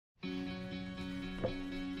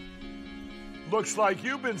Looks like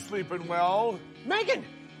you've been sleeping well. Megan,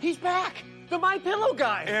 he's back. The MyPillow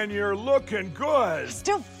guy. And you're looking good.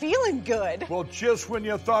 Still feeling good. Well, just when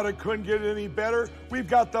you thought it couldn't get any better, we've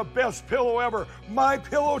got the best pillow ever,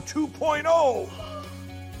 MyPillow 2.0.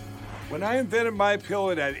 When I invented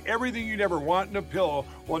MyPillow, it had everything you'd ever want in a pillow.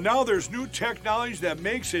 Well, now there's new technology that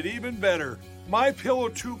makes it even better. MyPillow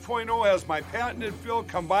 2.0 has my patented fill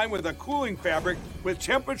combined with a cooling fabric with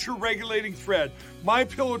temperature-regulating thread.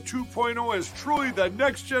 MyPillow 2.0 is truly the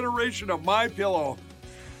next generation of MyPillow.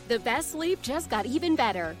 The best sleep just got even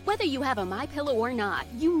better. Whether you have a MyPillow or not,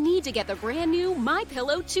 you need to get the brand new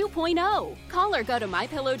MyPillow 2.0. Call or go to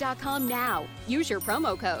MyPillow.com now. Use your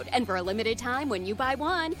promo code, and for a limited time when you buy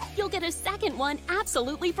one, you'll get a second one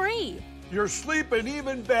absolutely free. You're sleeping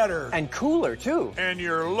even better. And cooler, too. And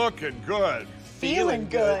you're looking good. Feeling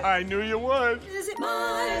good. I knew you would. Visit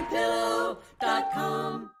MyPillow.com.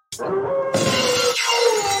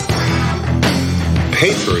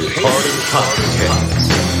 Patriot Party Podcast.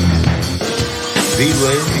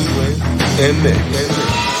 D-Lane, MX,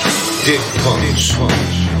 Dick Punch,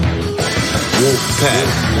 Wolfpack,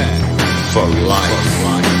 for life.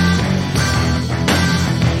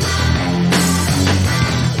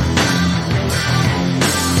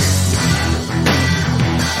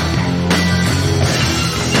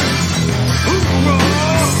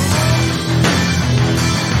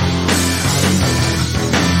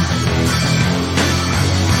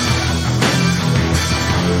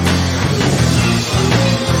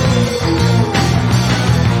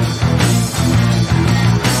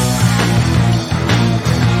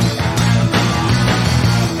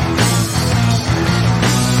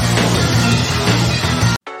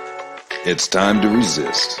 It's time to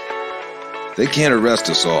resist. They can't arrest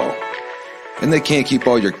us all. And they can't keep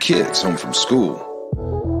all your kids home from school.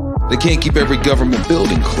 They can't keep every government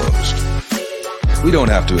building closed. We don't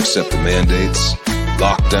have to accept the mandates,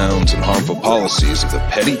 lockdowns, and harmful policies of the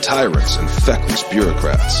petty tyrants and feckless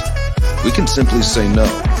bureaucrats. We can simply say no.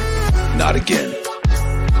 Not again.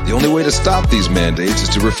 The only way to stop these mandates is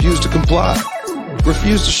to refuse to comply.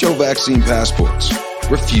 Refuse to show vaccine passports.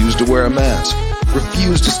 Refuse to wear a mask.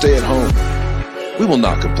 Refuse to stay at home. We will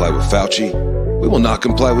not comply with Fauci. We will not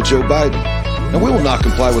comply with Joe Biden. And we will not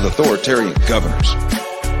comply with authoritarian governors.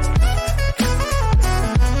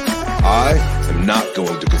 I am not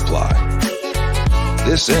going to comply.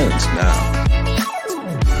 This ends now.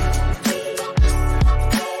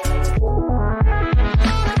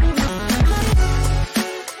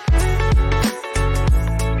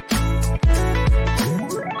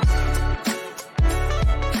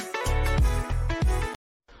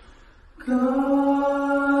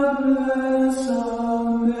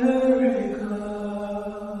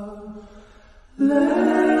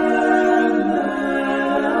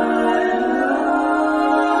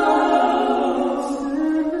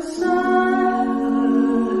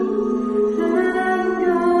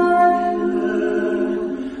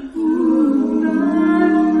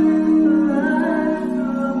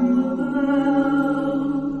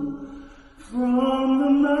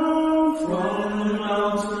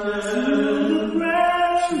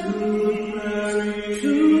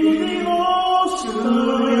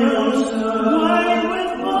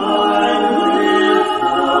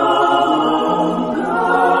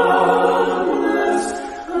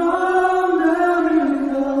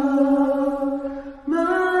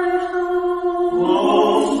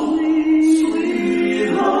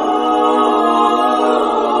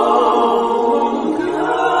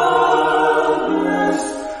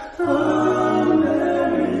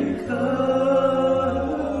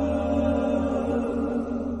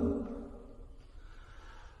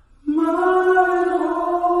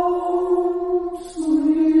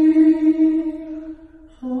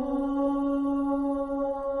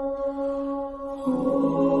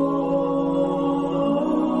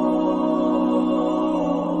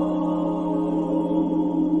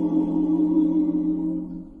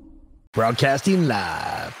 Broadcasting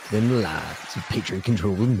live from the lines of Patriot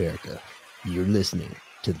Control America. You're listening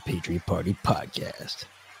to the Patriot Party Podcast.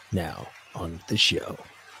 Now, on the show,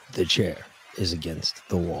 the chair is against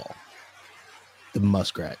the wall. The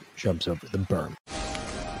muskrat jumps over the berm.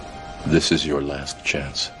 This is your last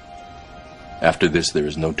chance. After this, there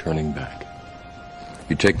is no turning back.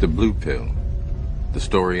 You take the blue pill. The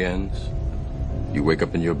story ends. You wake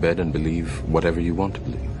up in your bed and believe whatever you want to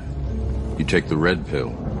believe. You take the red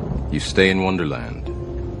pill. You stay in Wonderland,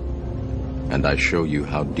 and I show you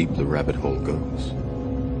how deep the rabbit hole goes.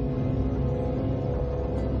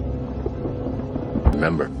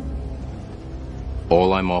 Remember,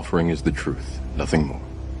 all I'm offering is the truth, nothing more.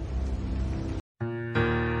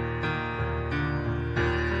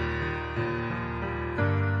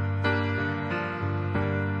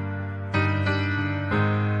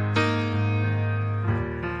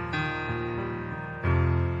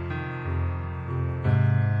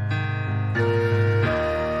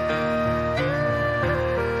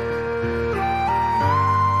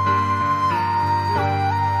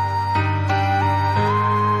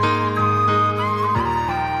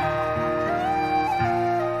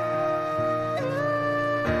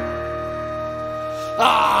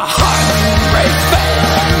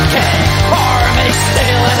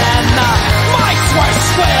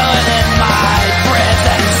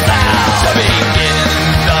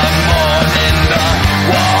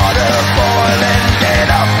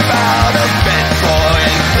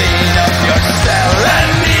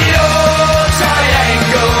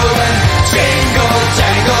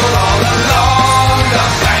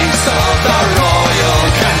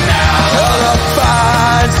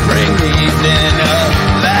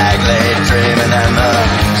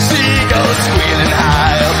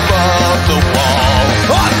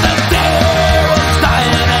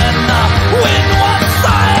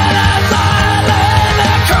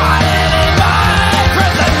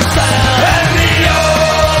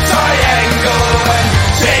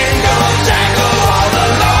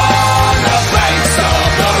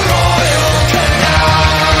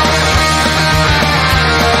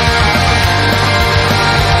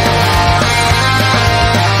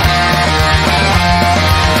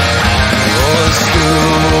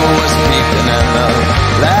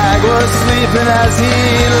 sleeping as he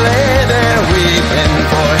lay there weeping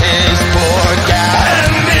for his poor cat.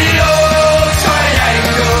 And the old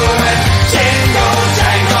triangle went jingle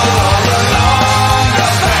jangle all along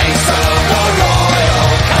the banks of the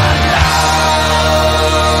Royal Canal.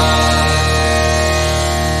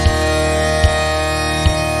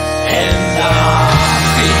 In the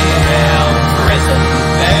female prison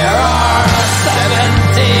there are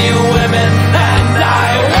 70 women, and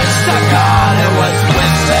I wish to God it was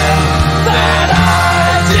with them that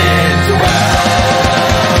I did dwell.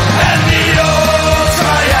 And the old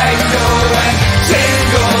triangle went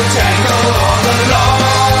jingle jangle all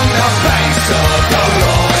along the banks of the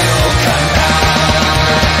Royal Canal.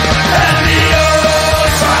 And the old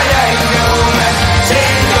triangle went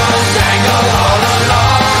jingle jangle all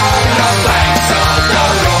along the banks of the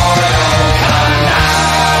Royal Canal.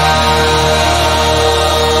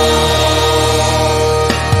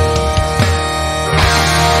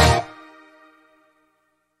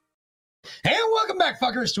 And welcome back,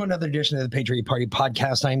 fuckers, to another edition of the Patriot Party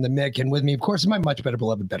Podcast. I'm the Mick, and with me, of course, is my much better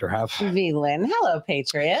beloved better half. V-Lynn. Hello,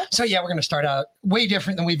 Patriot. So, yeah, we're going to start out way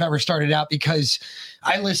different than we've ever started out because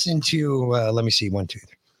I listened to, let me see, 1, 2, 3,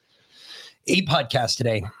 8 podcasts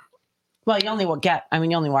today. Well, you only walked in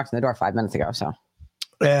the door 5 minutes ago, so.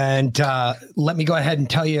 And let me go ahead and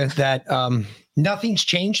tell you that nothing's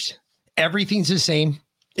changed. Everything's the same.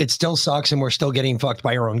 It still sucks, and we're still getting fucked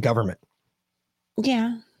by our own government.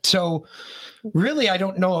 Yeah. So really, I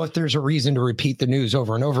don't know if there's a reason to repeat the news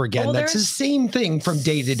over and over again. Well, that's the same thing from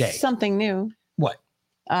day to day. Something new. What?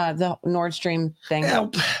 The Nord Stream thing.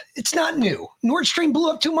 It's not new. Nord Stream blew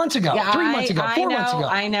up 2 months ago, Yeah, 3 months ago, 4 months ago.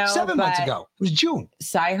 I know. 7 months ago. It was June.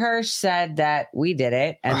 Cy Hirsch said that we did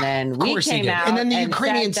it, and then we came out. And then the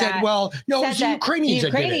Ukrainians said, well, no, it was the Ukrainians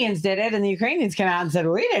that did it. The Ukrainians did it, and the Ukrainians came out and said,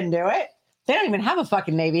 we didn't do it. They don't even have a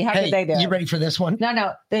fucking Navy. How could they do it? You ready for this one?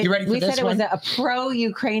 No. You ready for we this said it one? was a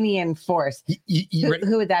pro-Ukrainian force.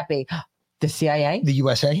 Who would that be? The CIA? The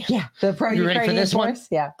USA? Yeah. The pro-Ukrainian You ready for this force? one?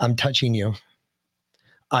 Yeah. I'm touching you.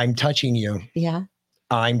 I'm touching you. Yeah.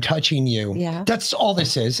 I'm touching you. Yeah. That's all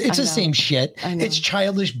this is. It's the same shit. It's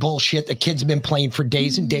childish bullshit that kids have been playing for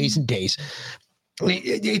days and days and days.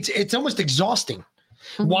 It's almost exhausting.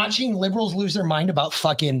 Watching liberals lose their mind about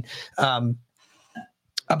fucking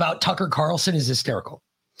about Tucker Carlson is hysterical.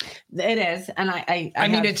 It is. And I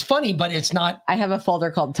mean, it's funny, but it's not. I have a folder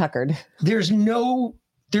called Tuckered. There's no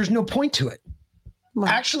point to it. Well,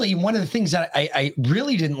 actually, one of the things that I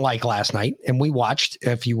really didn't like last night, and we watched,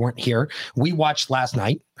 if you weren't here, we watched last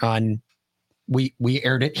night on, we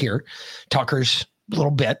aired it here, Tucker's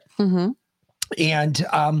little bit. Mm-hmm.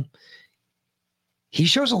 And he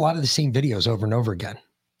shows a lot of the same videos over and over again.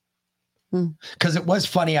 Because it was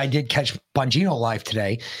funny. I did catch Bongino live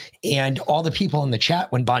today, and all the people in the chat,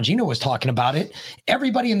 when Bongino was talking about it,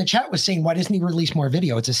 everybody in the chat was saying, why doesn't he release more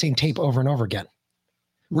video? It's the same tape over and over again.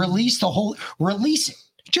 Release it.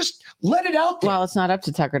 Just let it out there. Well, it's not up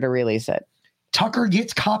to Tucker to release it. Tucker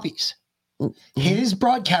gets copies. His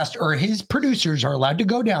broadcast or his producers are allowed to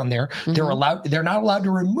go down there. They're not allowed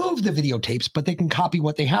to remove the videotapes, but they can copy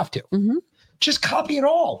what they have to. Just copy it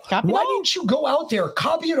all. Why didn't you go out there,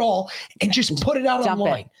 copy it all, and just put it out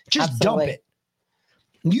online? Just dump it.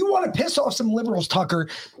 You want to piss off some liberals, Tucker,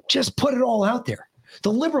 just put it all out there.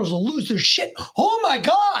 The liberals will lose their shit. Oh my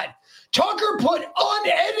God. Tucker put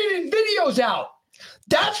unedited videos out.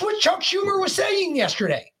 That's what Chuck Schumer was saying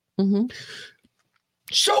yesterday. Mm-hmm.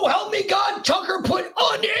 So help me God, Tucker put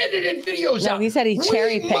unedited videos out. No, he said he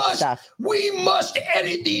cherry-picked stuff. We must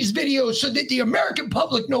edit these videos so that the American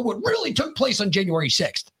public know what really took place on January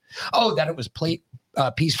 6th. Oh, that it was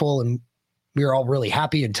peaceful and we were all really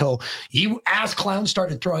happy until you ass clowns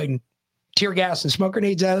started throwing tear gas and smoke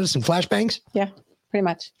grenades at us and flashbangs. Yeah, pretty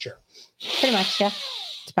much. Sure. Pretty much, yeah.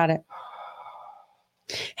 That's about it.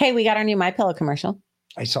 Hey, we got our new MyPillow commercial.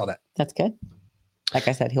 I saw that. That's good. Like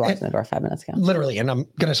I said, he walked in the door 5 minutes ago. Literally, and I'm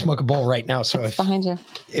going to smoke a bowl right now. So behind you.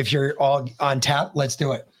 If you're all on tap, let's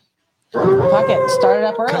do it. Fuck it. Start it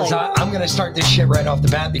up early. Because I'm going to start this shit right off the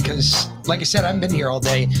bat because, like I said, I've been here all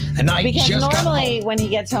day. And because normally when he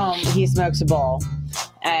gets home, he smokes a bowl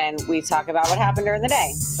and we talk about what happened during the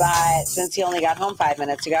day. But since he only got home 5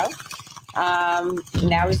 minutes ago,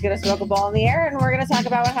 now he's going to smoke a bowl in the air and we're going to talk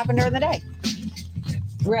about what happened during the day.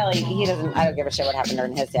 Really, I don't give a shit what happened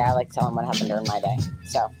during his day. I like to tell him what happened during my day.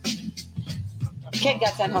 So, kid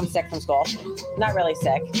got sent home sick from school. Not really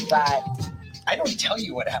sick, but... I don't tell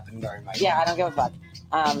you what happened during my day. Yeah, I don't give a fuck.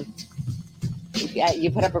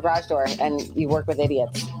 You put up a garage door and you work with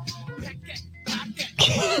idiots.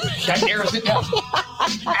 That narrows it down.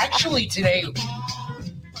 Actually, today,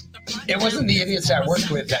 it wasn't the idiots I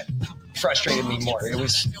worked with that frustrated me more. It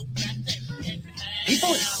was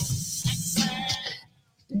people...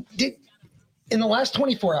 In the last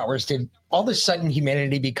 24 hours, did all of a sudden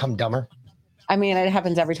humanity become dumber? I mean, it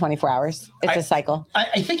happens every 24 hours. It's a cycle.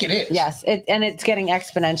 I think it is. Yes, and it's getting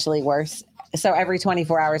exponentially worse. So every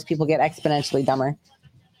 24 hours, people get exponentially dumber.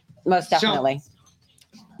 Most definitely. So,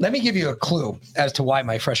 let me give you a clue as to why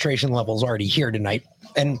my frustration level is already here tonight.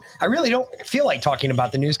 And I really don't feel like talking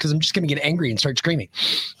about the news because I'm just going to get angry and start screaming.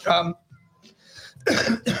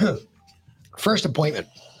 First appointment.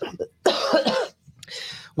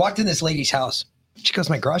 Walked in this lady's house. She goes,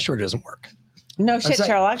 my garage door doesn't work. No shit, like,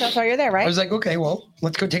 Sherlock. That's why you're there, right? I was like, okay, well,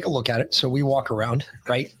 let's go take a look at it. So we walk around,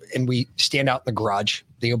 right? And we stand out in the garage.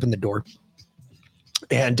 They open the door.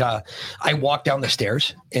 And I walk down the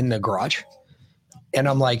stairs in the garage. And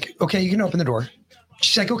I'm like, okay, you can open the door.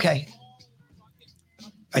 She's like, okay.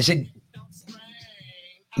 I said,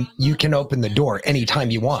 you can open the door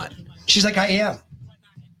anytime you want. She's like, I am.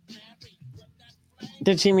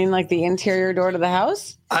 Did she mean like the interior door to the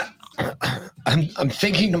house? I'm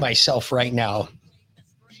thinking to myself right now,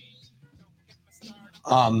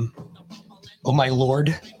 oh my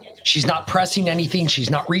Lord, she's not pressing anything. She's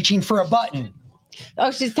not reaching for a button. Oh,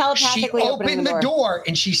 she's telepathically opened the door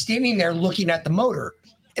and she's standing there looking at the motor.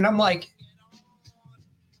 And I'm like,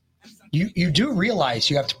 you do realize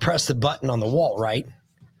you have to press the button on the wall, right?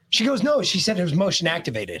 She goes, no, she said it was motion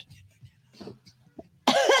activated.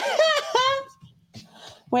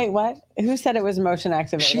 Wait, what? Who said it was motion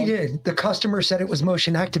activated? She did. The customer said it was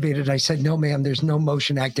motion activated. I said, no, ma'am, there's no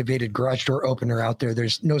motion activated garage door opener out there.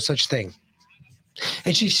 There's no such thing.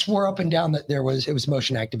 And she swore up and down that it was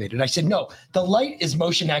motion activated. I said, no, the light is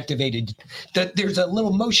motion activated. There's a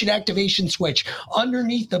little motion activation switch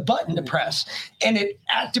underneath the button to press, and it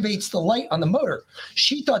activates the light on the motor.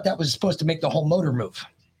 She thought that was supposed to make the whole motor move.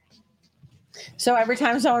 So every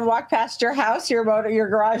time someone walked past your house, your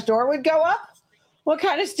garage door would go up? What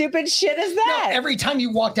kind of stupid shit is that? No, every time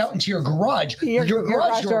you walked out into your garage, your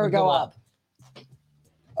garage door would go up.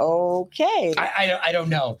 Okay. I don't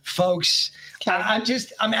know, folks. Okay.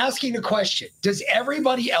 I'm asking a question. Does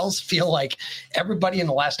everybody else feel like everybody in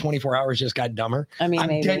the last 24 hours just got dumber? I mean,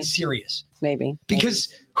 I'm dead serious. Maybe.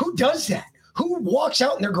 Because who does that? Who walks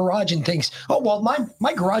out in their garage and thinks, oh, well,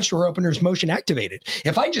 my garage door opener is motion activated.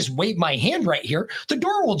 If I just wave my hand right here, the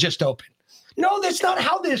door will just open. No, that's not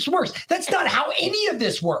how this works. That's not how any of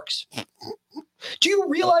this works. Do you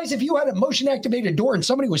realize if you had a motion activated door and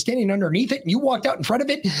somebody was standing underneath it and you walked out in front of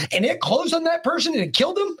it and it closed on that person and it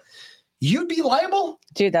killed them, you'd be liable?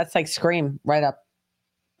 Dude, that's like Scream right up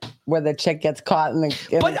where the chick gets caught in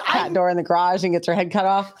the cat door in the garage and gets her head cut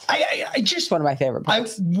off. I just one of my favorite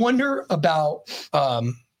parts. I wonder about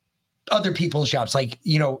other people's jobs. Like,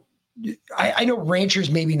 you know, I know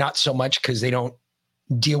ranchers maybe not so much because they don't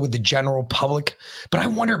deal with the general public, but I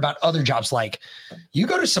wonder about other jobs. Like, you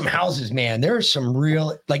go to some houses, man, there's some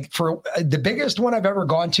real, like, for the biggest one I've ever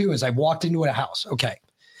gone to is I walked into a house. Okay.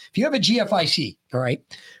 If you have a GFIC, all right,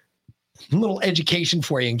 a little education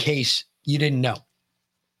for you in case you didn't know.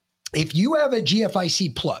 If you have a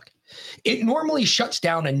GFIC plug, it normally shuts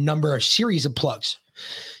down a series of plugs.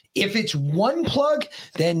 If it's one plug,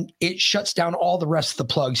 then it shuts down all the rest of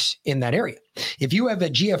the plugs in that area. If you have a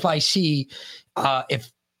GFIC,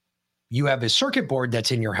 if you have a circuit board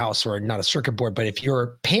that's in your house, or not a circuit board, but if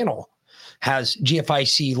your panel has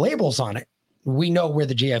GFIC labels on it, we know where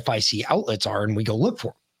the GFIC outlets are and we go look for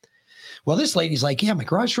them. Well, this lady's like, yeah, my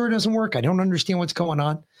garage door doesn't work. I don't understand what's going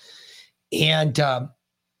on. And I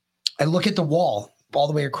look at the wall all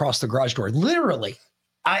the way across the garage door. Literally,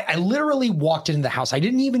 I literally walked into the house. I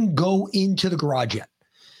didn't even go into the garage yet.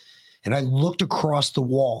 And I looked across the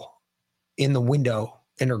wall in the window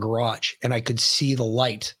in her garage, and I could see the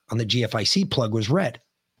light on the GFIC plug was red.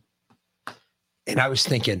 And I was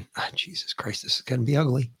thinking, oh, Jesus Christ, this is going to be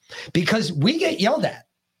ugly. Because we get yelled at.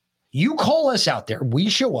 You call us out there, we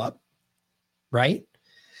show up, right?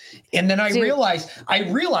 And then I realize,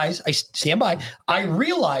 I stand by, I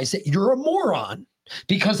realize that you're a moron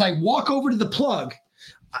because I walk over to the plug,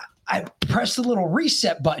 I press the little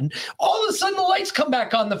reset button. All of a sudden, the lights come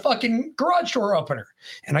back on the fucking garage door opener,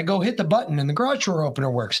 and I go hit the button, and the garage door opener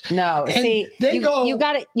works. No, and see, they go, you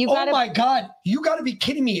got it. Oh my God, you got to be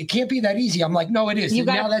kidding me! It can't be that easy. I'm like, no, it is.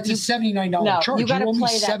 Now that's a $79 charge. You got to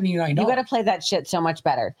play that. $79. You got to play that shit so much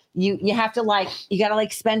better. You have to you got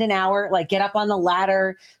to spend an hour, get up on the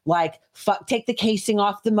ladder, take the casing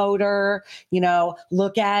off the motor,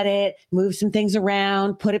 look at it, move some things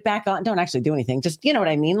around, put it back on. Don't actually do anything. Just, you know what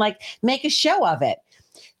I mean? Make a show of it.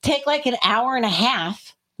 Take an hour and a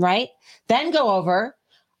half, right? Then go over,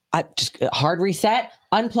 just hard reset,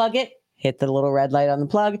 unplug it, hit the little red light on the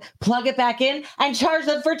plug it back in, and charge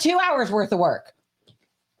them for 2 hours worth of work.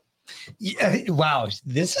 Yeah, wow,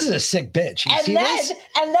 this is a sick bitch.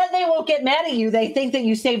 And then they won't get mad at you. They think that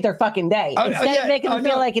you saved their fucking day. Instead of making them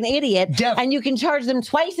feel like an idiot, and you can charge them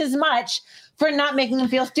twice as much for not making them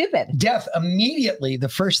feel stupid. Immediately, the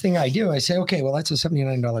first thing I do, I say, okay, well, that's a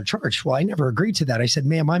 $79 charge. Well, I never agreed to that. I said,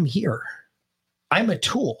 ma'am, I'm here. I'm a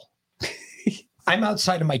tool. I'm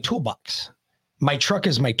outside of my toolbox. My truck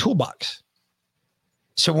is my toolbox.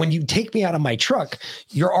 So when you take me out of my truck,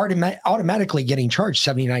 you're automatically getting charged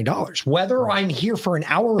 $79, whether I'm here for an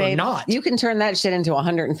hour or not. You can turn that shit into a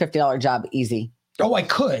 $150 job easy. Oh, I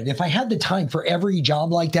could. If I had the time for every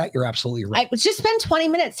job like that, you're absolutely right. Just spend 20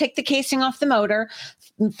 minutes, take the casing off the motor,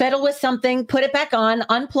 fiddle with something, put it back on,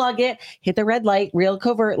 unplug it, hit the red light real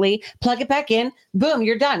covertly, plug it back in, boom,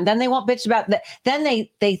 you're done. Then they won't bitch about that. Then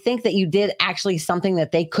they think that you did actually something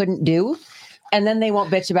that they couldn't do. And then they won't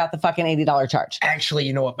bitch about the fucking $80 charge. Actually,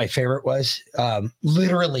 you know what my favorite was?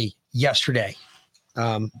 Literally yesterday.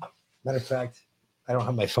 Matter of fact, I don't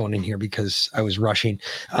have my phone in here because I was rushing.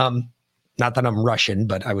 Not that I'm Russian,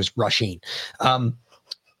 but I was rushing.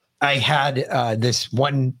 I had this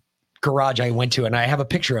one garage I went to, and I have a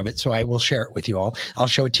picture of it, so I will share it with you all. I'll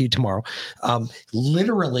show it to you tomorrow.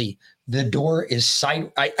 Literally, the door is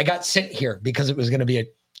side. I got sent here because it was going to be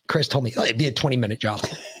Chris told me it'd be a 20-minute job.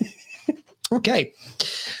 Okay.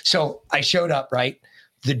 So I showed up, right?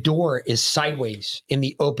 The door is sideways in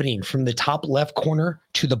the opening from the top left corner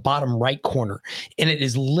to the bottom right corner. And it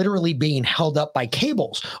is literally being held up by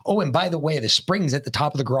cables. Oh, and by the way, the springs at the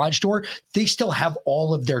top of the garage door, they still have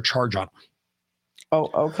all of their charge on them. Oh,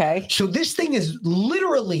 okay. So this thing is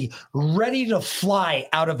literally ready to fly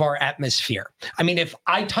out of our atmosphere. I mean, if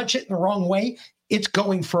I touch it in the wrong way, it's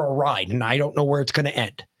going for a ride, and I don't know where it's going to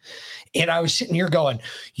end. And I was sitting here going,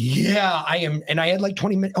 yeah, I am. And I had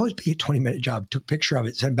 20 minutes. Oh, it'd be a 20-minute job. Took a picture of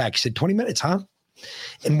it, sent it back. He said, 20 minutes, huh?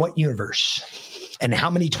 In what universe? And how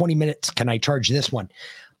many 20 minutes can I charge this one?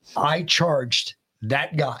 I charged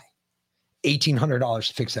that guy $1,800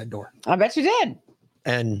 to fix that door. I bet you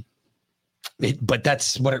did. But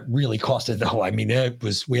that's what it really costed, though. I mean,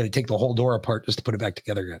 we had to take the whole door apart just to put it back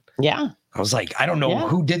together again. Yeah. I was like, I don't know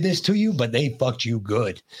who did this to you, but they fucked you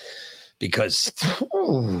good. Because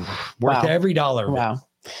worth every dollar. Wow.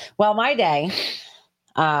 Well, my day,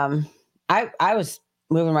 I was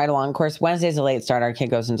moving right along. Of course, Wednesday's a late start. Our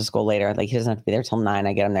kid goes into school later. He doesn't have to be there till 9.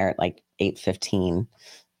 I get him there at 8:15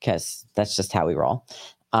 because that's just how we roll.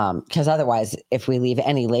 Because otherwise, if we leave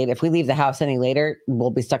the house any later,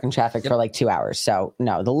 we'll be stuck in traffic for 2 hours. So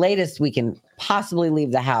no, the latest we can possibly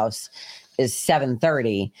leave the house is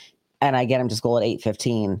 7:30, and I get him to school at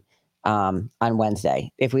 8:15. On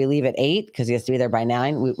Wednesday. If we leave at 8, because he has to be there by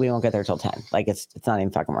 9, we won't get there till 10. It's not even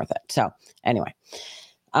fucking worth it. So anyway,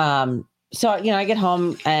 I get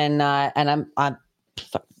home and I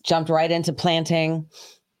jumped right into planted.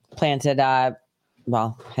 Had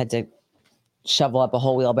to shovel up a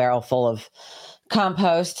whole wheelbarrow full of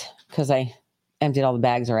compost because I emptied all the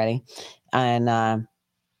bags already, and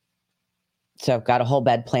so got a whole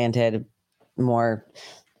bed planted, more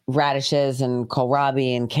radishes and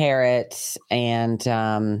kohlrabi and carrots and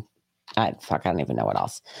I don't even know what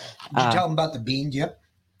else. Did you tell them about the beans yet?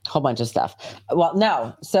 Whole bunch of stuff. Well,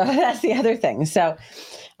 no. So that's the other thing. So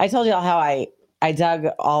I told you all how I I dug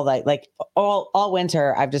all all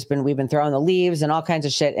winter. We've been throwing the leaves and all kinds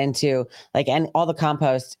of shit into and all the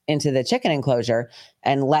compost into the chicken enclosure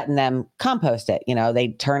and letting them compost it. They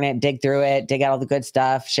turn it, dig through it, dig out all the good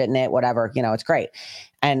stuff, shit in it, whatever, it's great.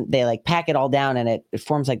 And they pack it all down and it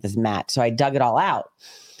forms this mat. So I dug it all out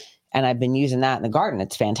and I've been using that in the garden.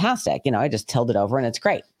 It's fantastic. I just tilled it over and it's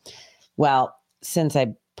great. Well, since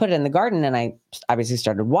I put it in the garden and I obviously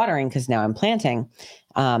started watering because now I'm planting,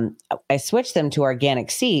 I switched them to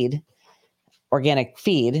organic feed,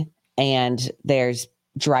 and there's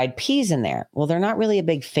dried peas in there. Well, they're not really a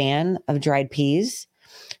big fan of dried peas.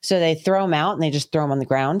 So they throw them out and they just throw them on the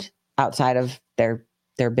ground outside of their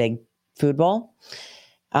big food bowl.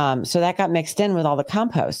 So that got mixed in with all the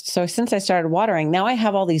compost. So since I started watering, now I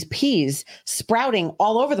have all these peas sprouting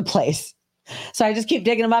all over the place. So I just keep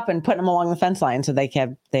digging them up and putting them along the fence line so they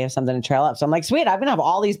have something to trail up. So I'm like, sweet, I'm going to have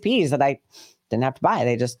all these peas that I didn't have to buy.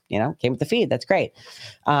 They just, came with the feed. That's great.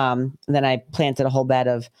 Then I planted a whole bed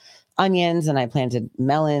of onions and I planted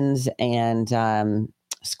melons and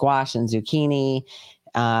squash and zucchini,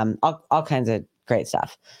 all kinds of great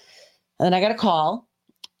stuff. And then I got a call.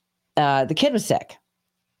 The kid was sick.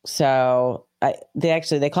 So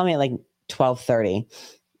they called me at 12:30.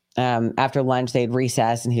 After lunch, they'd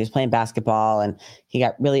recess and he was playing basketball and he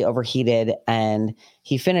got really overheated and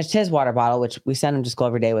he finished his water bottle, which we send him to school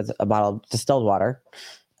every day with a bottle of distilled water.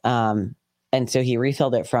 And so he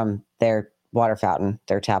refilled it from their water fountain,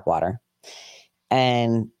 their tap water.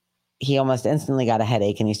 And he almost instantly got a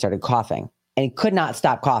headache and he started coughing and he could not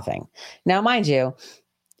stop coughing. Now, mind you,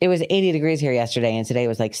 it was 80 degrees here yesterday and today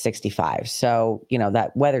was 65. So,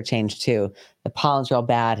 that weather changed too. The pollen's real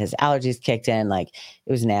bad. His allergies kicked in. It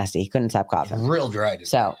was nasty. He couldn't stop coughing. Real dry.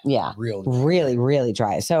 So yeah, really, really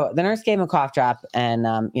dry. So the nurse gave him a cough drop and,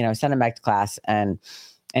 sent him back to class. And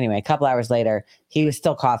anyway, a couple hours later, he was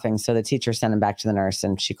still coughing. So the teacher sent him back to the nurse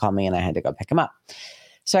and she called me and I had to go pick him up.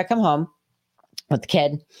 So I come home with the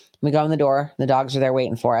kid. We go in the door. The dogs are there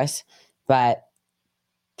waiting for us, but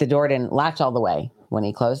the door didn't latch all the way. When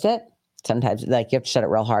he closed it, sometimes you have to shut it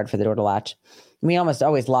real hard for the door to latch. We almost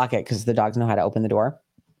always lock it because the dogs know how to open the door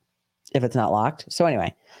if it's not locked. So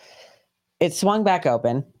anyway, it swung back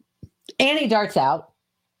open. Annie darts out.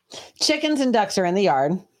 Chickens and ducks are in the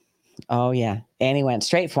yard. Oh yeah. Annie went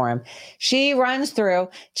straight for him. She runs through,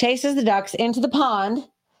 chases the ducks into the pond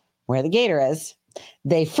where the gator is.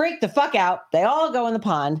 They freak the fuck out. They all go in the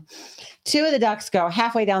pond. 2 of the ducks go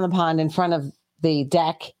halfway down the pond in front of the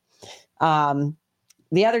deck.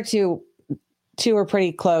 The other two were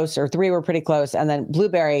pretty close, or 3 were pretty close. And then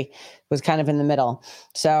Blueberry was kind of in the middle.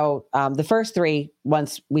 So the first 3,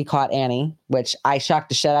 once we caught Annie, which I shocked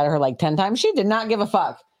the shit out of her 10 times, she did not give a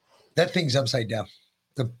fuck. That thing's upside down.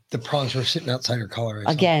 The prongs were sitting outside her collar.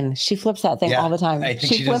 Again, she flips that thing all the time. I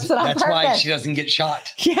think she flips it on that's purpose. Why she doesn't get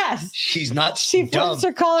shot. Yes. She's not She dumb. flips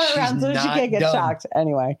her collar around so she can't get dumb. shocked.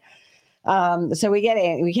 Anyway. So we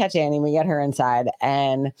catch Annie, we get her inside,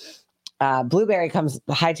 and Blueberry comes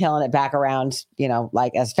hightailing it back around,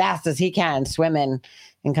 as fast as he can, swimming,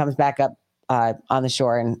 and comes back up on the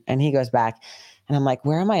shore. And he goes back. And I'm like,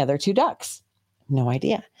 where are my other 2 ducks? No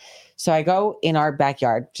idea. So I go in our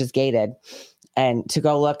backyard, which is gated, and to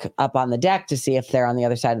go look up on the deck to see if they're on the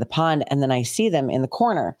other side of the pond. And then I see them in the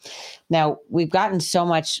corner. Now, we got so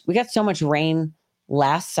much rain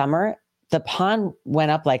last summer. The pond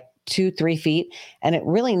went up 2-3 feet, and it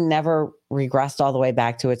really never regressed all the way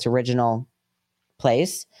back to its original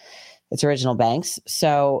place, its original banks.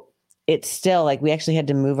 So it's still we actually had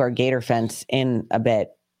to move our gator fence in a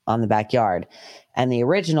bit on the backyard, and the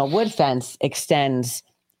original wood fence extends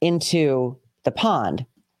into the pond.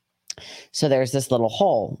 So there's this little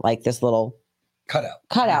hole, this little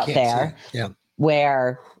cutout there,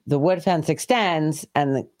 where the wood fence extends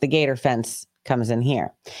and the gator fence comes in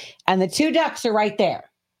here, and the 2 ducks are right there.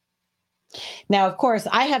 Now, of course,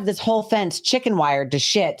 I have this whole fence chicken wired to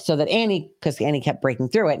shit so that because Annie kept breaking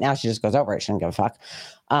through it. Now she just goes over it. She doesn't give a fuck.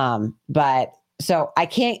 But so I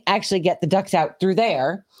can't actually get the ducks out through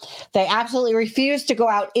there. They absolutely refuse to go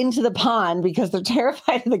out into the pond because they're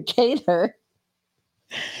terrified of the gator.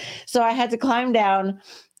 So I had to climb down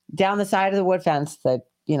the side of the wood fence that,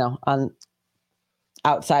 on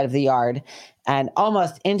outside of the yard and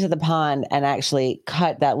almost into the pond and actually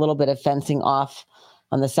cut that little bit of fencing off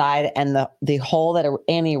on the side, and the hole that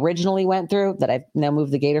Annie originally went through that I've now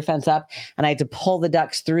moved the gator fence up, and I had to pull the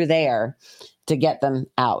ducks through there to get them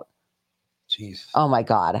out. Jeez. Oh my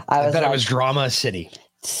God. I bet it was drama city.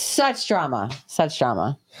 Such drama.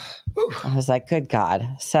 Ooh. I was like, good God.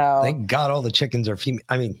 So thank God all the chickens are female.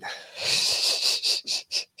 I mean,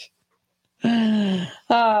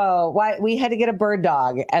 Oh, why we had to get a bird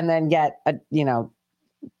dog and then get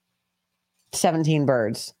 17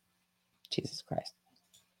 birds. Jesus Christ.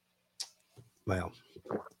 Well,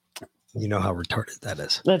 you know how retarded that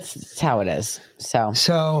is. That's how it is. So,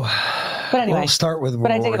 but anyway, we'll start with World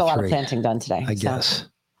but I did War get a lot III, of planting done today. I guess.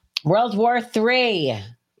 World War III.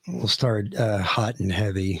 We'll start hot and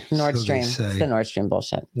heavy. Nord so Stream. they say. It's the Nord Stream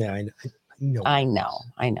bullshit. Yeah, I know. I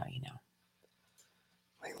know. You know.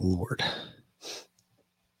 My Lord.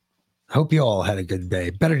 I hope you all had a good day.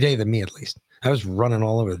 Better day than me, at least. I was running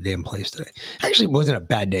all over the damn place today. Actually, it wasn't a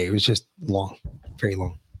bad day. It was just long. Very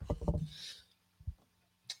long.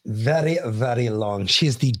 Very, very long. She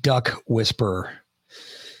is the duck whisperer.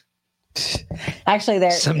 Actually,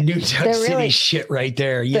 there's some New Duck City shit right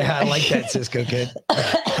there. Yeah, I like that, Cisco kid.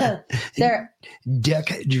 Duck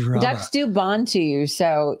drama. Ducks do bond to you,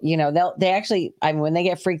 so they actually. When they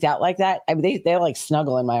get freaked out like that, they like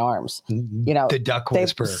snuggle in my arms. The duck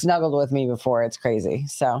whisperer. They've snuggled with me before. It's crazy.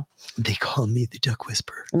 So they call me the duck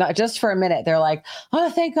whisperer. Not just for a minute. They're like, "Oh,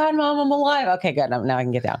 thank God, Mom, I'm alive." Okay, good. Now I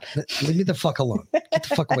can get down. Leave me the fuck alone. Get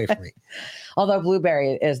the fuck away from me. Although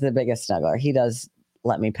Blueberry is the biggest snuggler, he does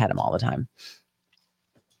let me pet him all the time.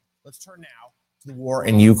 Let's turn now to the war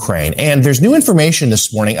in Ukraine. And there's new information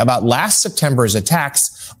this morning about last September's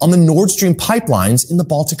attacks on the Nord Stream pipelines in the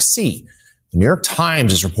Baltic Sea. The New York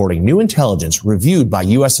Times is reporting new intelligence reviewed by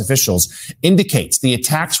U.S. officials indicates the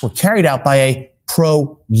attacks were carried out by a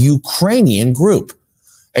pro-Ukrainian group.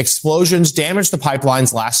 Explosions damaged the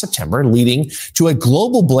pipelines last September, leading to a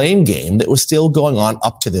global blame game that was still going on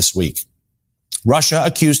up to this week. Russia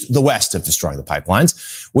accused the West of destroying the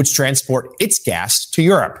pipelines, which transport its gas to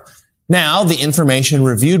Europe. Now, the information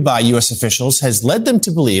reviewed by U.S. officials has led them to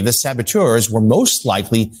believe the saboteurs were most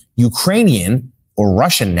likely Ukrainian or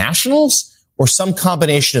Russian nationals, or some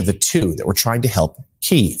combination of the two that were trying to help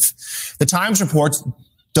Kyiv. The Times reports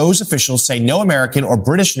those officials say no American or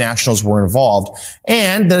British nationals were involved,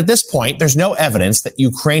 and that at this point, there's no evidence that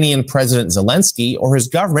Ukrainian President Zelensky or his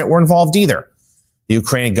government were involved either. The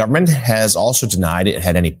Ukrainian government has also denied it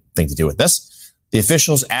had anything to do with this. The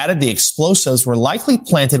officials added the explosives were likely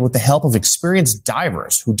planted with the help of experienced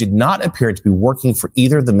divers who did not appear to be working for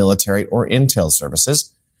either the military or intel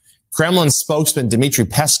services. Kremlin spokesman Dmitry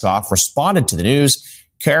Peskov responded to the news,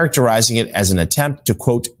 characterizing it as an attempt to,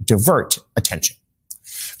 quote, divert attention.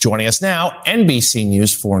 Joining us now, NBC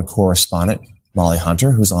News foreign correspondent Molly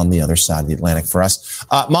Hunter, who's on the other side of the Atlantic for us.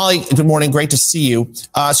 Molly, good morning. Great to see you.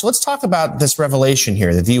 So let's talk about this revelation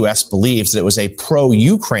here that the U.S. believes that it was a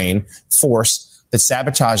pro-Ukraine force that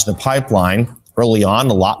sabotaged the pipeline early on.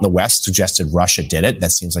 A lot in the West suggested Russia did it.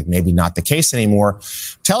 That seems like maybe not the case anymore.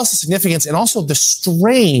 Tell us the significance and also the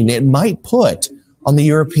strain it might put on the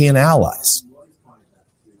European allies.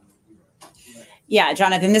 Yeah,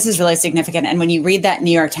 Jonathan, this is really significant. And when you read that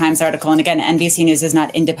New York Times article, and again, NBC News has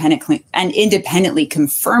not independently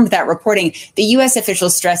confirmed that reporting, the U.S.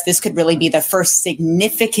 officials stress this could really be the first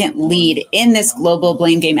significant lead in this global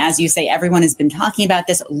blame game. As you say, everyone has been talking about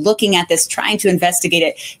this, looking at this, trying to investigate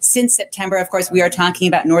it since September. Of course, we are talking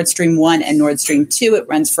about Nord Stream 1 and Nord Stream 2.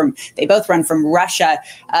 They both run from Russia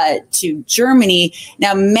to Germany.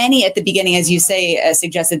 Now, many at the beginning, as you say,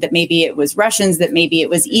 suggested that maybe it was Russians, that maybe it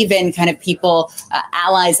was even kind of people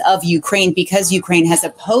allies of Ukraine, because Ukraine has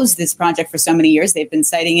opposed this project for so many years. They've been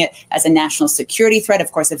citing it as a national security threat.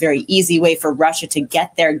 Of course, a very easy way for Russia to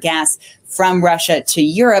get their gas from Russia to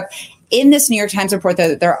Europe. In this New York Times report,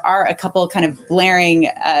 though, there are a couple kind of glaring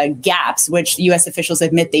gaps, which U.S. officials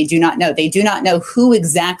admit they do not know. They do not know who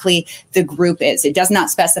exactly the group is. It does not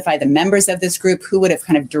specify the members of this group, who would have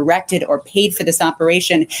kind of directed or paid for this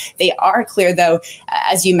operation. They are clear, though,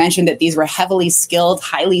 as you mentioned, that these were heavily skilled,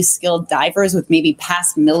 highly skilled divers with maybe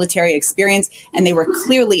past military experience, and they were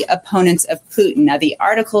clearly opponents of Putin. Now, the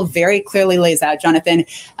article very clearly lays out, Jonathan,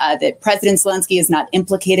 that President Zelensky is not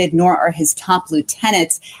implicated, nor are his top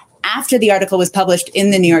lieutenants. After the article was published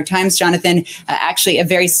in the New York Times, Jonathan, actually a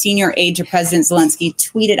very senior aide to President Zelensky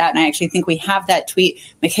tweeted out, and I actually think we have that tweet,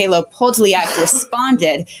 Mikhailo Podolyak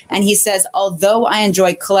responded, and he says, although I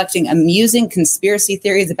enjoy collecting amusing conspiracy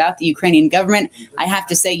theories about the Ukrainian government, I have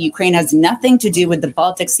to say Ukraine has nothing to do with the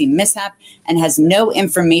Baltic Sea mishap and has no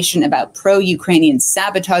information about pro-Ukrainian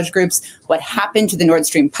sabotage groups. What happened to the Nord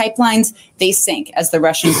Stream pipelines? They sank, as the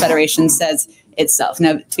Russian Federation says itself.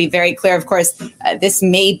 Now, to be very clear, of course, this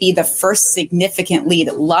may be the first significant lead.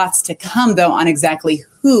 Lots to come, though, on exactly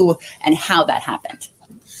who and how that happened.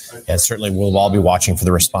 Yeah, certainly we'll all be watching for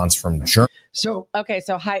the response from Germany. So, okay,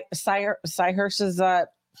 so Cyhurst's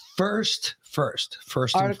first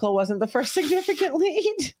article wasn't the first significant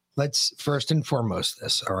lead. Let's first and foremost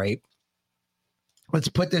this, all right? let's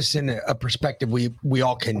put this in a perspective we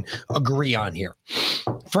all can agree on here.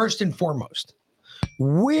 First and foremost,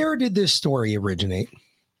 where did this story originate?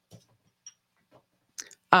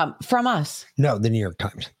 From us. No, the New York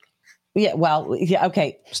Times. Yeah, well, yeah,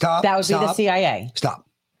 okay. Stop. That would be the CIA. Stop.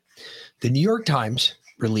 The New York Times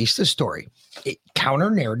released a story, a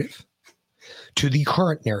counter narrative to the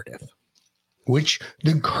current narrative, which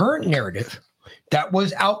the current narrative that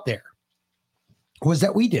was out there was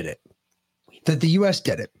that we did it, that the U.S.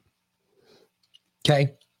 did it.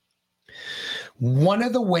 Okay. One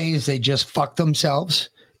of the ways they just fucked themselves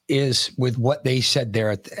is with what they said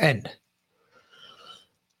there at the end.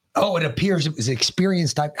 Oh, it appears it was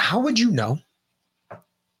experienced diver. How would you know?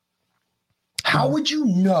 How would you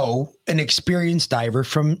know an experienced diver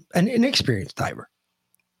from an inexperienced diver?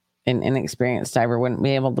 An inexperienced diver wouldn't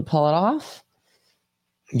be able to pull it off?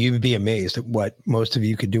 You'd be amazed at what most of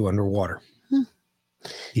you could do underwater.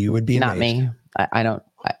 You would be amazed. Not me. I don't.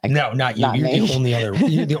 No, not you.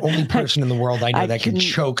 You're the only person in the world I know that can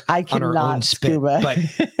choke on her own spit. Scuba. But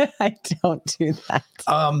I don't do that.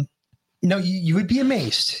 No, you would be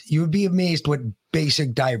amazed. You would be amazed what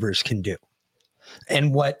basic divers can do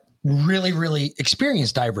and what really, really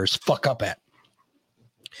experienced divers fuck up at.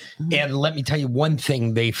 Mm-hmm. And let me tell you one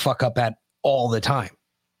thing they fuck up at all the time.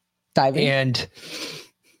 Diving. And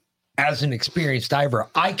as an experienced diver,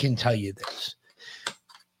 I can tell you this.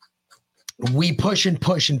 We push and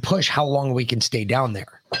push and push how long we can stay down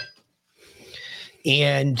there.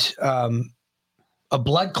 And a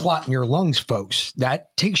blood clot in your lungs, folks,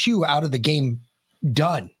 that takes you out of the game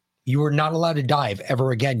done. You are not allowed to dive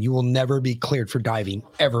ever again. You will never be cleared for diving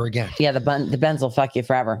ever again. Yeah, the bends will fuck you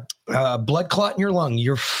forever. Blood clot in your lung,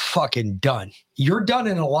 you're fucking done. You're done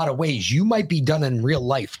in a lot of ways. You might be done in real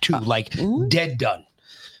life too, like dead done.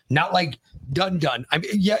 Not like done. I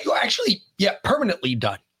mean, yeah, actually, yeah, permanently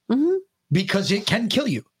done. Mm-hmm. Because it can kill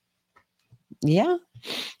you. Yeah.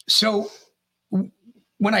 So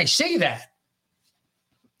when I say that,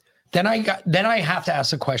 then I have to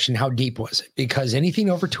ask the question, how deep was it? Because anything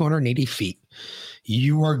over 280 feet,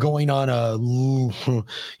 you are going on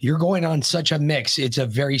such a mix. It's a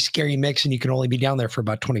very scary mix, and you can only be down there for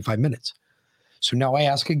about 25 minutes. So now I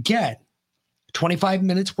ask again, 25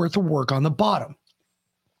 minutes worth of work on the bottom.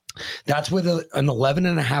 That's with an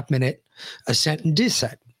 11.5-minute ascent and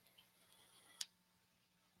descent.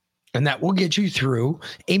 And that will get you through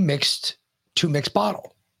a two mixed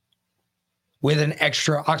bottle with an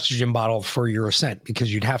extra oxygen bottle for your ascent,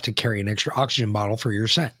 because you'd have to carry an extra oxygen bottle for your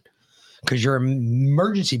ascent because your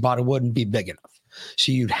emergency bottle wouldn't be big enough.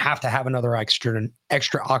 So you'd have to have another extra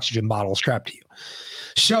oxygen bottle strapped to you.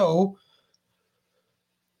 So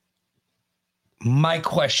my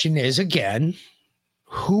question is, again,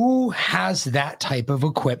 who has that type of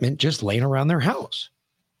equipment just laying around their house?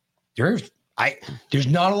 There's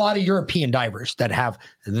not a lot of European divers that have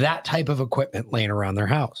that type of equipment laying around their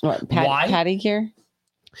house. Why? Patty gear?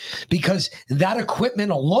 Because that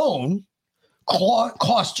equipment alone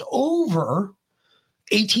costs over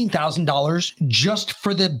 $18,000 just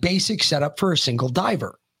for the basic setup for a single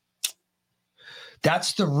diver.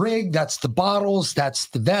 That's the rig, that's the bottles, that's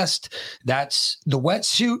the vest, that's the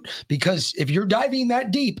wetsuit. Because if you're diving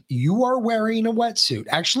that deep, you are wearing a wetsuit.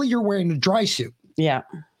 Actually, you're wearing a dry suit. Yeah.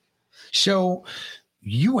 So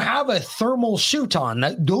you have a thermal suit on.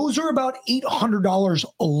 Those are about $800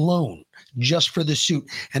 alone just for the suit.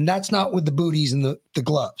 And that's not with the booties and the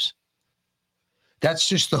gloves. That's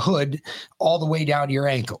just the hood all the way down to your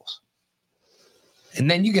ankles.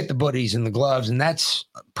 And then you get the booties and the gloves, and that's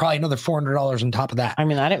probably another $400 on top of that. I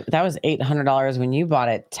mean, that was $800 when you bought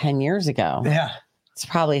it 10 years ago. Yeah. It's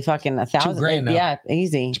probably fucking $1,000. $2,000 now. Yeah,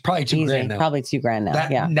 easy. It's probably $2,000 now. Probably $2,000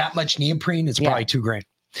 now. That much neoprene, it's probably $2,000.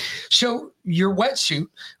 So your wetsuit,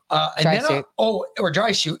 or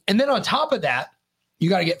dry suit. And then on top of that, you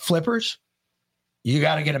got to get flippers. You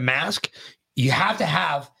got to get a mask. You have to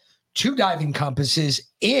have 2 diving compasses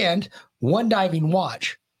and 1 diving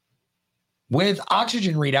watch with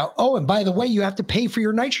oxygen readout. Oh, and by the way, you have to pay for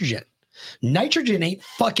your nitrogen. Nitrogen ain't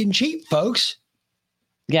fucking cheap, folks.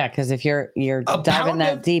 Yeah, because if you're diving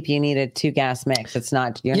that deep, you need a 2-gas mix. It's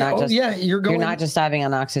not you're not just diving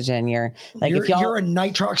on oxygen. You're like you're a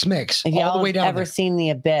nitrox mix if all the way down. Ever seen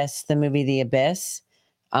The Abyss, the movie The Abyss?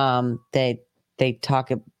 They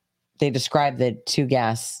describe the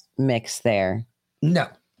 2-gas mix there. No.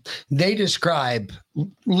 They describe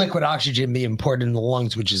liquid oxygen being poured in the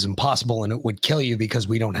lungs, which is impossible, and it would kill you because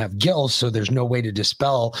we don't have gills. So there's no way to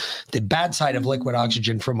dispel the bad side of liquid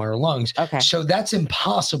oxygen from our lungs. Okay. So that's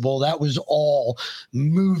impossible. That was all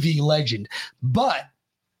movie legend. But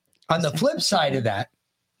on the flip side of that,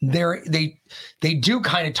 they do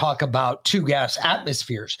kind of talk about 2 gas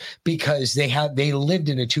atmospheres because they lived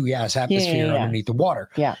in a 2 gas atmosphere underneath the water.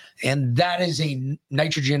 Yeah. And that is a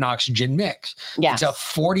nitrogen oxygen mix. Yeah. It's a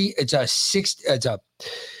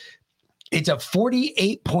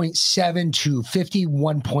 48.7 to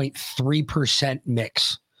 51.3%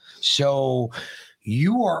 mix. So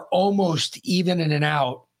you are almost even in and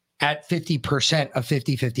out at 50% of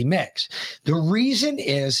 50-50 mix. The reason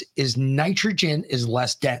is nitrogen is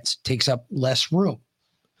less dense, takes up less room.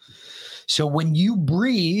 So when you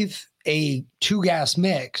breathe a 2 gas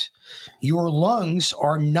mix, your lungs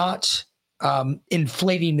are not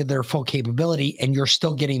inflating to their full capability, and you're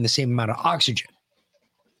still getting the same amount of oxygen.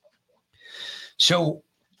 So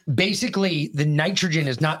basically, the nitrogen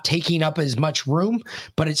is not taking up as much room,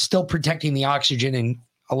 but it's still protecting the oxygen and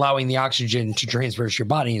allowing the oxygen to transfer to your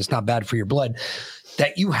body. It's not bad for your blood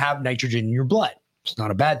that you have nitrogen in your blood. It's not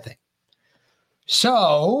a bad thing.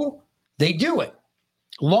 So they do it.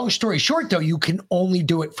 Long story short, though, you can only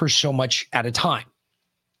do it for so much at a time.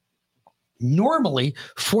 Normally,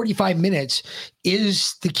 45 minutes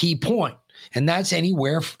is the key point, and that's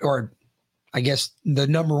anywhere, or I guess the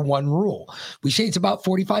number one rule. We say it's about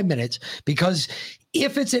 45 minutes because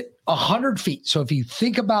if it's at 100 feet, so if you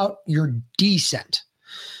think about your descent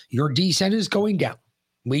is going down.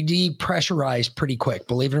 We depressurize pretty quick,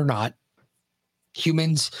 believe it or not.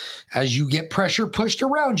 Humans, as you get pressure pushed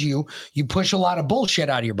around you, you push a lot of bullshit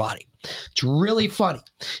out of your body. It's really funny.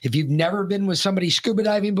 If you've never been with somebody scuba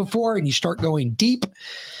diving before and you start going deep,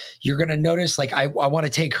 you're going to notice, like, I want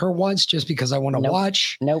to take her once just because I want to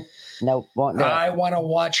watch. Nope. Won't do it. I want to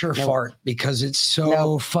watch her fart because it's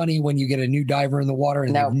so funny when you get a new diver in the water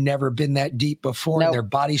and they've never been that deep before and their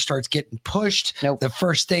body starts getting pushed. The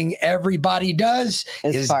first thing everybody does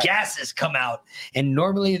is gases come out. And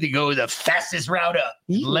normally they go the fastest route up.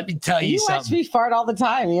 Let me tell you something. You watch me fart all the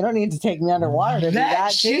time. You don't need to take me underwater to do that.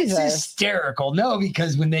 That shit's hysterical. No,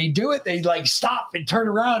 because when they do it, they like stop and turn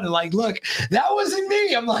around and like, look, that wasn't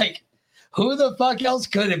me. I'm like, who the fuck else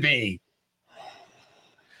could it be?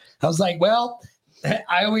 I was like, well,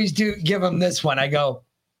 I always do give them this one. I go,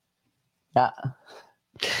 yeah.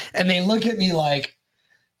 And they look at me like,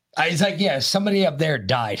 I was like, yeah, somebody up there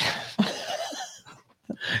died.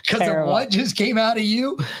 Because of what just came out of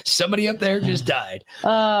you, somebody up there just died.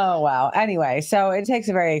 Oh, wow. Anyway, so it takes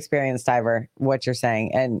a very experienced diver, what you're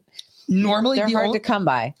saying. And normally they're hard to come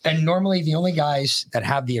by. And normally the only guys that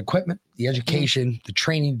have the equipment, the education, the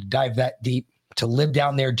training to dive that deep, to live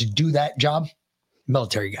down there, to do that job,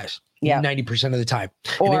 military guys. Yeah. 90% of the time.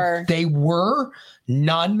 Or and if they were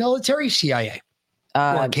non-military, CIA.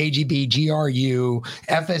 Or KGB, GRU,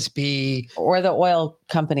 FSB. Or the oil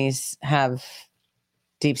companies have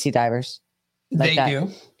deep sea divers. Like they do.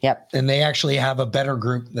 Yep. And they actually have a better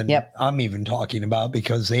group than I'm even talking about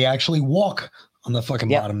because they actually walk on the fucking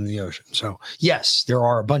bottom of the ocean. So yes, there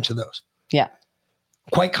are a bunch of those. Yeah.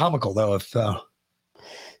 Quite comical though.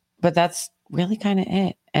 But that's really kind of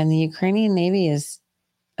it. And the Ukrainian Navy is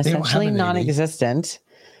essentially non-existent.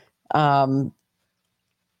 They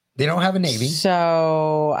don't have a Navy.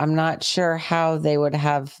 So I'm not sure how they would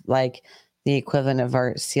have like the equivalent of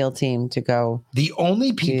our SEAL team to go. The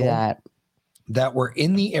only people that were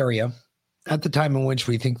in the area at the time in which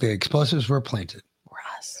we think the explosives were planted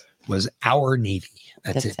was our Navy.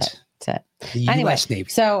 That's it. That's it. The U.S. Navy.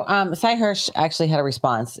 So Cy Hirsch actually had a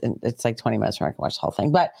response. And it's like 20 minutes where I can watch the whole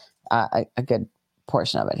thing, but a good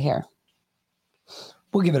portion of it here.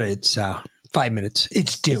 We'll give it its 5 minutes.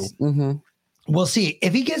 It's due. Mm-hmm. We'll see.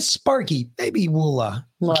 If he gets sparky, maybe we'll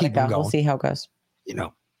keep him going. We'll see how it goes. You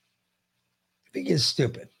know, if he gets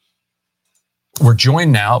stupid. We're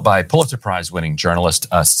joined now by Pulitzer Prize winning journalist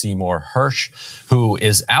Seymour Hersh, who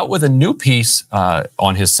is out with a new piece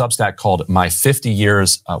on his Substack called My 50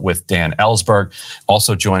 Years with Dan Ellsberg.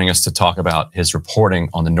 Also joining us to talk about his reporting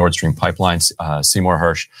on the Nord Stream pipelines. Seymour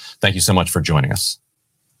Hersh, thank you so much for joining us.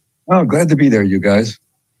 Oh, glad to be there, you guys.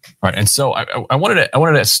 All right, and so I wanted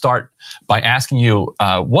to start by asking you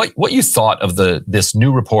what you thought of this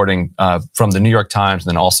new reporting from the New York Times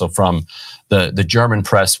and then also from the German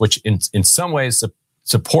press, which in some ways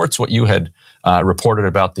supports what you had reported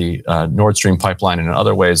about the Nord Stream pipeline, and in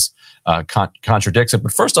other ways contradicts it.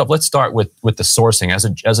 But first off, let's start with the sourcing.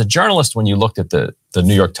 As a journalist, when you looked at the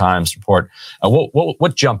New York Times report,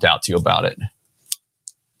 what jumped out to you about it?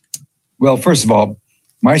 Well, first of all,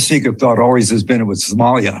 my secret thought always has been it was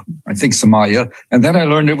Somalia. I think Somalia. And then I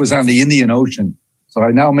learned it was on the Indian Ocean. So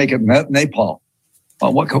I now make it Nepal.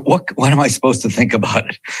 Well, what am I supposed to think about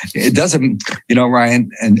it? It doesn't,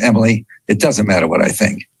 Ryan and Emily, it doesn't matter what I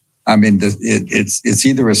think. I mean, it's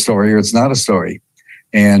either a story or it's not a story.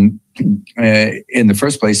 And in the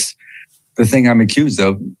first place, the thing I'm accused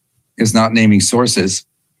of is not naming sources.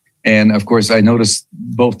 And of course, I noticed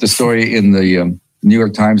both the story in the New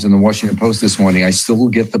York Times and the Washington Post this morning. I still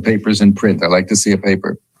get the papers in print. I like to see a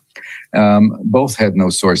paper. Both had no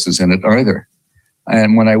sources in it either.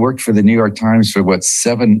 And when I worked for the New York Times for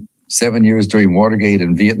 7 years during Watergate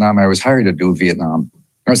and Vietnam, I was hired to do Vietnam.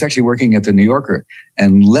 I was actually working at the New Yorker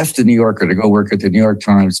and left the New Yorker to go work at the New York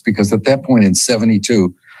Times because at that point in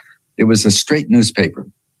 1972, it was a straight newspaper.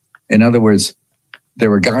 In other words,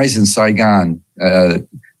 there were guys in Saigon,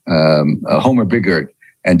 Homer Bigard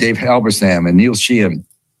and Dave Halberstam and Neil Sheehan,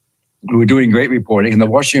 who were doing great reporting. And the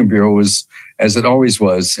Washington Bureau was, as it always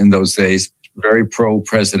was in those days, very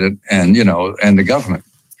pro-president and, and the government.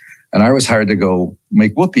 And I was hired to go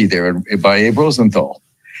make whoopee there by Abe Rosenthal.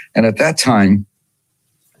 And at that time,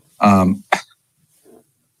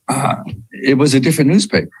 it was a different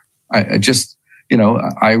newspaper.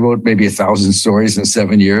 I wrote maybe 1,000 stories in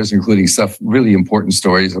 7 years, including really important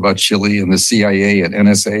stories about Chile and the CIA and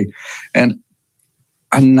NSA. And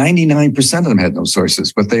 99% of them had no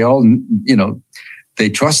sources, but they all, they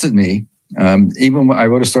trusted me. Even when I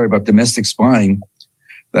wrote a story about domestic spying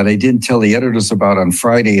that I didn't tell the editors about on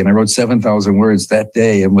Friday, and I wrote 7,000 words that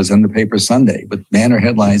day and was in the paper Sunday with banner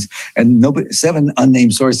headlines and 7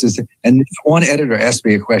 unnamed sources. And one editor asked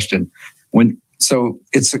me a question. So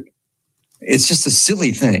it's just a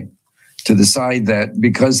silly thing to decide that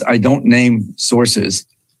because I don't name sources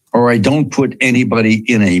or I don't put anybody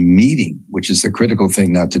in a meeting, which is the critical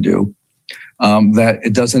thing not to do, that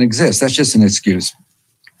it doesn't exist. That's just an excuse.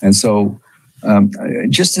 And so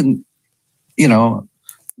the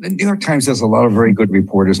New York Times has a lot of very good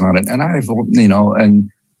reporters on it. And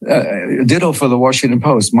ditto for the Washington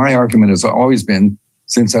Post. My argument has always been,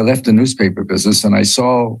 since I left the newspaper business and I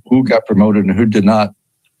saw who got promoted and who did not,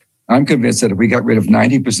 I'm convinced that if we got rid of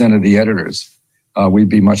 90% of the editors, we'd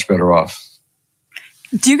be much better off.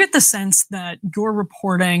 Do you get the sense that your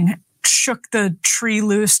reporting shook the tree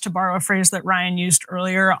loose, to borrow a phrase that Ryan used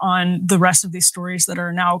earlier, on the rest of these stories that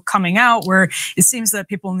are now coming out, where it seems that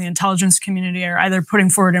people in the intelligence community are either putting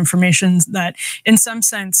forward information that in some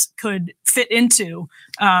sense could fit into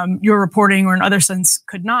your reporting or in other sense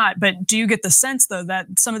could not? But do you get the sense, though,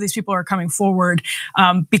 that some of these people are coming forward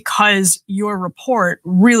because your report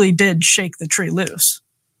really did shake the tree loose?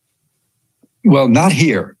 Well, not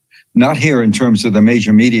here. Not here in terms of the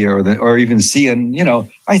major media or even CNN.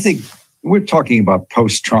 I think we're talking about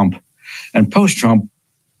post-Trump, and post-Trump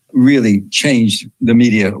really changed the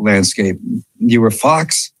media landscape. You were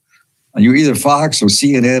Fox, and you were either Fox or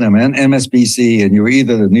CNN and MSNBC, and you were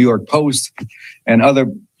either the New York Post and other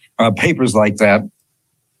papers like that,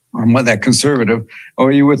 or that conservative,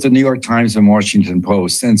 or you were with the New York Times and Washington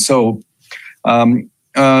Post. And so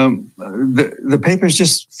the papers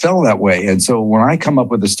just fell that way. And so when I come up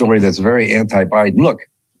with a story that's very anti-Biden, look,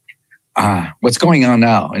 what's going on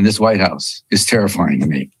now in this White House is terrifying to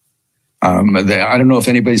me. I don't know if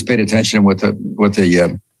anybody's paid attention I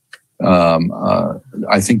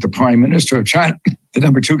think the Prime Minister of China, the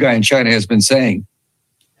number 2 guy in China, has been saying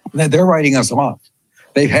that they're writing us off.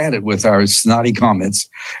 They've had it with our snotty comments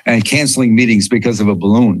and canceling meetings because of a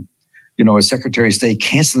balloon. A Secretary of State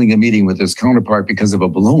canceling a meeting with his counterpart because of a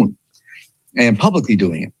balloon, and publicly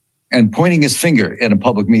doing it and pointing his finger at a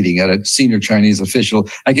public meeting at a senior Chinese official.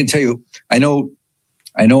 I can tell you, I know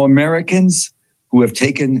Americans who have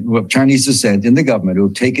Chinese descent in the government, who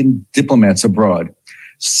have taken diplomats abroad,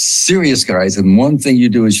 serious guys. And one thing you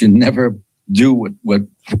do is you never do what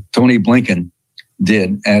Tony Blinken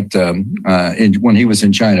did when he was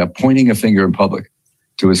in China, pointing a finger in public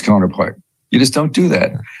to his counterpart. You just don't do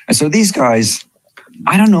that. And so these guys,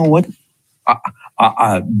 I don't know what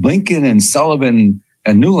Blinken and Sullivan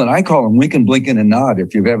and Newland, I call them Lincoln, Blinken, and Nod.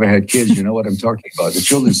 If you've ever had kids, you know what I'm talking about, the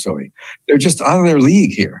children's story. They're just out of their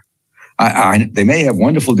league here. They may have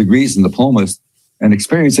wonderful degrees and diplomas and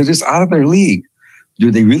experience. They're just out of their league.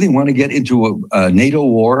 Do they really want to get into a NATO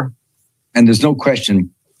war? And there's no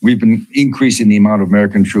question we've been increasing the amount of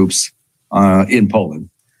American troops in Poland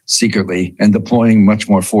secretly and deploying much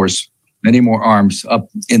more force, many more arms up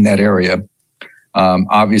in that area.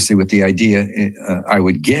 Obviously, with the idea, I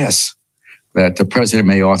would guess, that the president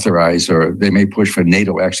may authorize, or they may push for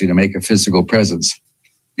NATO actually to make a physical presence.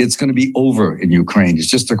 It's going to be over in Ukraine. It's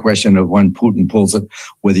just a question of when Putin pulls it,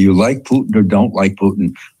 whether you like Putin or don't like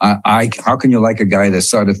Putin. How can you like a guy that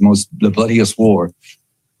started the bloodiest war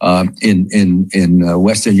in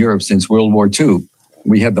Western Europe since World War II?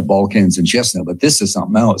 We had the Balkans and Chechnya, but this is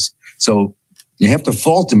something else. So you have to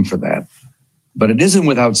fault him for that. But it isn't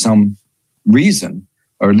without some reason,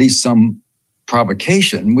 or at least some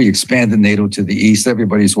provocation, we expanded NATO to the east.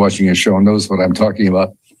 Everybody's watching a show and knows what I'm talking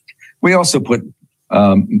about. We also put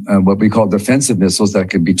what we call defensive missiles that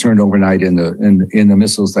can be turned overnight in the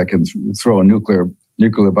missiles that can throw a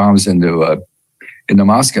nuclear bombs into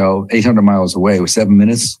Moscow, 800 miles away with 7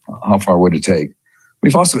 minutes. How far would it take?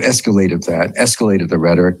 We've also escalated the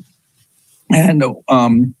rhetoric. And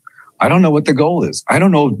I don't know what the goal is. I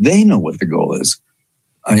don't know if they know what the goal is.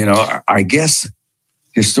 I guess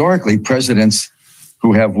historically presidents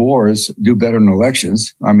who have wars do better in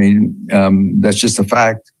elections. I mean, that's just a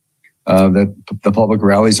fact. That the public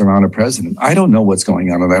rallies around a president. I don't know what's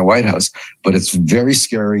going on in that White House, but it's very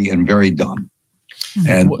scary and very dumb.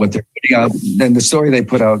 And what they're putting out, then the story they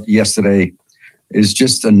put out yesterday is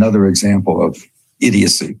just another example of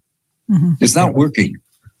idiocy. It's not working.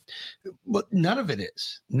 Well, none of it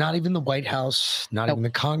is. Not even the White House, not even the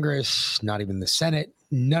Congress, not even the Senate.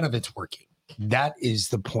 None of it's working. That is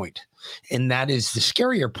the point. And that is the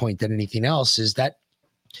scarier point than anything else, is that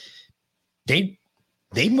they'd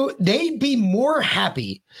be more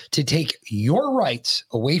happy to take your rights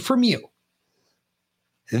away from you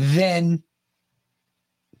than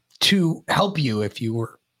to help you if you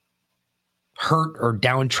were hurt or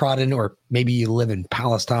downtrodden, or maybe you live in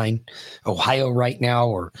Palestine, Ohio right now,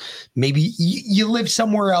 or maybe you live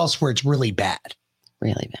somewhere else where it's really bad.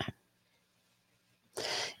 Really bad.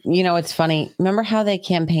 It's funny. Remember how they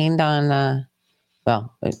campaigned on,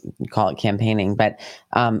 you call it campaigning, but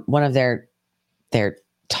one of their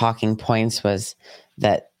talking points was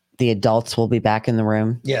that the adults will be back in the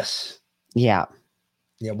room. Yes. Yeah.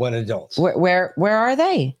 Yeah. What adults? Where are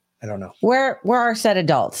they? I don't know. Where are said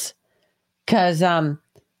adults? Because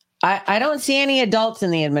I don't see any adults in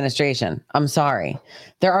the administration. I'm sorry.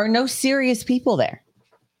 There are no serious people there.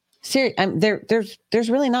 There's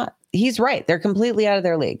really not. He's right. They're completely out of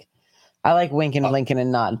their league. I like wink and blinking and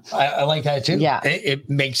nod. I like that too. Yeah. It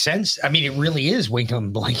makes sense. I mean, it really is winking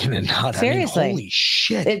and blinking and nod. Seriously. I mean, holy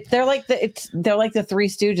shit. They're like the Three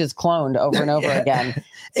Stooges cloned over and over again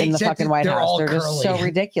in the fucking White House. They're just so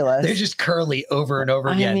ridiculous. They're just curly over and over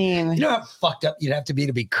again. I mean, you know how fucked up you'd have to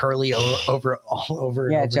be curly all over.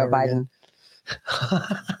 Yeah, Joe Biden.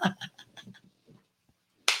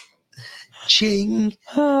 Ching.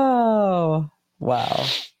 Oh, wow.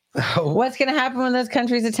 What's going to happen when those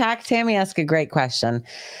countries attack? Tammy asked a great question.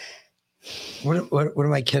 What did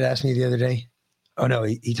my kid ask me the other day? Oh, no,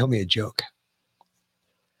 he told me a joke.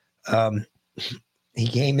 He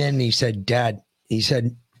came in and he said, Dad, he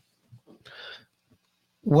said,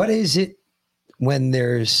 what is it when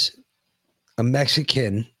there's a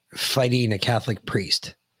Mexican fighting a Catholic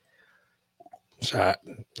priest? So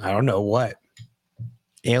I don't know what.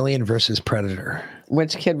 Alien versus Predator.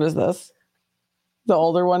 Which kid was this? The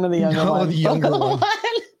older one or the younger one? The younger one.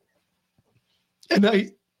 And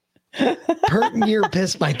I hurt near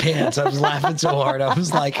pissed my pants. I was laughing so hard. I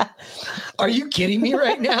was like, are you kidding me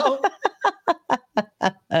right now?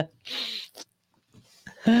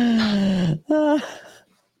 Wow.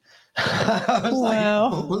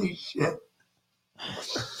 Like, holy shit.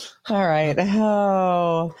 All right.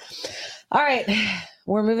 Oh. All right.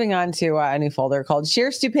 We're moving on to a new folder called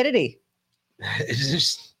Sheer Stupidity. Is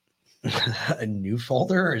this a new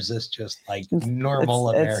folder, or is this just like normal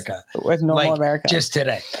America? With normal America. Just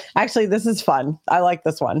today. Actually, this is fun. I like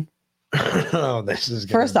this one. Oh, this is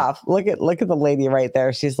good. First off, look at the lady right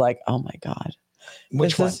there. She's like, oh my God.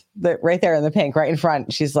 Which one? Right there in the pink, right in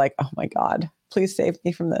front. She's like, oh my God, please save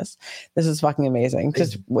me from this. This is fucking amazing.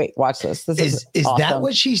 Just wait, watch this. This is awesome. That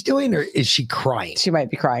what she's doing, or is she crying? She might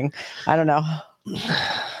be crying. I don't know.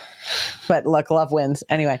 But look, love wins.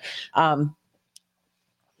 Anyway.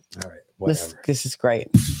 All right. This is great.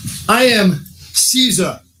 I am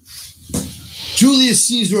Caesar, Julius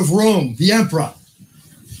Caesar of Rome, the emperor.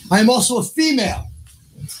 I am also a female.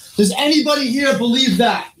 Does anybody here believe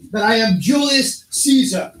that I am Julius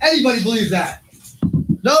Caesar? Anybody believe that?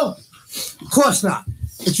 No? Of course not.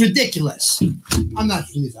 It's ridiculous. I'm not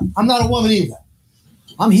Caesar. I'm not a woman either.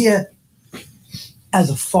 I'm here as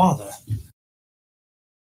a father.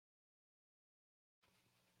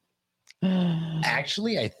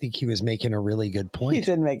 Actually, I think he was making a really good point. He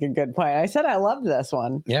did make a good point. I said I loved this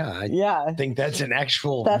one. Yeah. I think that's an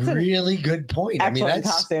actual really good point. Excellent, I mean,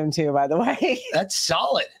 that's costume too, by the way. That's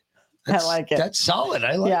solid. I like it. That's solid.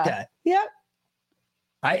 I like that. Yep.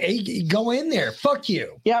 I go in there. Fuck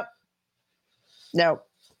you. Yep. No.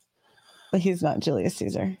 But he's not Julius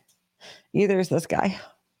Caesar. Either is this guy.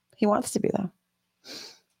 He wants to be, though.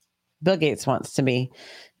 Bill Gates wants to be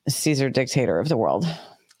Caesar, dictator of the world.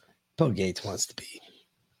 Bill Gates wants to be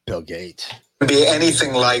Bill Gates. be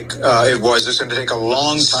anything like it was. It's going to take a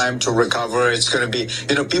long time to recover. It's going to be,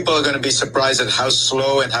 people are going to be surprised at how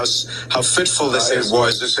slow and how fitful this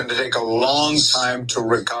was. It's going to take a long time to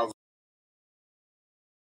recover.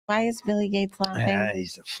 Why is Billy Gates laughing?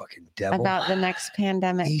 He's a fucking devil. About the next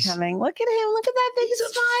pandemic coming. Look at him. Look at that big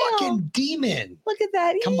smile. A fucking demon. Look at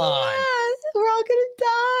that. Come on. Yes, we're all gonna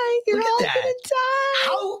die. You're Look at all that. gonna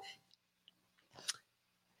die.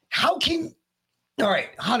 How can? All right,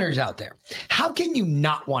 hunters out there. How can you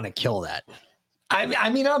not want to kill that? I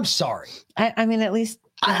mean, I'm sorry. I mean, at least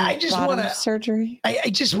I just want to surgery. I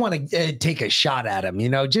just want to take a shot at him.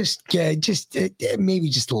 Just maybe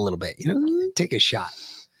just a little bit. Take a shot.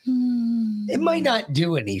 It might not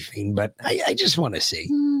do anything, but I just want to see.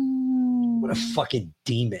 What a fucking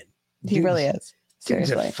demon. He really is. He's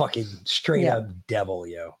Seriously. a fucking straight up devil,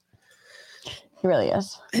 yo. He really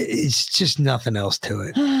is. It's just nothing else to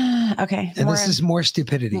it. Okay. And this is more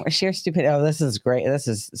stupidity. More sheer stupidity. Oh, this is great. This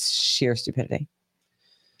is sheer stupidity.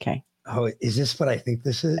 Okay. Oh, is this what I think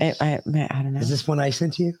this is? I don't know. Is this one I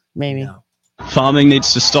sent you? Maybe. No. Farming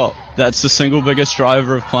needs to stop. That's the single biggest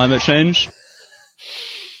driver of climate change.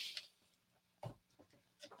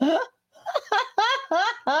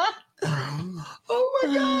 Oh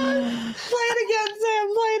my God. Play it again, Sam.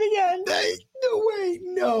 Play it again. No way.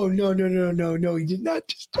 No. He did not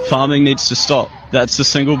just do it. Farming needs to stop. That's the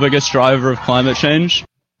single biggest driver of climate change.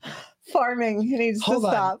 Farming needs to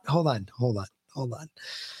stop. Hold on.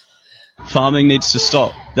 Farming needs to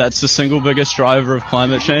stop. That's the single biggest driver of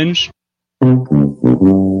climate change.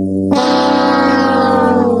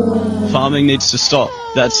 Farming needs to stop.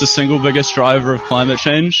 That's the single biggest driver of climate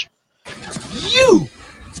change.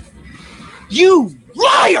 You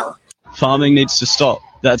liar! Farming needs to stop.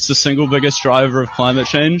 That's the single biggest driver of climate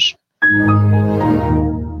change.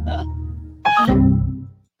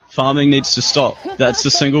 Farming needs to stop. That's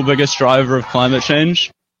the single biggest driver of climate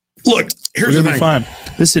change. Look, here's the thing. Fine.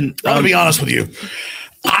 Listen, I'm gonna be honest with you.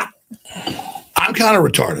 I'm kind of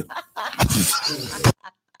retarded.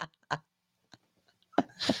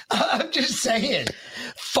 I'm just saying,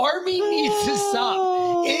 farming needs to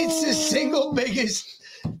stop. It's the single biggest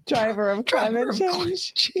driver of climate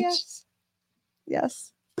change.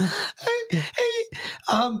 Yes.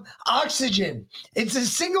 Oxygen. It's the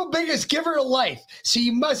single biggest giver of life. So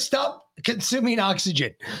you must stop consuming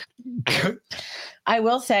oxygen. I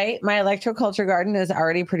will say my electroculture garden is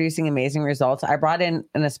already producing amazing results. I brought in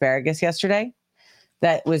an asparagus yesterday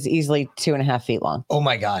that was easily 2.5 feet long. Oh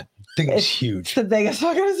my God. It's huge. It's the biggest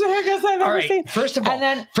fucking asparagus I've ever seen. First of all, and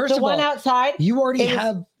then the one outside, you already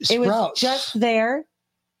have sprouts. It was just there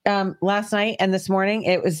last night and this morning.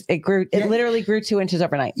 It literally grew 2 inches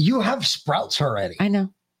overnight. You have sprouts already. I know.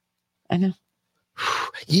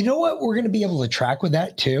 You know what we're going to be able to track with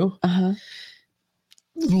that too?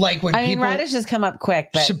 Like when people radishes come up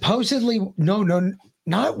quick, but supposedly no,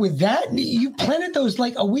 not with that. You planted those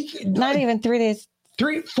like a week, not even 3 days.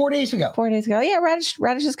 4 days ago. 4 days ago. Yeah,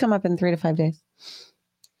 radishes come up in 3 to 5 days.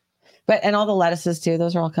 And all the lettuces too.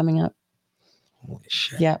 Those are all coming up. Holy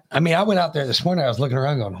shit. Yeah. I mean, I went out there this morning. I was looking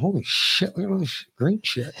around going, holy shit, look at all this green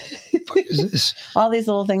shit. What the fuck is this? All these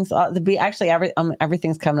little things.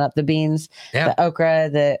 Everything's coming up. The beans, the okra,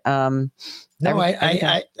 the No,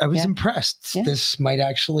 I was impressed. Yeah. This might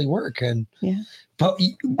actually work. And but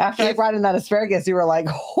after I brought in that asparagus, you were like,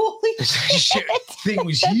 holy shit. Thing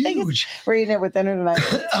was huge. We're eating it with dinner tonight.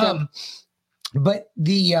 But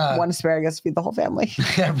the one asparagus feed the whole family.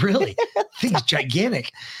 Really? Thing's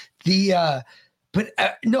gigantic.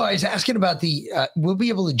 No, I was asking about we'll be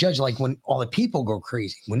able to judge like when all the people go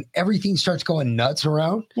crazy, when everything starts going nuts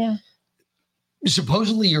around. Yeah.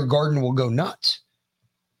 Supposedly your garden will go nuts.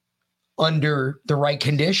 Under the right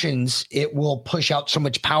conditions, it will push out so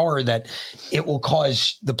much power that it will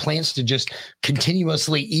cause the plants to just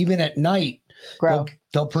continuously, even at night, grow.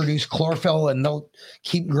 They'll produce chlorophyll and they'll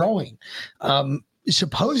keep growing.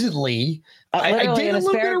 Supposedly, I did an a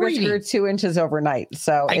little bit of asparagus reading. grew 2 inches overnight,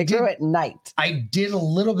 so it grew at night. I did a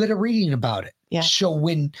little bit of reading about it. Yeah. So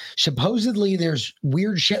when supposedly there's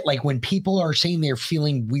weird shit, like when people are saying they're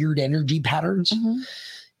feeling weird energy patterns,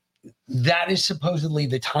 that is supposedly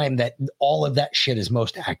the time that all of that shit is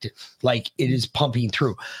most active. Like it is pumping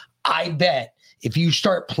through. I bet if you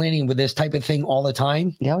start planting with this type of thing all the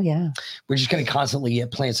time, we're just going to constantly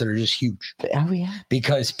get plants that are just huge. Oh yeah,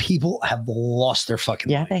 because people have lost their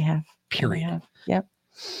fucking mind. they have. Period. They have. Yep.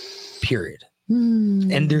 Period.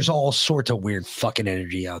 And there's all sorts of weird fucking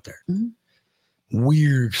energy out there.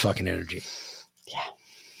 Weird fucking energy. Yeah.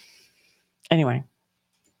 Anyway.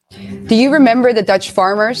 Do you remember the Dutch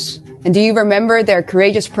farmers? And do you remember their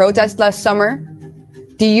courageous protest last summer?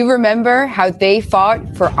 Do you remember how they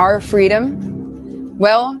fought for our freedom?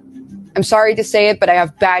 Well, I'm sorry to say it, but I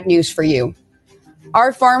have bad news for you.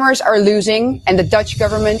 Our farmers are losing, and the Dutch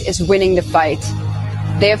government is winning the fight.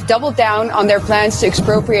 They have doubled down on their plans to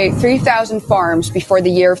expropriate 3,000 farms before the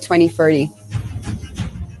year of 2030.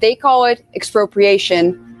 They call it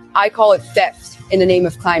expropriation. I call it theft in the name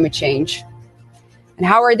of climate change. And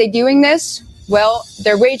how are they doing this? Well,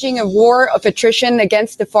 they're waging a war of attrition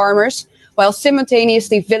against the farmers while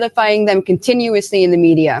simultaneously vilifying them continuously in the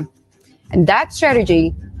media. And that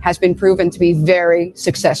strategy has been proven to be very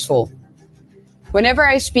successful. Whenever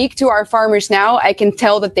I speak to our farmers now, I can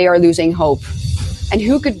tell that they are losing hope. And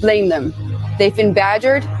who could blame them? They've been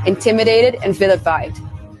badgered, intimidated, and vilified.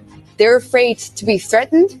 They're afraid to be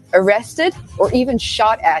threatened, arrested, or even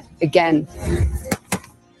shot at again.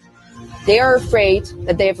 They are afraid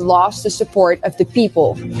that they have lost the support of the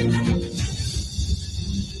people.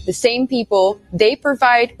 The same people they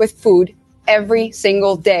provide with food every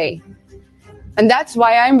single day. And that's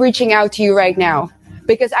why I'm reaching out to you right now,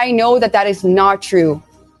 because I know that that is not true.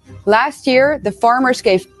 Last year, the farmers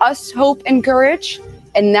gave us hope and courage,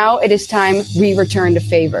 and now it is time we return the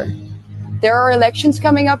favor. There are elections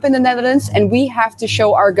coming up in the Netherlands, and we have to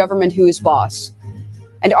show our government who is boss.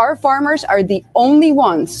 And our farmers are the only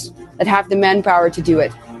ones that have the manpower to do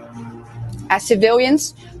it. As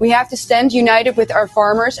civilians, we have to stand united with our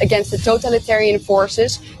farmers against the totalitarian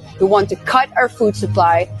forces who want to cut our food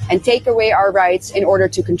supply and take away our rights in order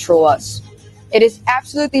to control us. It is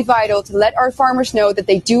absolutely vital to let our farmers know that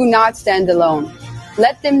they do not stand alone.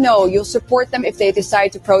 Let them know you'll support them if they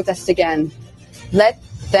decide to protest again. Let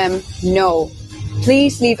them know.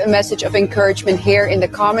 Please leave a message of encouragement here in the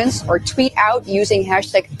comments or tweet out using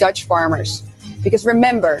hashtag #DutchFarmers. Because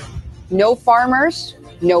remember, no farmers,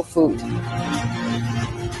 no food.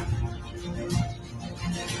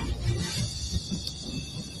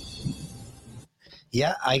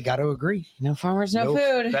 Yeah, I got to agree. No farmers, no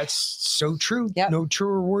food. That's so true. Yep. No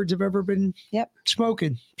truer words have ever been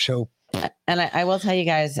spoken. So, and I will tell you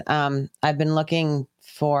guys, I've been looking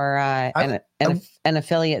for an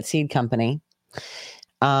affiliate seed company,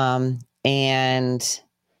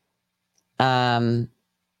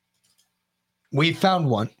 we found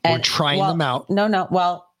one. We're trying them out. No.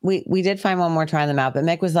 Well, we did find one. We're trying them out. But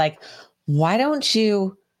Mick was like, "Why don't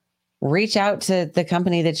you reach out to the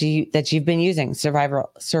company that you've been using,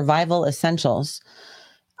 Survival Essentials?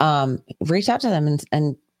 Reach out to them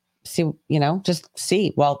and see. Just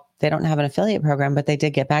see. Well, they don't have an affiliate program, but they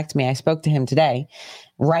did get back to me. I spoke to him today,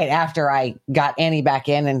 right after I got Annie back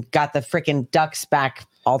in and got the freaking ducks back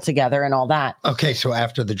all together and all that. Okay, so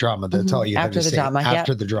after the drama, that's all you had to say.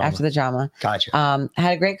 After the drama. Gotcha.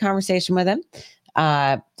 Had a great conversation with him.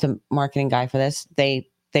 The marketing guy for this. They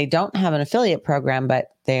don't have an affiliate program, but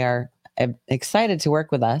they are excited to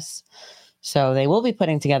work with us. So they will be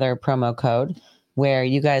putting together a promo code where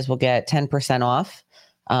you guys will get 10% off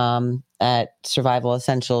at Survival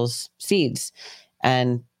Essentials seeds.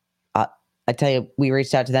 And I tell you, we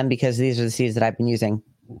reached out to them because these are the seeds that I've been using.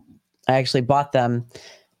 I actually bought them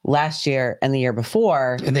last year and the year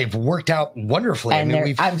before, and they've worked out wonderfully.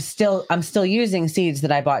 And I'm still using seeds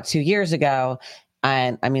that I bought 2 years ago,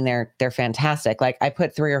 and I mean they're fantastic. Like I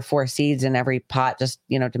put 3 or 4 seeds in every pot just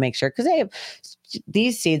to make sure, because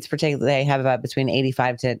these seeds particularly, they have about between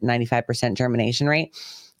 85 to 95% germination rate,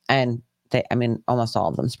 and almost all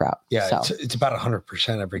of them sprout. Yeah, so. It's about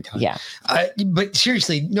 100% every time. Yeah, but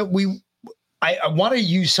seriously, no, I want to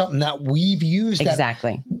use something that we've used.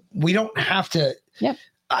 Exactly. We don't have to. Yep.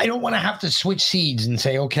 I don't want to have to switch seeds and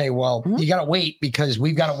say, okay, well, you got to wait, because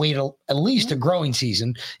we've got to wait at least a growing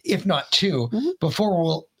season, if not 2, before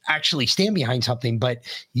we'll actually stand behind something. But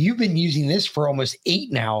you've been using this for almost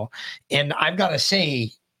 8 now. And I've got to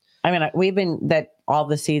say, all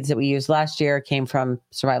the seeds that we used last year came from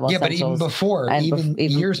Survival Essentials. Yeah, but even before, even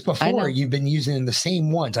years before, you've been using the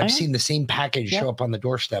same ones. I've seen the same package show up on the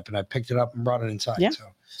doorstep, and I picked it up and brought it inside. Yeah.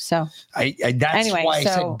 So that's why I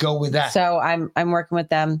said go with that. So I'm working with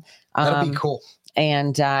them. That'll be cool.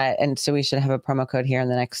 And so we should have a promo code here in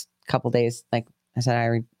the next couple days. Like I said,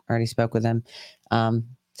 I already spoke with them. So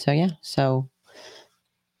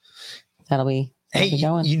that'll be.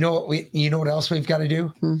 Going. You know what else we've got to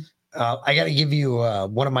do? I got to give you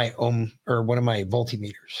one of my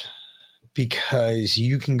voltmeters, because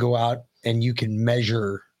you can go out and you can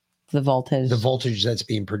measure the voltage that's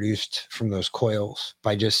being produced from those coils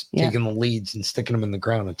by just taking the leads and sticking them in the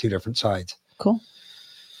ground on 2 different sides. Cool.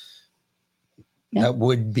 Yeah. That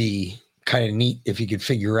would be kind of neat if you could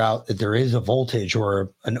figure out that there is a voltage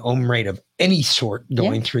or an ohm rate of any sort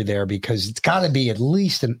going through there, because it's got to be at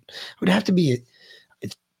least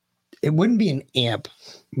it wouldn't be an amp.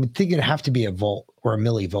 I would think it'd have to be a volt or a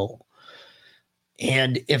millivolt.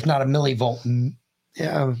 And if not a millivolt,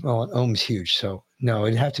 yeah, well, an ohm's huge. So no,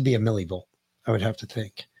 it'd have to be a millivolt, I would have to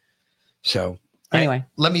think. So anyway,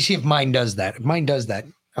 let me see if mine does that. If mine does that,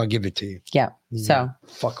 I'll give it to you. Yeah. So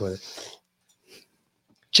fuck with it.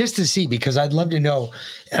 Just to see, because I'd love to know.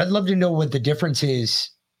 I'd love to know what the difference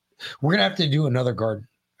is. We're gonna have to do another garden.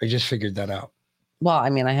 I just figured that out. Well,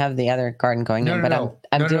 I mean, I have the other garden going in, but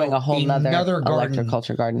I'm doing a whole nother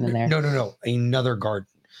electroculture garden in there. No. Another garden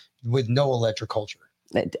with no electroculture.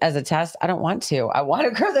 As a test, I don't want to. I want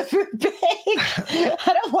to grow the food big. I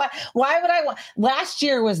don't want. Why would I want? Last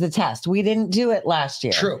year was the test. We didn't do it last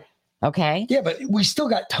year. True. Okay. Yeah, but we still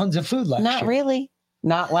got tons of food last year. Not really.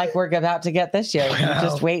 Not like we're about to get this year. Well,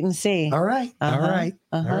 just wait and see. All right. All right.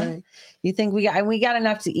 All right. You think we got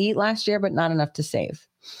enough to eat last year, but not enough to save.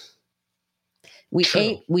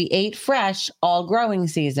 We ate fresh all growing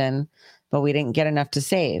season, but we didn't get enough to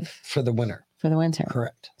save for the winter.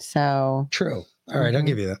 Correct. So true. All right, I'll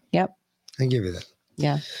give you that. Yep. I'll give you that.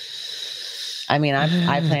 Yeah. I mean,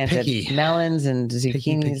 I planted melons and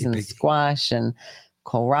zucchinis and squash and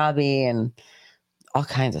kohlrabi and all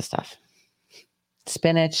kinds of stuff.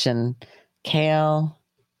 Spinach and kale,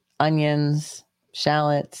 onions,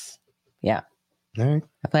 shallots. Yeah. All right.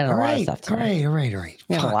 I planted a lot of stuff today. All right.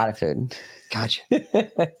 We have a lot of food. Gotcha.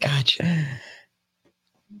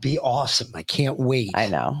 Be awesome. I can't wait. I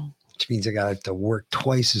know. Which means I got to work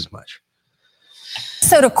twice as much.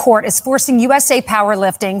 Minnesota court is forcing USA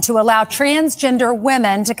Powerlifting to allow transgender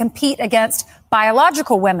women to compete against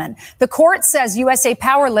biological women. The court says USA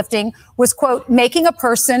Powerlifting was, quote, making a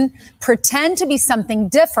person pretend to be something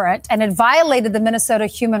different, and it violated the Minnesota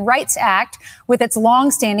Human Rights Act with its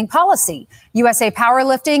longstanding policy. USA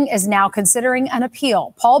Powerlifting is now considering an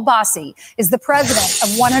appeal. Paul Bossi is the president of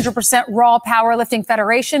 100% Raw Powerlifting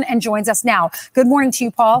Federation and joins us now. Good morning to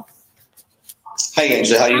you, Paul. Hi,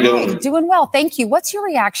 Angela. How you doing? Doing well. Thank you. What's your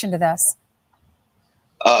reaction to this?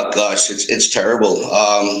 Gosh, it's terrible.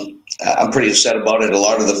 I'm pretty upset about it. A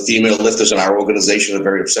lot of the female lifters in our organization are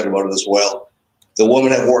very upset about it as well. The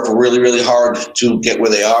women have worked really, really hard to get where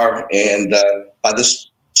they are. And by this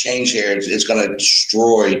change here, it's going to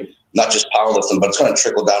destroy not just powerlifting, but it's going to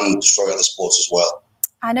trickle down and destroy other sports as well.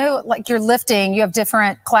 I know, like you're lifting, you have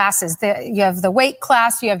different classes. You have the weight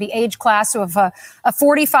class, you have the age class. So if a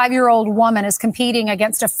 45-year-old woman is competing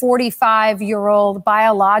against a 45-year-old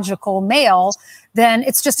biological male, then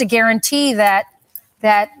it's just a guarantee that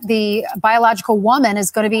the biological woman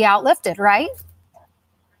is going to be outlifted, right?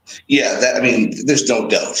 Yeah, there's no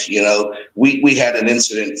doubt. You know, we had an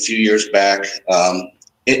incident a few years back.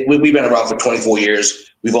 We've been around for 24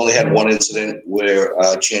 years. We've only had one incident where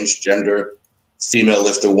a transgender female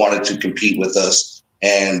lifter wanted to compete with us,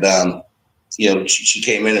 and she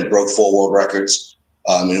came in and broke 4 world records,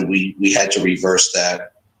 and we had to reverse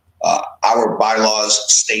that. Our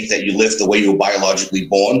bylaws state that you lift the way you were biologically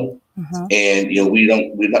born, and we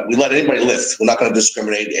let anybody lift. We're not going to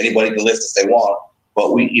discriminate. Anybody can lift if they want,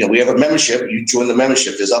 but we have a membership. You join the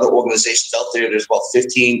membership. There's other organizations out there. There's about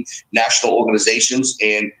 15 national organizations,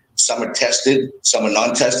 and some are tested, some are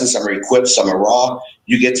non-tested, some are equipped, some are raw.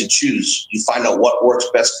 You get to choose. You find out what works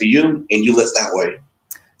best for you, and you lift that way.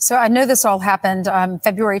 So I know this all happened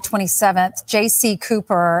February 27th. J.C.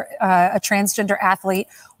 Cooper, a transgender athlete,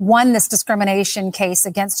 won this discrimination case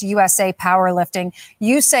against USA Powerlifting.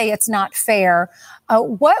 You say it's not fair.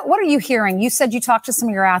 What are you hearing? You said you talked to some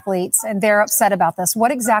of your athletes, and they're upset about this.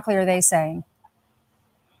 What exactly are they saying?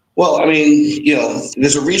 Well,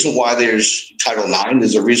 there's a reason why there's Title IX.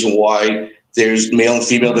 There's a reason why there's male and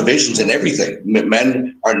female divisions in everything.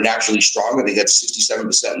 Men are naturally stronger. They get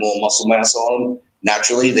 67% more muscle mass on them.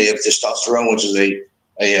 Naturally, they have testosterone, which is a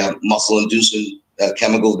muscle-inducing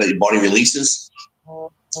chemical that your body releases.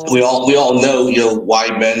 We all know, why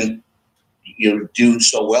men, do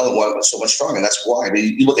so well and why so much stronger. And that's why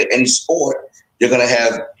you look at any sport, you're going to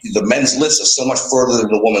have the men's lifts are so much further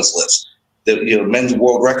than the women's lifts. The men's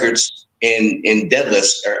world records in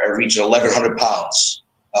deadlifts are reaching 1,100 pounds.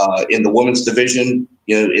 In the women's division,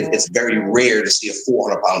 it's very rare to see a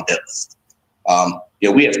 400-pound deadlift.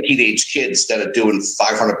 We have teenage kids that are doing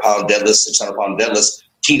 500-pound deadlifts, 600-pound deadlifts,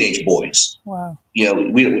 teenage boys. Wow.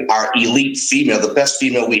 Our elite female, the best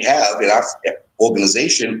female we have in our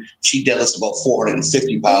organization, she deadlifts about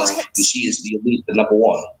 450 pounds, and she is the elite, the number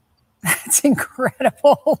one. That's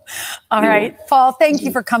incredible. All right, Paul, thank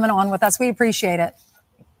you for coming on with us. We appreciate it.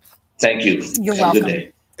 Thank you. You're Have welcome. a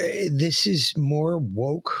good day. This is more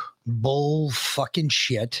woke bull fucking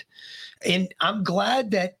shit. And I'm glad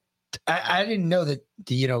that I didn't know that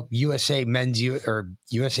USA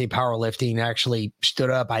USA Powerlifting actually stood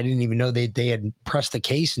up. I didn't even know they had pressed the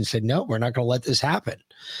case and said, no, we're not going to let this happen.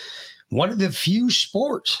 One of the few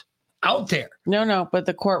sports out there. No, but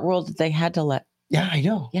the court ruled that they had to let. Yeah, I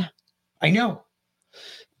know. Yeah, I know.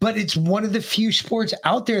 But it's one of the few sports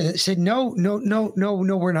out there that said, no,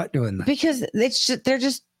 we're not doing that. Because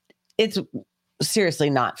it's seriously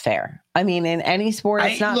not fair. I mean, in any sport,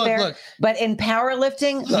 it's not fair. But in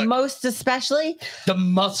powerlifting, most especially, the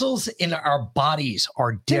muscles in our bodies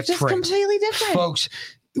are different. They're just completely different. Folks,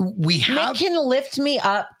 Nick can lift me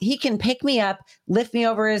up. He can pick me up, lift me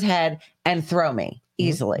over his head, and throw me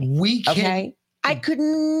easily. We can. Okay? I could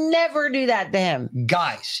never do that to him.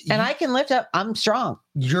 Guys. And I can lift up. I'm strong.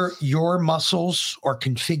 Your muscles are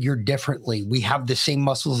configured differently. We have the same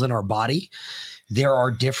muscles in our body. There are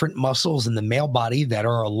different muscles in the male body that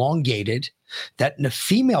are elongated, that in the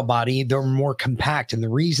female body, they're more compact. And the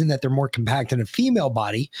reason that they're more compact in a female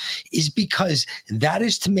body is because that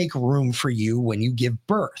is to make room for you when you give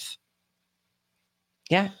birth.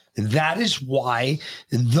 Yeah. That is why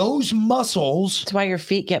those muscles. That's why your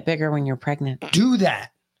feet get bigger when you're pregnant. Do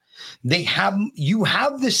that. You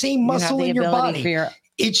have the same muscle in your body.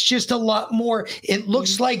 It's just a lot more. It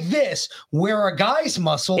looks like this, where a guy's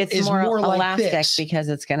muscle is more like elastic this because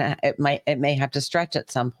it may have to stretch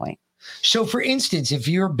at some point. So, for instance, if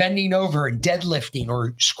you're bending over and deadlifting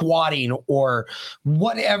or squatting or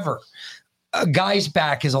whatever, a guy's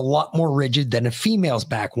back is a lot more rigid than a female's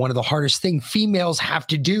back. One of the hardest things females have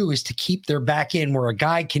to do is to keep their back in, where a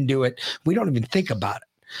guy can do it. We don't even think about it.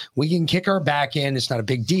 We can kick our back in. It's not a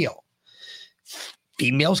big deal.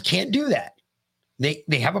 Females can't do that. They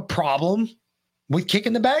have a problem with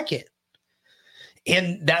kicking the back in.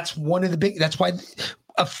 And that's that's why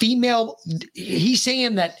a female, he's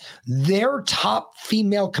saying that their top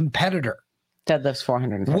female competitor deadlifts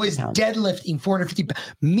 450 was pounds. Deadlifting 450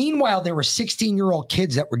 pounds. Meanwhile, there were 16-year-old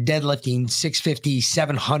kids that were deadlifting 650,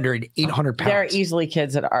 700, 800 pounds. There are easily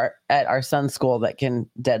kids at our son's school that can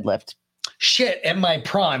deadlift. Shit, in my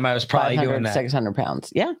prime, I was probably doing that. 600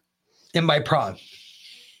 pounds. Yeah. In my prime.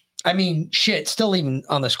 I mean, shit, still even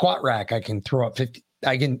on the squat rack, I can throw up 50.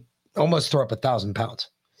 I can almost throw up 1,000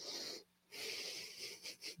 pounds.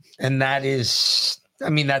 And that is,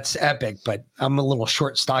 I mean, that's epic, but I'm a little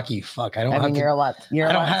short, stocky fuck. You're a lot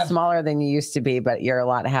smaller than you used to be, but you're a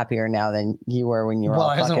lot happier now than you were when you were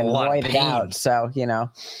all fucking roided out. So,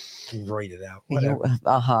 roided out.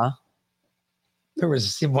 Whatever. There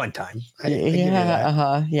was one time.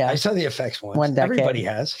 Yeah. I saw the effects once. One decade. Everybody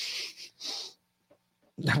has.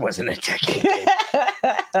 That wasn't a decade.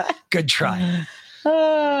 Good try.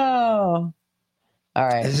 Oh. All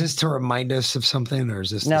right. Is this to remind us of something, or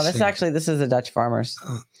is this? No, this is the Dutch farmers.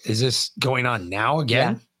 Is this going on now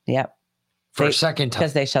again? Yeah. Yep. For a second time.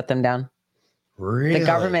 Because they shut them down. Really?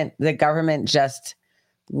 The government just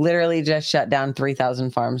literally just shut down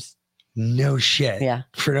 3,000 farms. No shit. Yeah.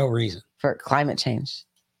 For no reason. For climate change.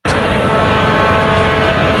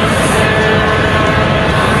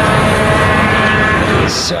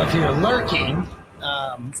 So if you're lurking,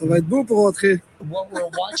 what we're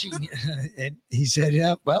watching, and he said,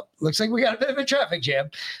 yeah, well, looks like we got a bit of a traffic jam.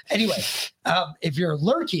 Anyway, if you're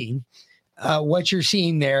lurking, what you're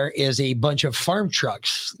seeing there is a bunch of farm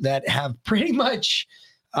trucks that have pretty much,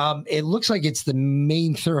 it looks like it's the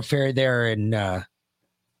main thoroughfare there in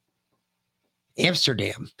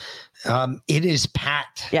Amsterdam. It is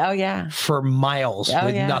packed. Oh, yeah. For miles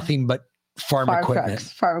with nothing but farm equipment.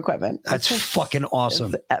 Trucks, farm equipment. That's fucking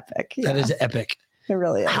awesome. It's epic. That is epic. It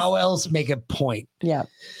really is. How else make a point? Yeah.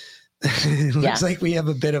 It looks like we have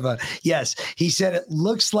a bit of a, yes, he said it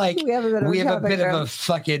looks like we have a bit of a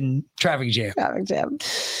fucking traffic jam.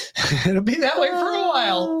 It'll be that way for a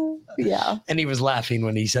while. Yeah. And he was laughing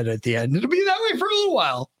when he said it at the end. It'll be that way for a little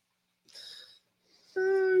while.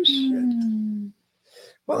 Oh, shit.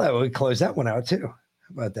 Well, that would close that one out too. How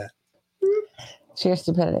about that? Sheer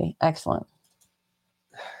stupidity. Excellent.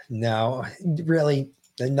 No, really,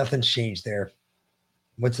 nothing's changed there.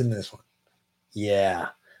 What's in this one? Yeah.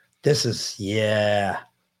 This is, yeah.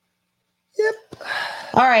 Yep.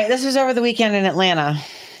 All right. This was over the weekend in Atlanta.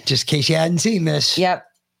 Just in case you hadn't seen this. Yep.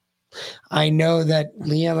 I know that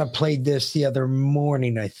Leanna played this the other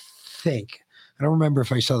morning, I think. I don't remember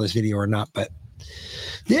if I saw this video or not, but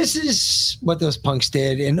this is what those punks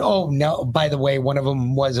did. And oh, no, by the way, one of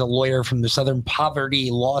them was a lawyer from the Southern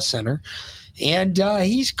Poverty Law Center. And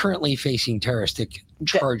he's currently facing terroristic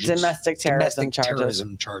charges. Domestic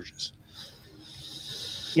terrorism charges.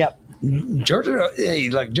 Yep. Georgia, hey,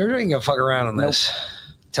 look, Georgia ain't gonna fuck around on this.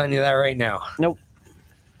 I'm telling you that right now. Nope.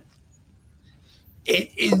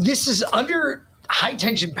 This is under high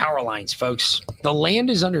tension power lines, folks. The land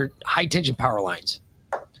is under high tension power lines.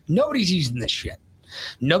 Nobody's using this shit.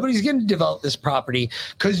 Nobody's going to develop this property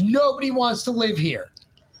because nobody wants to live here.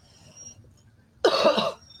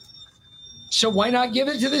 So why not give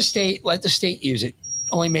it to the state? Let the state use it.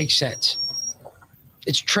 Only makes sense.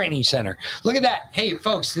 It's training center. Look at that. Hey,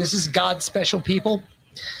 folks, this is God's special people.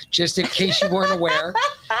 Just in case you weren't aware,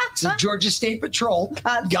 it's the Georgia State Patrol.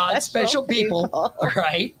 God's special people. All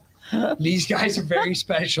right. These guys are very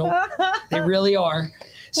special. They really are.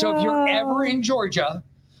 So if you're ever in Georgia,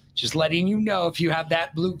 just letting you know, if you have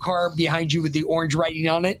that blue car behind you with the orange writing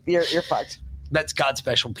on it, you're fucked. That's God's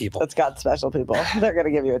special people. That's God's special people. They're going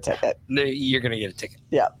to give you a ticket. You're going to get a ticket.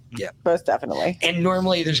 Yeah. Yeah. Most definitely. And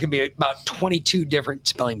normally there's going to be about 22 different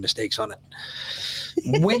spelling mistakes on it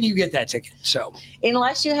when you get that ticket. So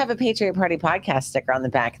unless you have a Patriot Party podcast sticker on the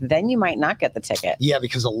back, then you might not get the ticket. Yeah,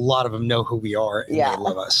 because a lot of them know who we are and they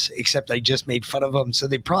love us. Except I just made fun of them, so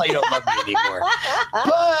they probably don't love me anymore.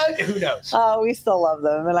 But who knows? Oh, we still love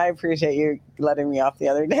them, and I appreciate you letting me off the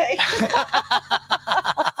other day.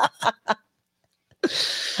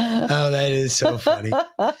 Oh, that is so funny.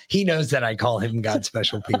 He knows that I call him God's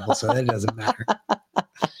special people, so that doesn't matter.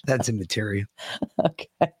 That's immaterial. Okay.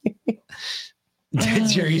 Dead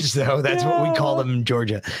serious, though. That's what we call them in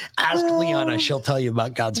Georgia. Ask Liana. She'll tell you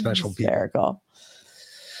about God's special people.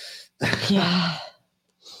 Yeah.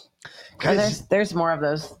 There's more of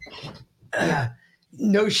those.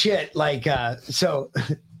 No shit. Like, so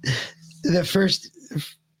the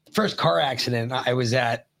first car accident I was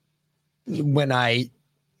at when I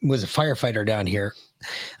was a firefighter down here,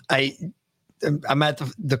 I'm at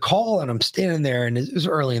the call and I'm standing there and it was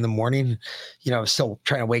early in the morning, you know, still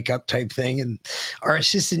trying to wake up type thing. And our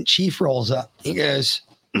assistant chief rolls up. He goes,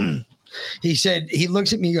 he said, he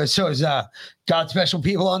looks at me and goes, so is God's special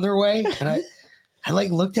people on their way? And I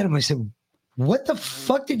like looked at him. I said, what the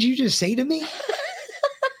fuck did you just say to me?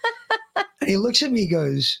 And he looks at me and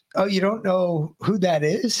goes, oh, you don't know who that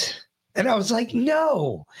is? And I was like,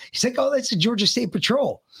 no. He's like, oh, that's the Georgia State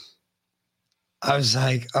Patrol. I was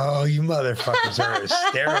like, oh, you motherfuckers are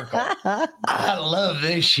hysterical. I love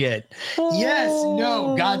this shit. Yes,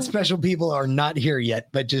 no, God's special people are not here yet,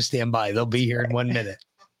 but just stand by. They'll be here in 1 minute.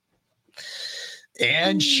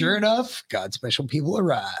 And sure enough, God's special people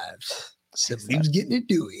arrived. Somebody's getting it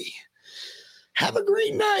dewy. Have a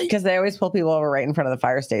great night. Because they always pull people over right in front of the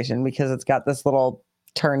fire station because it's got this little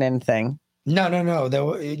turn-in thing. No.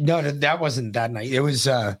 That wasn't that night. It was,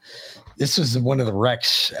 this was one of the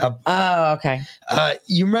wrecks. Oh, okay.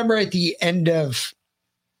 You remember at the end of,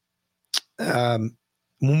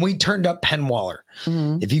 when we turned up Penwaller,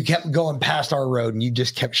 if you kept going past our road and you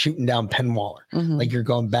just kept shooting down Penwaller, like you're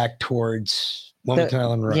going back towards Wilmington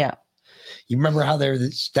Island Road. Yeah. You remember how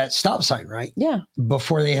there's that stop sign, right? Yeah.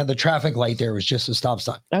 Before they had the traffic light, there was just a stop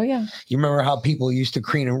sign. Oh, yeah. You remember how people used to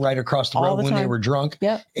careen right across the road when they were drunk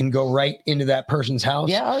and go right into that person's house?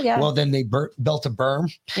 Yeah. Oh, yeah. Well, then they built a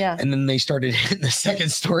berm. Yeah. And then they started hitting the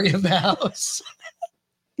second story of the house.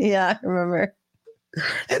 Yeah, I remember.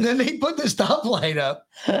 And then they put the stoplight up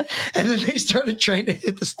and then they started trying to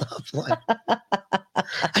hit the stoplight.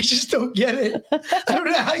 I just don't get it. I don't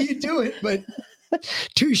know how you do it, but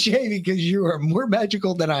touche, because you are more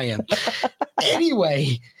magical than I am.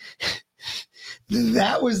 Anyway,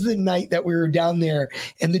 that was the night that we were down there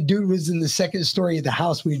and the dude was in the second story of the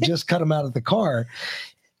house. We had just cut him out of the car.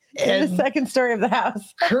 And the second story of the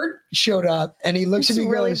house. Kurt showed up and he looks at me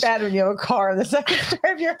and really goes, bad when you have a car in the second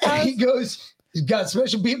story of your house. He goes, got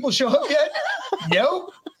special people show up yet?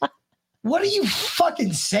 Nope. What are you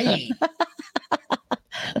fucking saying?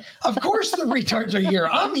 Of course the retards are here.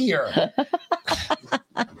 I'm here.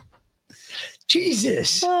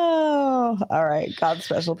 Jesus. Oh, all right. God's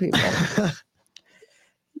special people.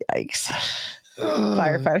 Yikes.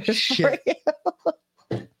 Firefighters. Shit.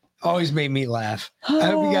 Always made me laugh. I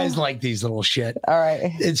hope you guys like these little shit. All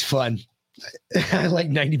right. It's fun. I like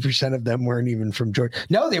 90% of them weren't even from Georgia.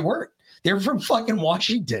 No, they weren't. They were from fucking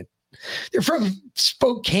Washington. They're from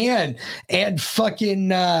Spokane and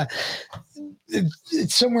fucking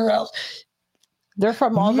somewhere else. They're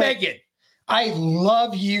from all Megan. I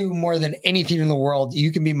love you more than anything in the world.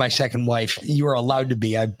 You can be my second wife. You are allowed to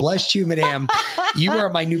be. I blessed you, madame. You are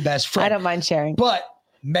my new best friend. I don't mind sharing. But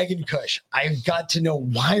Megan Cush, I've got to know,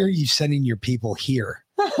 why are you sending your people here?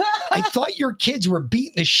 I thought your kids were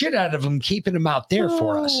beating the shit out of them, keeping them out there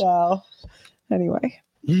for us. Well, anyway.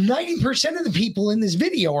 90% of the people in this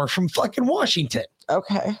video are from fucking Washington.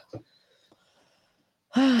 Okay.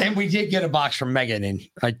 And we did get a box from Megan, and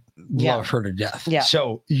I love her to death. Yeah.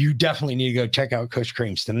 So you definitely need to go check out Kush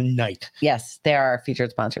Creams tonight. Yes, they are our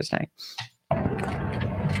featured sponsors tonight.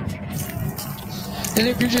 And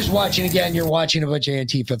if you're just watching again, you're watching a bunch of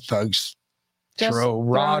Antifa thugs throw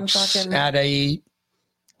rocks at a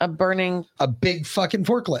burning, a big fucking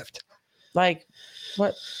forklift. Like,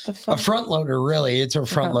 what the fuck? A front loader, really. It's a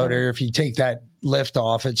front loader. If you take that lift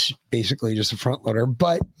off, it's basically just a front loader.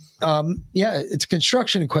 But yeah, it's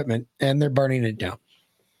construction equipment and they're burning it down.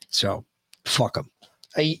 So fuck them.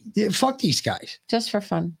 Fuck these guys. Just for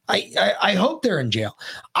fun. I hope they're in jail.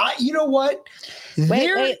 You know what?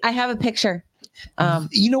 Wait, I have a picture.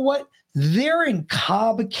 You know what? They're in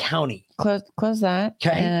Cobb County. Close that.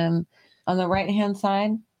 Okay. And on the right-hand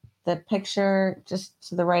side, the picture just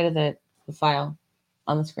to the right of the file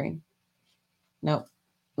on the screen. No,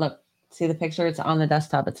 look, see the picture? It's on the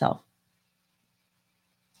desktop itself.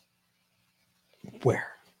 Where?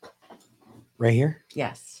 Right here?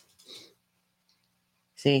 Yes.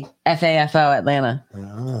 See, FAFO Atlanta.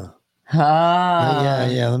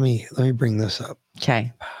 Yeah. Let me bring this up.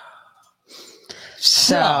 Okay.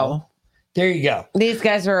 So there you go. These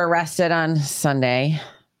guys were arrested on Sunday,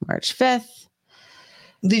 March 5th.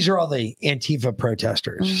 These are all the Antifa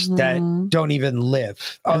protesters that don't even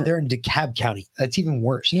live. Oh, they're in DeKalb County. That's even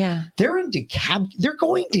worse. Yeah. They're in DeKalb. They're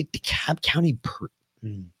going to DeKalb County.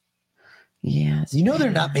 Yes. You know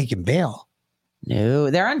they're not making bail.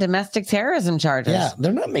 No, they're on domestic terrorism charges. Yeah,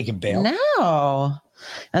 they're not making bail. No.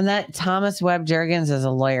 And that Thomas Webb Juergens is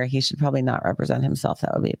a lawyer. He should probably not represent himself.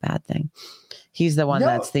 That would be a bad thing. He's the one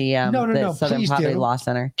that's the the Southern Poverty Law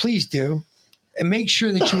Center. Please do. And make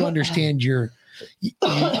sure that you understand your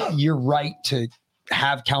right to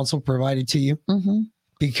have counsel provided to you,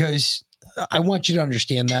 because I want you to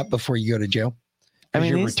understand that before you go to jail. I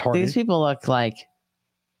mean, these people look like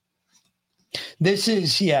this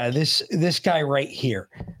is this guy right here.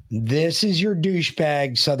 This is your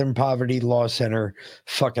douchebag Southern Poverty Law Center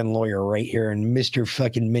fucking lawyer right here, and Mr.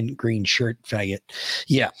 fucking mint green shirt faggot.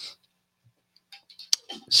 Yeah.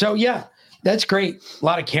 So yeah. That's great. A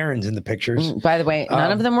lot of Karens in the pictures. By the way,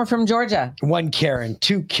 none of them were from Georgia. 1 Karen,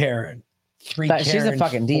 2 Karen, 3 but Karen. She's a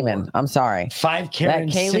fucking demon. I'm sorry. 5 Karen,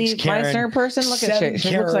 that Kaylee 6 Karen, Meissner person. Look at her.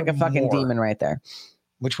 She looks like a fucking demon right there.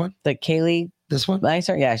 Which one? The Kaylee. This one?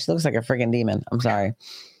 Meissner. Yeah, she looks like a freaking demon. I'm sorry.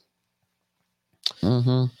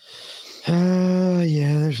 Yeah,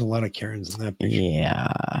 there's a lot of Karens in that picture.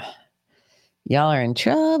 Yeah. Y'all are in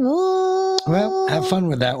trouble. Well, have fun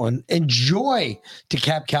with that one. Enjoy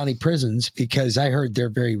DeKalb County prisons, because I heard they're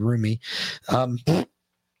very roomy. And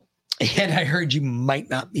I heard you might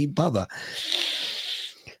not meet Bubba.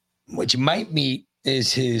 What you might meet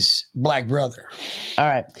is his black brother. All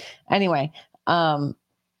right. Anyway, go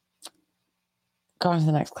on to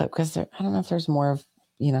the next clip, because I don't know if there's more of,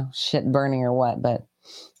 shit burning or what, but.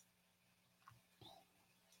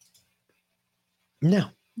 No.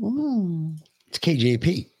 It's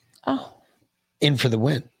KJP. Oh. In for the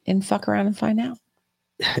win. In fuck around and find out.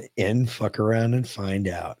 In fuck around and find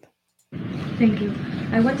out. Thank you.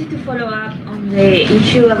 I wanted to follow up on the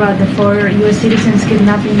issue about the 4 U.S. citizens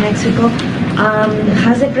kidnapped in Mexico.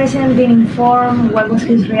 Has the president been informed? What was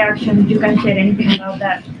his reaction? If you can share anything about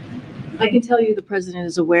that. I can tell you the president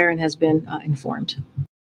is aware and has been informed.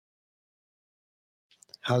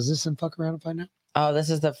 How's this in fuck around and find out? Oh, this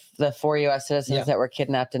is the 4 U.S. citizens that were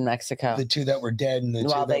kidnapped in Mexico. The 2 that were dead and the 2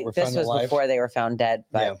 that were found alive. This was before they were found dead,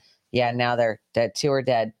 but yeah, now they're dead. 2 are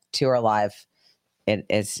dead, 2 are alive. It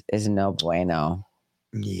is no bueno.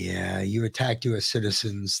 Yeah, you attacked U.S.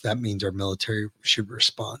 citizens. That means our military should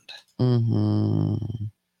respond.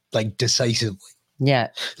 Like decisively. Yeah.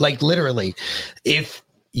 Like literally, if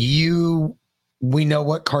we know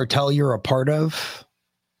what cartel you're a part of.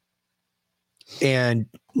 And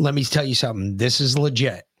let me tell you something. This is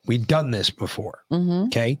legit. We've done this before.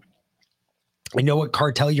 Okay. I know what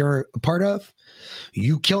cartel you're a part of.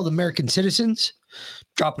 You killed American citizens,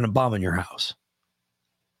 dropping a bomb in your house.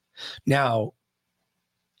 Now,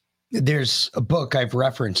 there's a book I've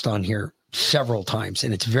referenced on here several times,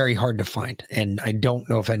 and it's very hard to find. And I don't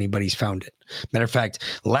know if anybody's found it. Matter of fact,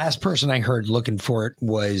 last person I heard looking for it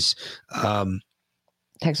was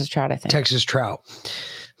Texas Trout, I think. Texas Trout.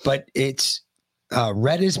 But it's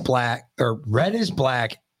black is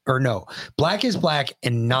black,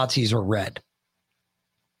 and Nazis are red.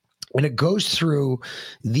 And it goes through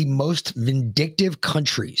the most vindictive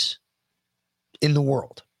countries in the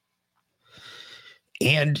world.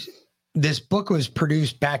 And this book was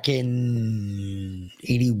produced back in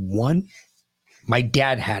 81. My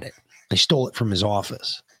dad had it. I stole it from his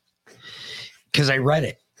office because I read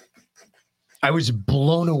it. I was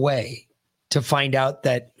blown away to find out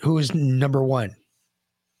that who is number one.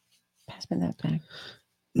 Pass me that back.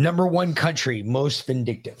 Number one country, most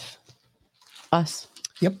vindictive. Us.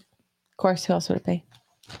 Yep. Of course, who else would it be?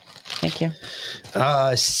 Thank you.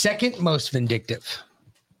 Second most vindictive.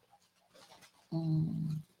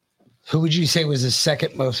 Who would you say was the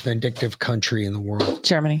second most vindictive country in the world?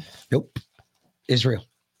 Germany. Nope. Israel.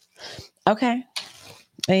 Okay.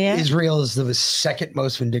 Yeah. Israel is the second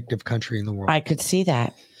most vindictive country in the world. I could see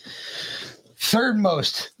that. Third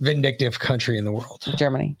most vindictive country in the world.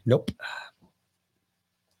 Germany. Nope.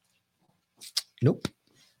 Nope.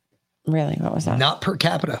 Really? What was that? Not per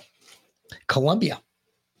capita. Colombia.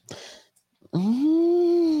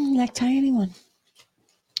 Necktie anyone?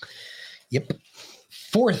 Yep.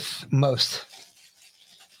 Fourth most.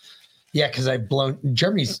 Yeah, because I've blown.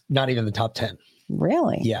 Germany's not even the top 10.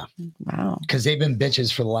 Really? Yeah. Wow. Because they've been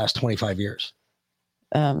bitches for the last 25 years.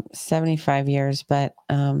 75 years, but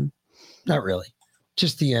not really.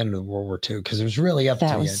 Just the end of World War II, because it was really up to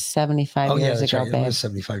the that was end. 75 years that's ago, right. babe. It was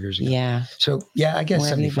 75 years ago. Yeah. So yeah, I guess Where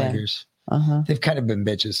have you 75 been? years. Uh-huh. They've kind of been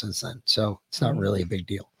bitches since then. So it's not really a big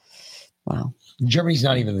deal. Wow. Germany's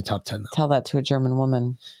not even in the top 10 though. Tell that to a German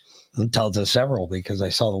woman. I'll tell it to several because I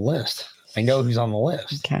saw the list. I know who's on the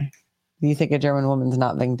list. Okay. You think a German woman's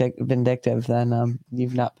not vindictive, then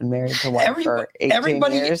you've not been married to one for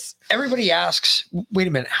 18 years. Everybody asks, wait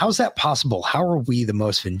a minute, how's that possible? How are we the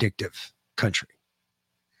most vindictive country?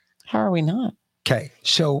 How are we not? Okay.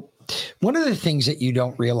 So one of the things that you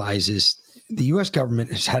don't realize is the U.S.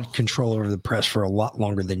 government has had control over the press for a lot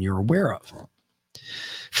longer than you're aware of.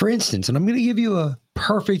 For instance, and I'm going to give you a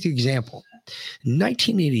perfect example.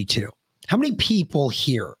 1982, how many people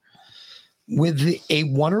here with a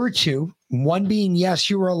 1 or a 2, 1 being yes,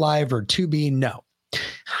 you were alive, or 2 being no?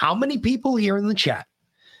 How many people here in the chat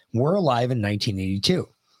were alive in 1982?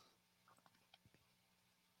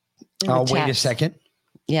 Wait a second.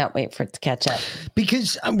 Yeah, wait for it to catch up.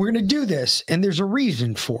 Because we're going to do this, and there's a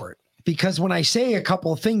reason for it. Because when I say a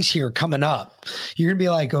couple of things here coming up, you're going to be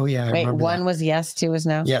like, oh, yeah, I Wait, remember 1 that. was yes, 2 was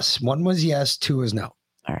no? Yes, 1 was yes, 2 was no.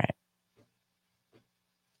 All right.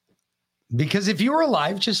 Because if you were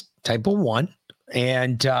alive, just type a 1,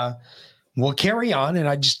 and we'll carry on. And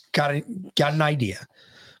I just got an idea.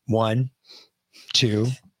 1, 2.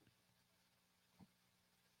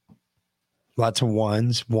 Lots of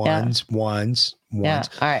ones. Yeah.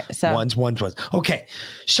 All right. So ones. Okay.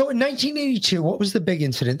 So in 1982, what was the big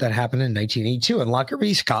incident that happened in 1982 in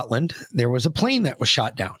Lockerbie, Scotland? There was a plane that was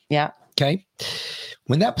shot down. Yeah. Okay.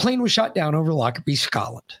 When that plane was shot down over Lockerbie,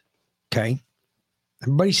 Scotland, okay,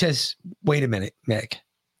 everybody says, wait a minute, Meg.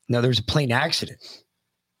 No, there was a plane accident.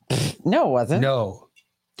 No, it wasn't. No.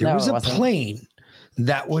 There was a plane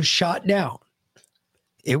that was shot down.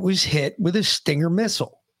 It was hit with a Stinger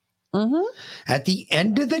missile. Mm-hmm. At the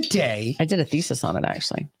end of the day, I did a thesis on it,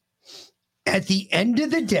 actually. At the end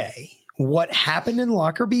of the day, what happened in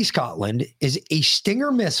Lockerbie, Scotland is a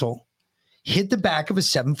Stinger missile hit the back of a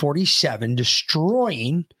 747,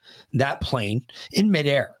 destroying that plane in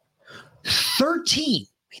midair. 13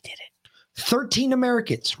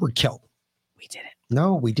 Americans were killed. We did it.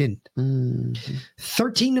 No, we didn't.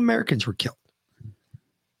 13 Americans were killed.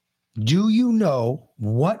 Do you know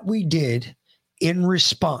what we did in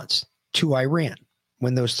response to Iran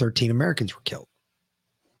when those 13 Americans were killed?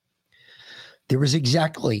 There was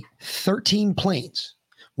exactly 13 planes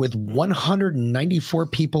with 194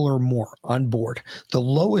 people or more on board. The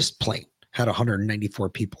lowest plane had 194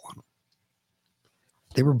 people on them.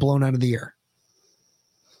 They were blown out of the air.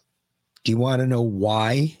 Do you want to know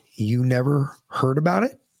why you never heard about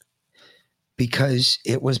it? Because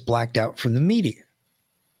it was blacked out from the media.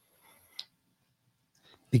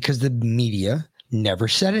 Because the media never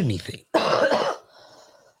said anything.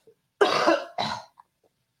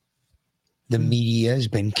 The media has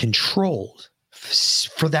been controlled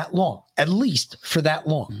for that long, at least for that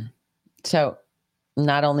long. So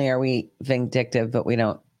not only are we vindictive, but we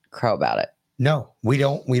don't crow about it. No, we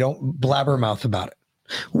don't blabbermouth about it.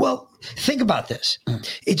 Well, think about this.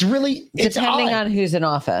 It's really, it's depending odd. on who's in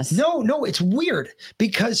office. No, it's weird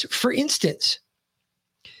because, for instance,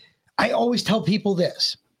 I always tell people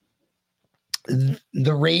this.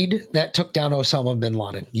 The raid that took down Osama bin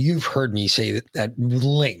Laden, you've heard me say that at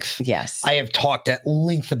length. Yes. I have talked at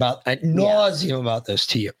length at nauseum about this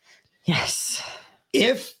to you. Yes.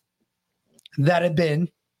 If that had been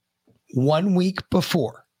 1 week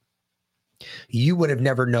before, you would have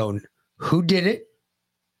never known who did it,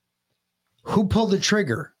 who pulled the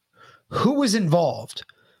trigger, who was involved,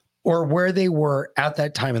 or where they were at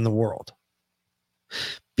that time in the world.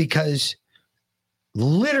 Because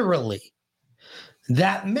literally,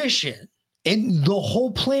 that mission and the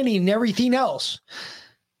whole planning and everything else,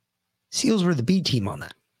 SEALs were the B team on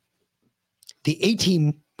that. The A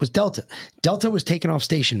team was Delta. Delta was taken off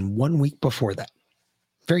station 1 week before that.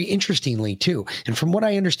 very interestingly too. And from what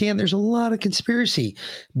I understand, there's a lot of conspiracy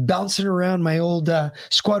bouncing around my old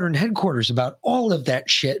squadron headquarters about all of that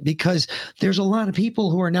shit, because there's a lot of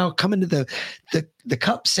people who are now coming to the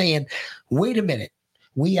cup saying, wait a minute,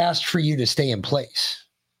 we asked for you to stay in place,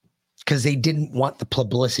 because they didn't want the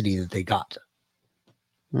publicity that they got.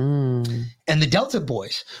 And the Delta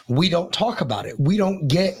boys, we don't talk about it. We don't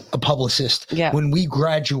get a publicist when we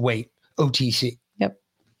graduate OTC. Yep.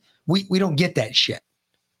 We don't get that shit.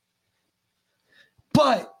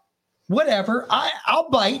 But whatever, I'll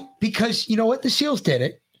bite, because you know what? The SEALs did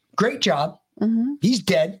it. Great job. He's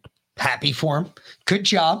dead. Happy for him. Good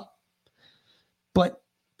job. But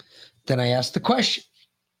then I asked the question.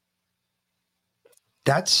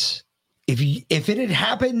 That's if it had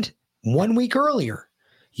happened 1 week earlier,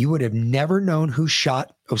 you would have never known who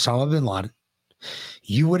shot Osama bin Laden.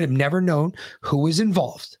 You would have never known who was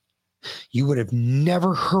involved. You would have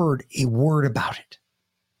never heard a word about it.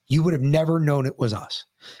 You would have never known it was us,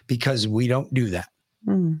 because we don't do that.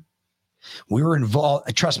 We were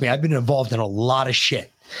involved. Trust me, I've been involved in a lot of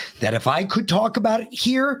shit that if I could talk about it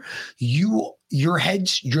here, your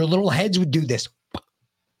little heads would do this.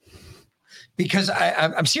 Because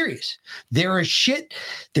I'm serious. There's shit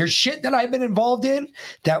that I've been involved in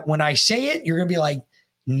that when I say it, you're going to be like,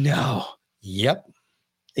 no, yep.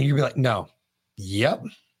 And you'll be like, no, yep.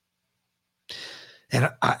 And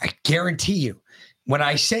I guarantee you, when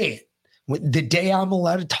I say it, the day I'm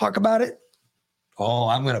allowed to talk about it,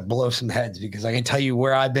 I'm going to blow some heads, because I can tell you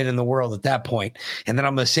where I've been in the world at that point. And then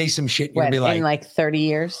I'm going to say some shit. You're going to be like, in like 30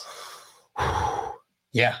 years?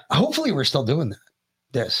 Yeah. Hopefully we're still doing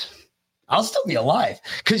this. I'll still be alive,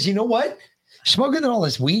 because you know what? Smoking all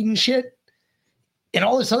this weed and shit and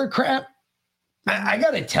all this other crap, I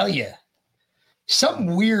got to tell you,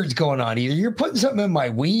 something weird's going on. Either you're putting something in my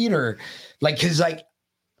weed, or because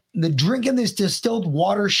the drinking this distilled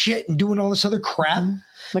water shit and doing all this other crap.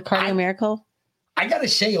 The Cardio Miracle? I got to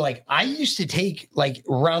say, I used to take,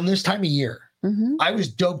 around this time of year, I was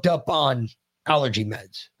doped up on allergy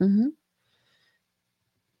meds.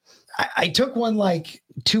 I took one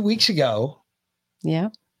 2 weeks ago. Yeah.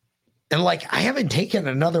 And I haven't taken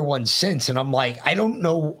another one since. And I'm like, I don't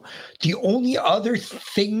know. The only other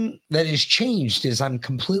thing that has changed is I'm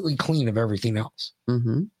completely clean of everything else.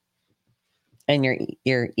 And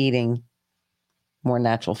you're eating more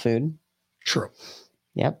natural food. True.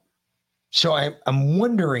 Yep. So I'm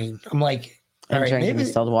wondering, I'm like, all right, drinking maybe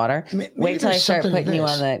distilled water. Wait till I start putting you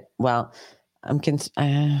on the, well,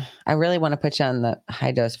 I really want to put you on the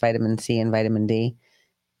high dose vitamin C and vitamin D.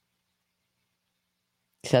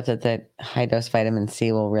 Except that the high dose vitamin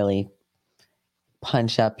C will really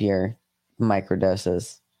punch up your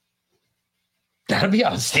microdoses. That'd be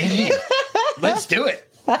outstanding. Let's do it.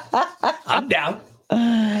 I'm down.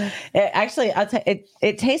 Actually, I'll tell you,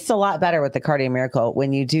 it tastes a lot better with the Cardio Miracle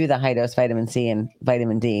when you do the high dose vitamin C and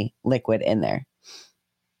vitamin D liquid in there.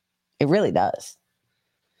 It really does.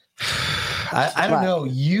 I don't know.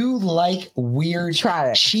 You like weird.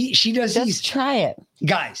 Try it. She does Just these. Try it.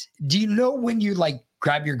 Guys, do you know when you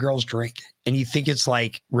grab your girl's drink and you think it's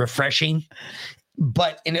refreshing,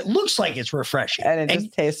 and it looks like it's refreshing and it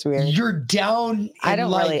just tastes weird? You're down. I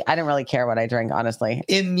don't really care what I drink, honestly.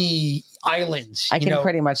 In the islands, I can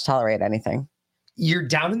pretty much tolerate anything. You're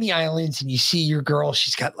down in the islands and you see your girl,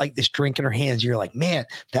 she's got this drink in her hands. You're like, man,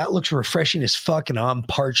 that looks refreshing as fuck. And I'm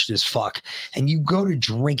parched as fuck. And you go to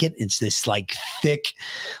drink it. It's this thick,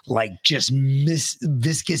 just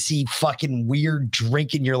viscousy fucking weird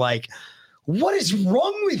drink. And you're like, what is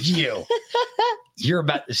wrong with you? You're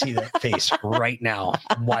about to see that face right now.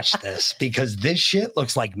 Watch this, because this shit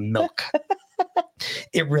looks like milk.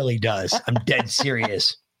 It really does. I'm dead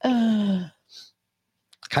serious.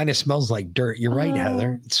 Kind of smells like dirt. You're right,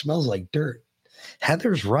 Heather. It smells like dirt.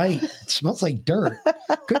 Heather's right. It smells like dirt.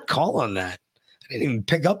 Good call on that. I didn't even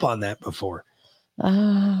pick up on that before.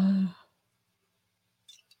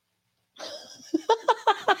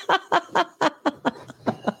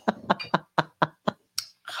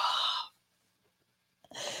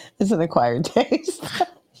 It's an acquired taste.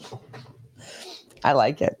 I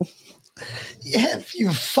like it. Yeah, if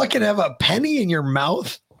you fucking have a penny in your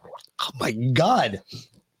mouth, oh my God.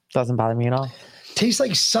 Doesn't bother me at all. Tastes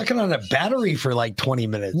like sucking on a battery for 20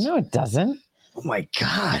 minutes. No, it doesn't. Oh my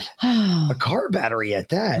God. A car battery at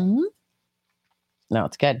that. Mm-hmm. No,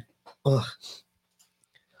 it's good. Ugh.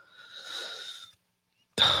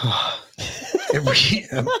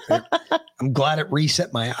 I'm glad it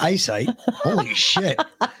reset my eyesight. Holy shit.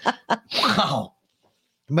 Wow.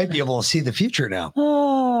 I might be able to see the future now.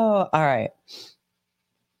 Oh, all right.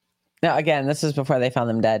 Now, again, this is before they found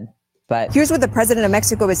them dead. But here's what the president of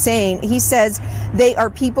Mexico is saying. He says they are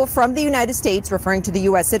people from the United States, referring to the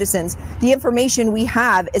U.S. citizens. The information we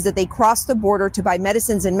have is that they crossed the border to buy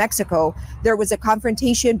medicines in Mexico. There was a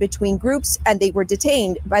confrontation between groups and they were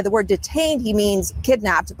detained. By the word detained, he means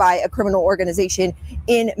kidnapped by a criminal organization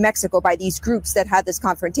in Mexico, by these groups that had this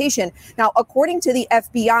confrontation. Now, according to the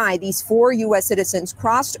FBI, these 4 U.S. citizens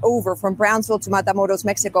crossed over from Brownsville to Matamoros,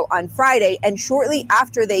 Mexico on Friday. And shortly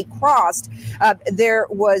after they crossed, there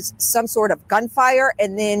was some sort of gunfire,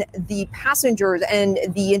 and then the passengers and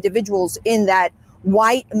the individuals in that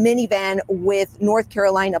white minivan with North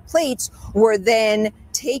Carolina plates were then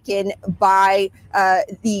taken by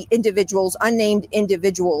the individuals, unnamed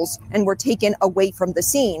individuals, and were taken away from the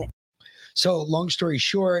scene. So long story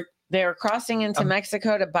short, they were crossing into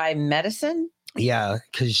Mexico to buy medicine. Yeah,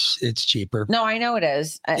 because it's cheaper. No, I know it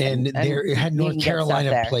is. And it had North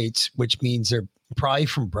Carolina plates, which means they're probably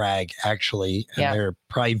from Bragg, actually, and they're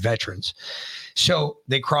probably veterans. So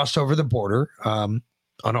they crossed over the border,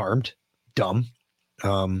 unarmed, dumb,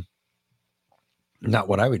 not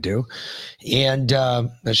what I would do. And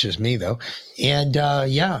that's just me, though. And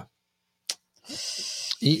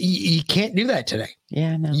you can't do that today.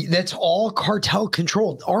 Yeah, no. That's all cartel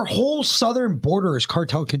controlled. Our whole southern border is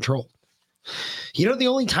cartel controlled. You know, the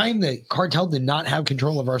only time the cartel did not have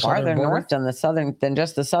control of our southern border, north than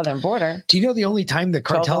just the southern border. Do you know the only time the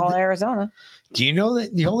cartel all Arizona? Do you know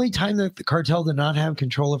that the only time that the cartel did not have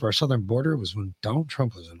control of our southern border was when Donald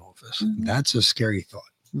Trump was in office? Mm-hmm. That's a scary thought.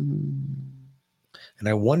 Mm-hmm. And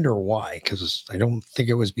I wonder why, because I don't think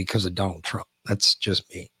it was because of Donald Trump. That's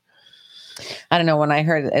just me. I don't know. When I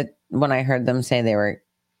heard them say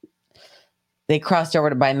they crossed over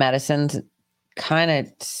to buy medicines, kind of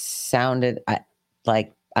sounded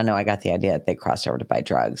like, I know I got the idea that they crossed over to buy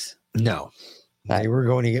drugs. No, they were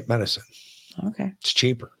going to get medicine. Okay. It's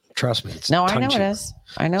cheaper. Trust me. No, I know cheaper. It is.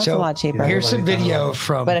 I know it's a lot cheaper. Here's some video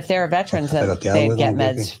from. But if they're veterans, then they'd get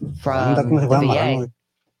meds from the VA.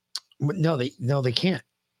 No, they can't.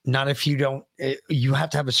 Not if you don't. You have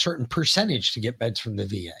to have a certain percentage to get meds from the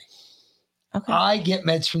VA. Okay. I get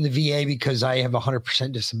meds from the VA because I have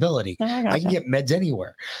 100% disability. I can get meds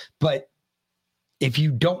anywhere. But if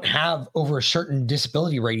you don't have over a certain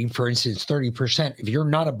disability rating, for instance, 30%, if you're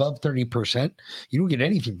not above 30%, you don't get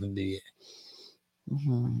anything from the VA.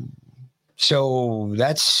 Mm-hmm. So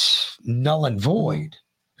that's null and void.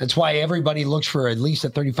 That's why everybody looks for at least a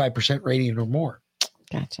 35% rating or more.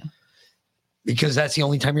 Gotcha. Because that's the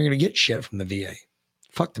only time you're going to get shit from the VA.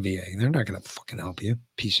 Fuck the VA. They're not going to fucking help you.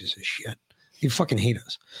 Pieces of shit. You fucking hate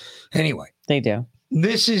us. Anyway. They do.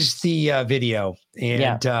 This is the video.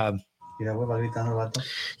 And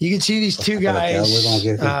you can see these two guys.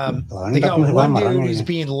 They got one dude who's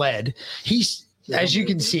being led. He's, as you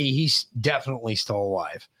can see, he's definitely still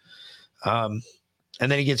alive. And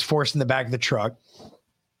then he gets forced in the back of the truck.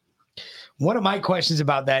 One of my questions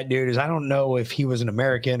about that dude is I don't know if he was an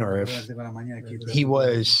American or if he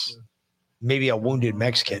was maybe a wounded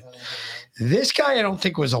Mexican. This guy I don't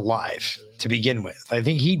think was alive to begin with. I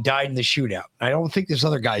think he died in the shootout. I don't think this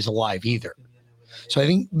other guy's alive either. So I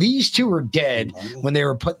think these two were dead when they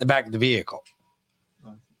were put in the back of the vehicle.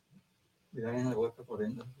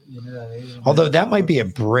 Although that might be a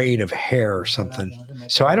braid of hair or something.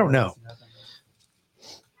 So I don't know.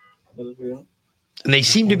 And they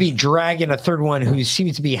seem to be dragging a third one who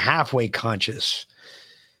seems to be halfway conscious.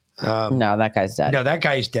 No, that guy's dead. No, that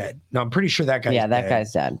guy's dead. No, I'm pretty sure that guy's dead. Yeah, that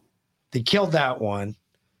guy's dead. They killed that one.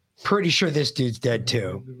 Pretty sure this dude's dead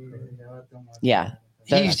too. Yeah.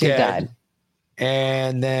 He's dead. Died.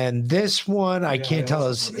 And then this one, I can't tell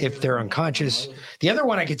us if they're unconscious. The other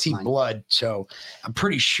one, I could see blood. So I'm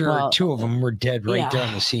pretty sure two of them were dead right there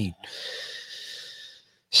on the scene.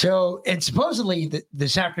 So, and supposedly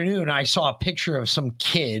this afternoon, I saw a picture of some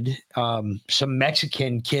kid, some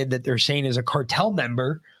Mexican kid that they're saying is a cartel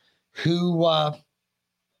member who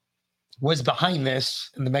was behind this,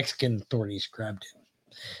 and the Mexican authorities grabbed him.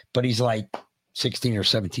 But he's like 16 or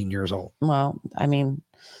 17 years old. Well, I mean,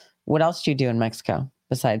 what else do you do in Mexico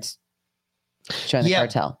besides join the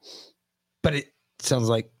cartel? But it sounds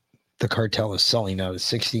like the cartel is selling out a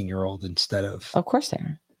 16-year-old instead of... Of course they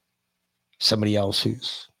are. Somebody else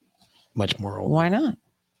who's much more old. Why not?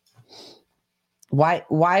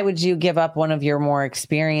 Why would you give up one of your more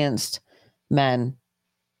experienced men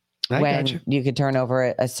when you could turn over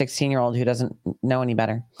a 16-year-old who doesn't know any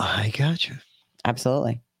better? I got you.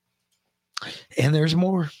 Absolutely. And there's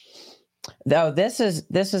more. Though this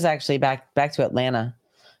is actually back to Atlanta.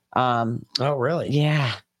 Oh, really?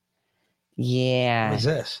 Yeah. Yeah. What is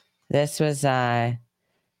this? This was the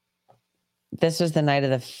night of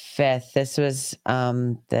the 5th. This was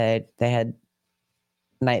they had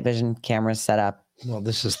night vision cameras set up. Well,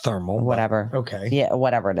 this is thermal. Whatever. Okay. Yeah,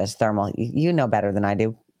 whatever it is, thermal. You know better than I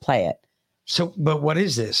do. Play it. So, but what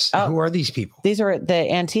is this? Who are these people? These are the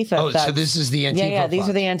Antifa Oh, thugs. so this is the Antifa Yeah, these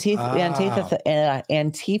are the thugs.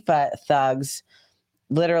 Antifa thugs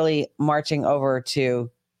literally marching over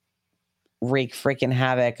to wreak freaking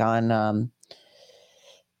havoc on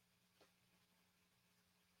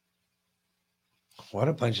What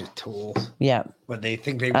a bunch of tools. yeah. What, they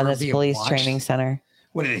think they on weren't this being police watched? training center.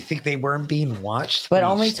 What, do they think they weren't being watched? But Are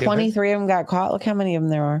you only stupid? 23 of them got caught. Look how many of them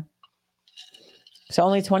there are. So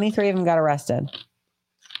only 23 of them got arrested.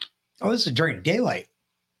 Oh, this is during daylight.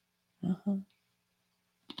 Uh-huh.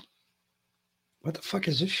 What the fuck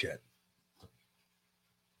is this shit?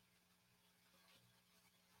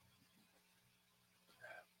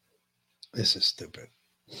 This is stupid.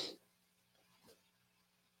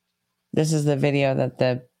 This is the video that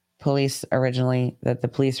the police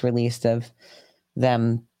released of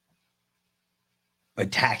them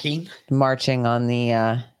attacking, marching on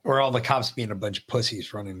the or all the cops being a bunch of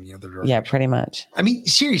pussies running the other direction. yeah, pretty much. I mean,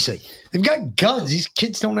 seriously, they've got guns. These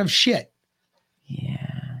kids don't have shit.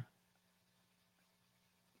 Yeah.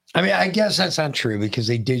 I mean, I guess that's not true because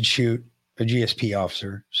they did shoot a GSP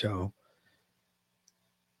officer. So,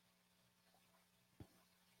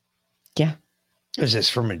 yeah. Is this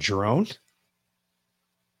from a drone?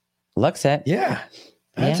 Looks it. Yeah.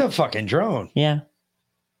 That's Yeah. a fucking drone. Yeah.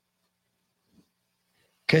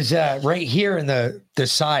 Because right here in the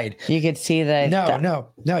side, you could see the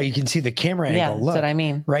no, you can see the camera Yeah, angle. that's Look, what I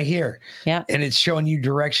mean. right here. Yeah, and it's showing you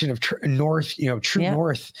direction of north. True Yeah.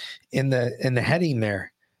 north in the heading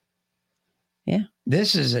there. Yeah,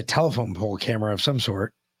 this is a telephone pole camera of some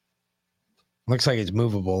sort. Looks like it's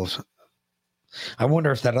movable. I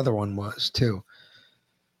wonder if that other one was too.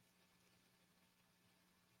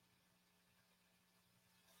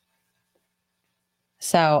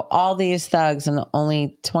 So all these thugs and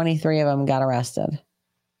only 23 of them got arrested.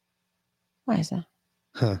 Why is that?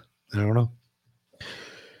 Huh. I don't know.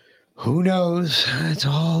 Who knows? It's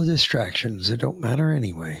all distractions. It don't matter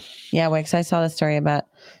anyway. Yeah, Wix, I saw the story about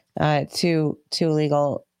two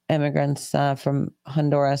illegal immigrants from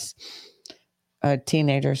Honduras,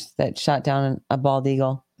 teenagers that shot down a bald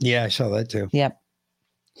eagle. Yeah, I saw that too. Yep.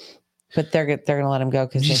 But they're going to let him go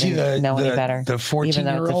because they didn't know any better. The 14-year-old even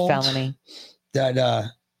though it's a felony.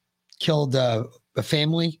 That killed a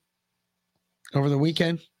family over the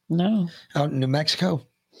weekend? No. Out in New Mexico?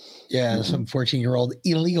 Yeah, some 14-year-old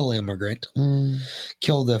illegal immigrant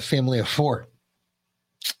killed a family of 4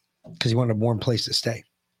 because he wanted a warm place to stay.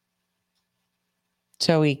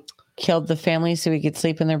 So he killed the family so he could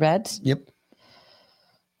sleep in their beds? Yep.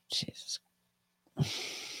 Jesus.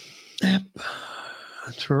 Yep.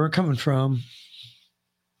 That's where we're coming from.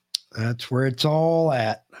 That's where it's all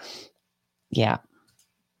at. Yeah.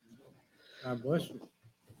 God bless you.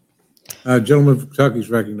 Gentleman from Kentucky's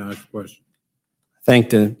recognized for question. Thank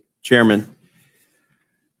the chairman.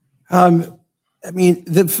 I mean,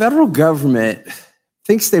 the federal government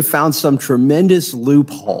thinks they've found some tremendous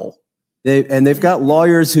loophole. They've got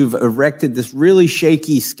lawyers who've erected this really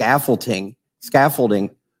shaky scaffolding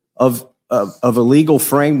of a legal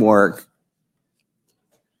framework.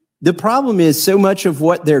 The problem is so much of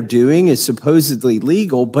what they're doing is supposedly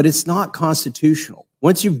legal, but it's not constitutional.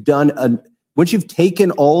 Once you've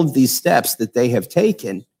taken all of these steps that they have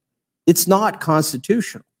taken, it's not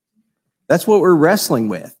constitutional. That's what we're wrestling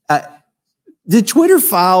with. The Twitter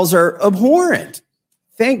files are abhorrent.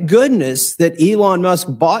 Thank goodness that Elon Musk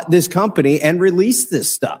bought this company and released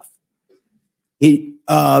this stuff.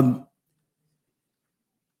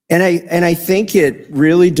 And I think it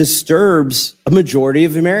really disturbs a majority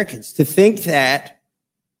of Americans to think that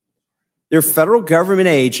they're federal government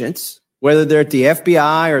agents, whether they're at the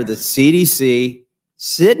FBI or the CDC,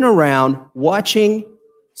 sitting around watching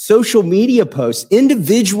social media posts,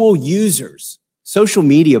 individual users, social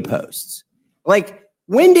media posts. Like,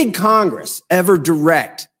 when did Congress ever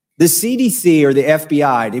direct the CDC or the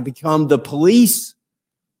FBI to become the police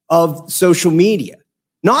of social media?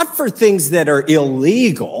 Not for things that are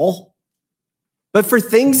illegal, but for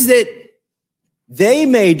things that they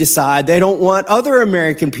may decide they don't want other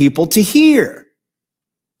American people to hear.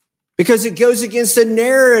 Because it goes against the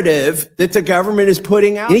narrative that the government is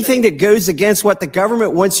putting out. Anything that goes against what the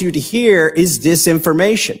government wants you to hear is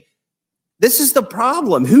disinformation. This is the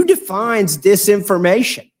problem. Who defines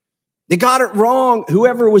disinformation? They got it wrong.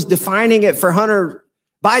 Whoever was defining it for Hunter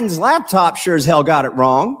Biden's laptop sure as hell got it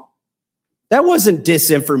wrong. That wasn't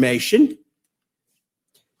disinformation.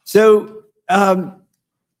 So, and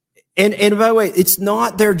by the way, it's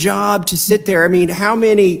not their job to sit there. I mean, how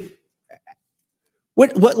many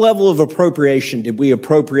What level of appropriation did we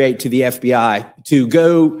appropriate to the FBI to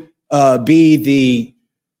go be the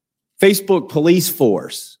Facebook police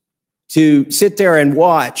force, to sit there and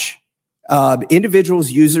watch individuals'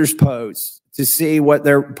 users' posts to see what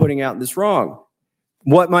they're putting out that's wrong?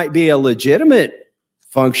 What might be a legitimate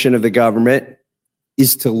function of the government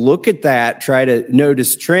is to look at that, try to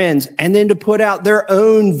notice trends, and then to put out their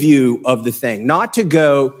own view of the thing, not to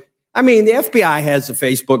go, I mean, the FBI has a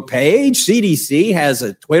Facebook page, CDC has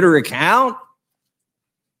a Twitter account.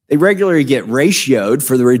 They regularly get ratioed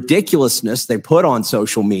for the ridiculousness they put on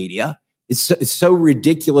social media. It's so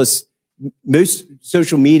ridiculous. Most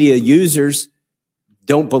social media users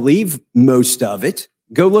don't believe most of it.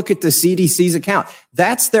 Go look at the CDC's account.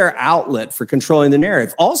 That's their outlet for controlling the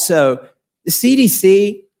narrative. Also, the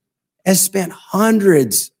CDC has spent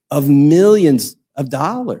hundreds of millions of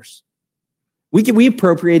dollars. We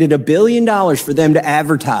appropriated $1 billion for them to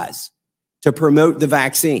advertise, to promote the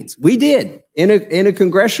vaccines. We did. In a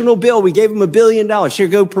congressional bill, we gave them $1 billion. Here,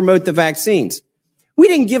 go promote the vaccines. We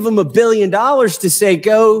didn't give them $1 billion to say,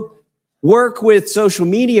 go work with social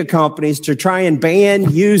media companies to try and ban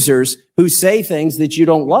users who say things that you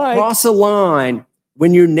don't like. Cross a line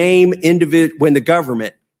when you name when the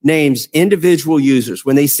government names individual users,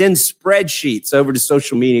 when they send spreadsheets over to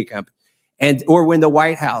social media companies, or when the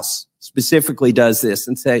White House specifically does this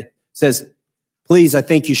and says, please, I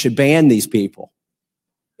think you should ban these people.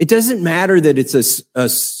 It doesn't matter that it's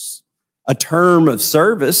a term of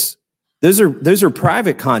service. Those are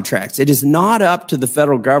private contracts. It is not up to the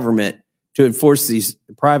federal government to enforce these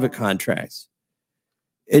private contracts.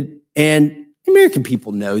 And American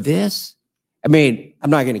people know this. I mean, I'm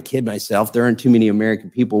not going to kid myself. There aren't too many American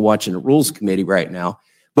people watching the Rules Committee right now.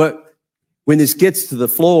 But when this gets to the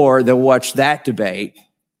floor, they'll watch that debate.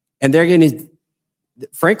 And they're going to,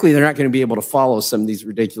 frankly, they're not going to be able to follow some of these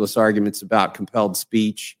ridiculous arguments about compelled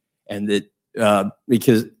speech. And that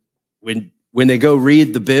because when they go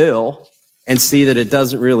read the bill and see that it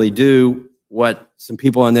doesn't really do what some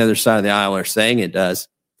people on the other side of the aisle are saying it does.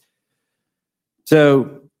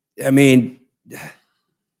 So, I mean,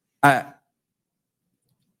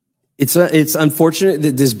 it's unfortunate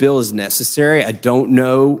that this bill is necessary. I don't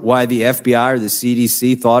know why the FBI or the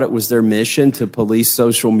CDC thought it was their mission to police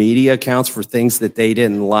social media accounts for things that they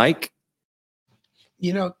didn't like.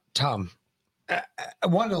 You know, Tom, I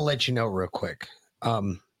wanted to let you know real quick.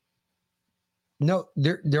 No,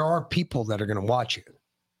 there are people that are going to watch you.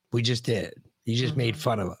 We just did. You just made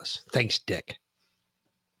fun of us. Thanks, Dick.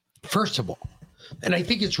 First of all, and I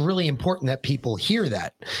think it's really important that people hear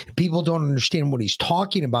that. People don't understand what he's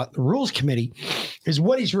talking about. The Rules Committee is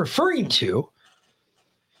what he's referring to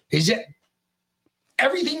is that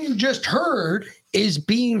everything you just heard is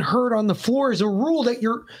being heard on the floor as a rule that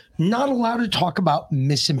you're not allowed to talk about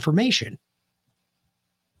misinformation.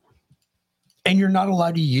 And you're not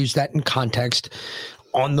allowed to use that in context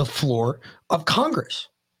on the floor of Congress.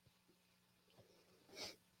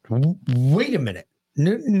 Wait a minute.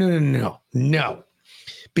 No.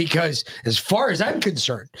 Because as far as I'm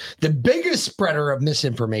concerned, the biggest spreader of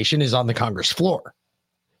misinformation is on the Congress floor.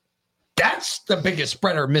 That's the biggest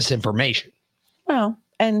spreader of misinformation. Well,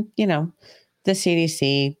 and, you know, the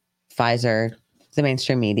CDC, Pfizer, the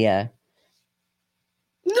mainstream media.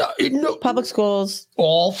 No. Public schools.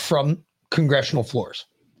 All from congressional floors.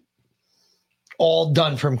 All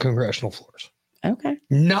done from congressional floors. Okay.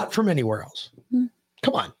 Not from anywhere else.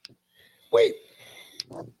 Come on. Wait.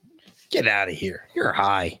 Get out of here. You're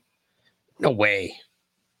high. No way.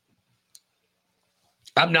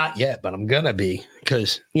 I'm not yet, but I'm going to be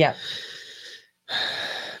because. Yeah.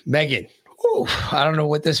 Megan, I don't know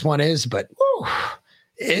what this one is, but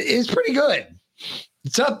it's pretty good.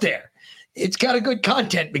 It's up there. It's got a good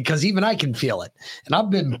content because even I can feel it. And I've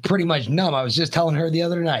been pretty much numb. I was just telling her the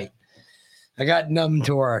other night. I got numb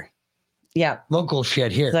to our local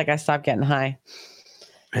shit here. It's like I stopped getting high.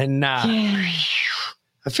 And I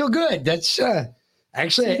feel good. That's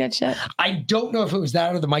actually good shit. I don't know if it was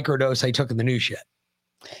that or the microdose I took of the new shit.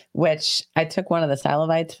 Which I took one of the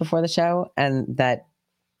Salivites before the show, and that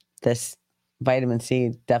this vitamin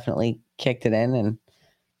C definitely kicked it in. And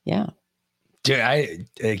yeah. Dude, I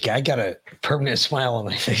got a permanent smile on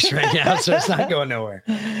my face right now, so it's not going nowhere.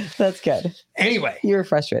 That's good. Anyway, you were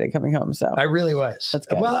frustrated coming home, so I really was. That's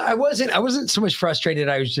good. Well, I wasn't so much frustrated.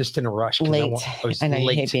 I was just in a rush. Late. I was know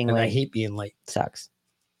late, you hate being late. I hate being late. Sucks.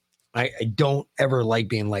 I don't ever like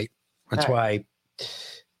being late. That's why.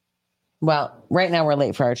 Well, right now we're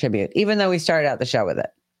late for our tribute, even though we started out the show with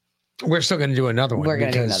it. We're still going to do another one. We're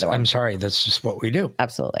going to do another one. I'm sorry, that's just what we do.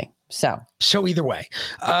 Absolutely. So either way.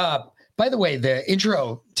 By the way, the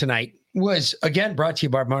intro tonight was, again, brought to you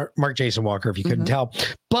by Mark Jason Walker, if you couldn't tell.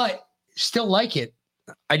 But still like it.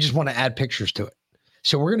 I just want to add pictures to it.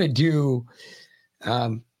 So we're going to do,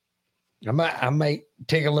 I might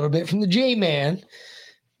take a little bit from the J-Man,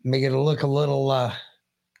 make it look a little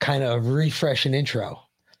kind of refresh an intro.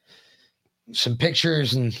 Some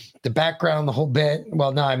pictures and the background, the whole bit.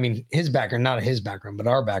 Well, no, I mean his background, not his background, but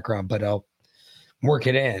our background, but I'll work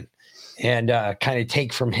it in and kind of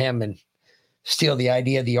take from him and steal the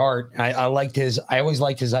idea, the art. I always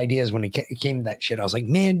liked his ideas when it came to that shit. I was like,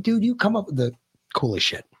 man, dude, you come up with the coolest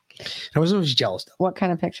shit. I was always jealous. What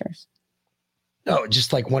kind of pictures? Oh,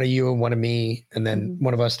 just like one of you and one of me, and then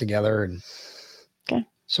one of us together, and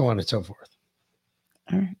so on and so forth.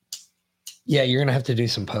 All right. Yeah, you're gonna have to do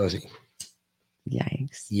some posing.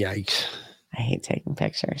 Yikes. I hate taking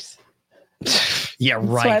pictures. Yeah, right.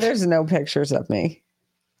 That's why there's no pictures of me.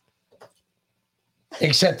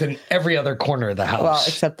 Except in every other corner of the house. Well,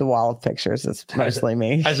 except the wall of pictures. It's mostly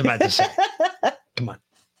me. I was about to say. Come on.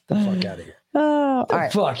 The fuck out of here. Oh, all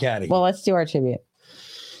right. Fuck out of here. Well, let's do our tribute.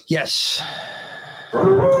 Yes.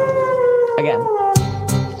 Again.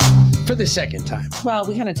 For the second time. Well,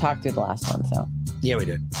 we kind of talked through the last one, so. Yeah, we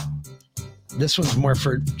did. This one's more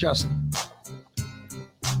for Justin.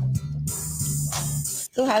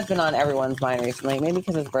 Who has been on everyone's mind recently? Maybe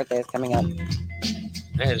because his birthday is coming up.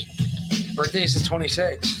 His birthday is the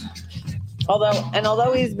 26th.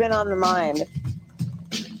 Although he's been on the mind,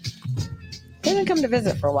 he didn't come to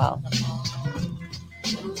visit for a while.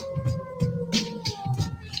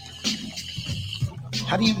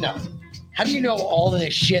 How do you know? How do you know all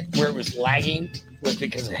this shit where it was lagging was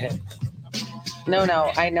because of him?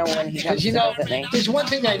 No, I know when he comes to visit me. There's one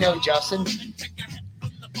thing I know, Justin.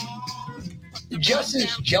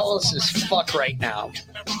 Justin's jealous as fuck right now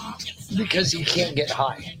because he can't get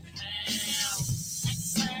high.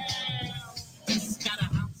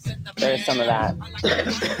 There's some of that.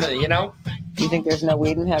 You know? You think there's no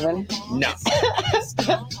weed in heaven? No.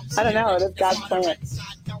 I don't know. It's God's plan.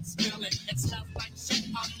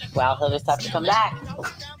 Well, he'll just have to come back.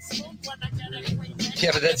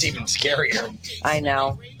 Yeah, but that's even scarier. I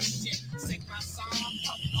know.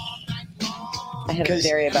 I had a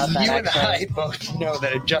theory about that. You actually. and I both know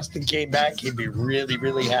that if Justin came back, he'd be really,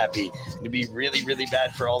 really happy. It'd be really, really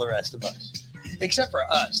bad for all the rest of us. Except for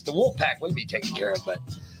us. The wolf pack would be taken care of, but...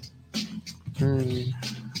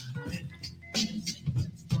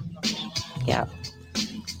 Yeah.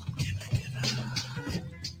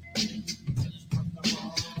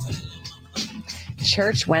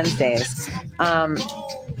 Church Wednesdays.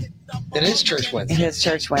 It is Church Wednesday. It is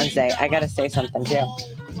Church Wednesday. I got to say something too.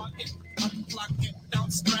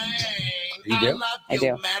 You do? I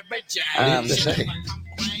do. To say.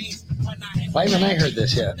 Why haven't I heard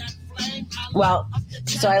this yet? Well,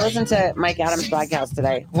 so I listened to Mike Adams' podcast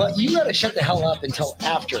today. Well, you got to shut the hell up until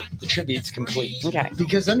after the tribute's complete. Okay.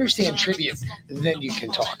 Because understand tribute, then you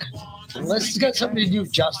can talk. Unless it's got something to do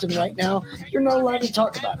with Justin right now, you're not allowed to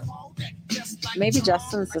talk about it. Maybe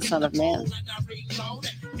Justin's the son of man.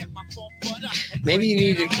 Maybe you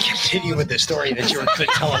need to continue with the story that you were going to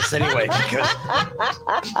tell us anyway, because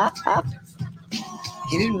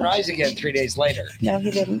he didn't rise again 3 days later. No,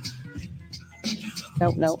 he didn't.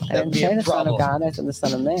 Nope. I didn't say the son of God. I said the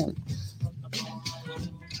son of man.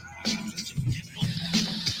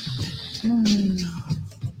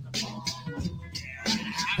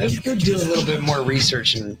 Let's go do a little bit more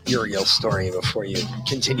research in Uriel's story before you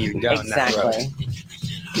continue down that road.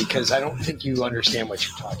 Because I don't think you understand what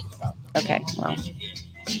you're talking about. Okay, well.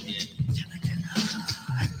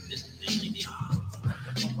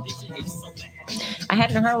 I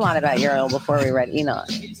hadn't heard a lot about Uriel before we read Enoch.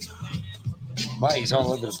 Why? He's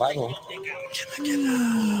all over the Bible.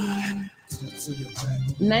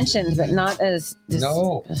 Mentioned, but not as...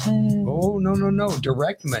 No. Oh, no.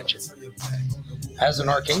 Direct mention. As an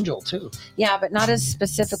archangel, too. Yeah, but not as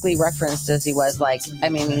specifically referenced as he was. Like, I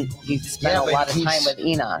mean, he spent a lot of time with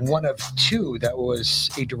Enoch. One of two that was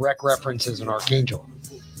a direct reference as an archangel.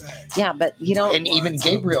 Yeah, but you don't... And even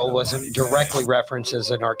Gabriel wasn't directly referenced as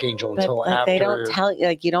an archangel until after... They don't tell you,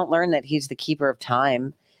 like, you don't learn that he's the keeper of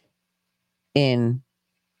time in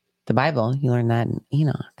the Bible. You learn that in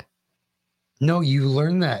Enoch. No, you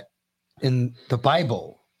learn that in the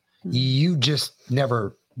Bible. You just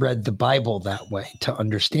never read the Bible that way to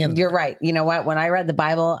understand. You're right. You know what? When I read the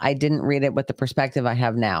Bible, I didn't read it with the perspective I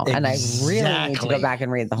have now. Exactly. And I really need to go back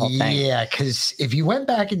and read the whole thing. Yeah, because if you went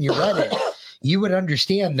back and you read it, you would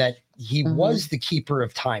understand that he was the keeper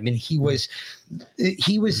of time, and he was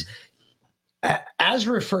as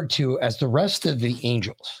referred to as the rest of the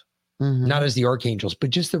angels. Not as the archangels, but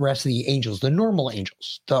just the rest of the angels, the normal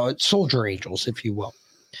angels, the soldier angels, if you will.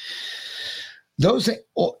 Those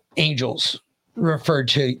angels referred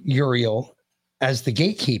to Uriel as the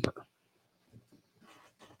gatekeeper.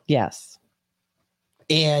 Yes.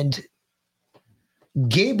 And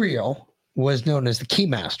Gabriel was known as the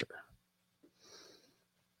keymaster.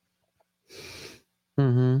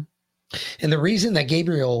 Mm-hmm. And the reason that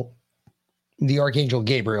Gabriel, the archangel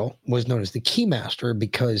Gabriel, was known as the keymaster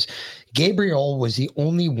because Gabriel was the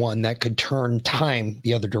only one that could turn time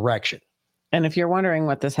the other direction. And if you're wondering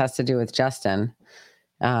what this has to do with Justin,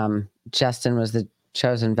 Justin was the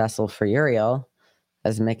chosen vessel for Uriel,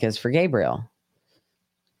 as Mick is for Gabriel,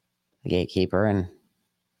 the gatekeeper and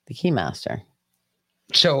the keymaster.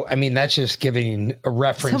 So, I mean, that's just giving a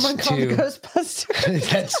reference Someone called to Ghostbusters.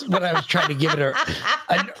 That's what I was trying to give it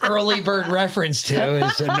an early bird reference to.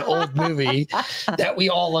 Is an old movie that we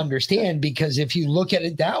all understand, because if you look at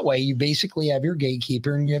it that way, you basically have your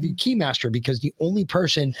gatekeeper and you have your keymaster, because the only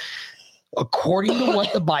person, according to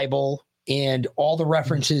what the Bible and all the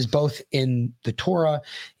references, both in the Torah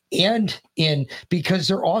and because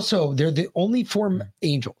they're the only four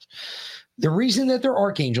angels. The reason that they're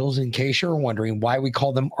archangels, in case you're wondering why we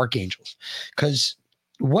call them archangels, because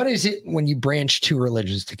what is it when you branch two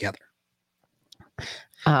religions together?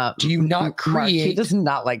 Do you not create? Mark, he does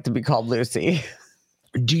not like to be called Lucy.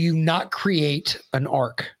 Do you not create an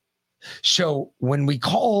ark? So when we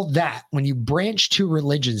call that, when you branch two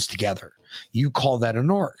religions together, you call that an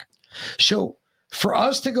ark. So for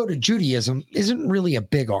us to go to Judaism isn't really a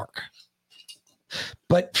big ark.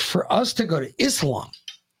 But for us to go to Islam,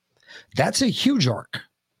 that's a huge ark.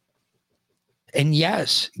 And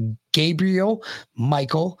yes, Gabriel,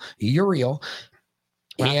 Michael, Uriel,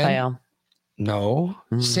 Raphael. Samael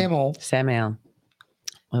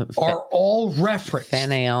are all referenced.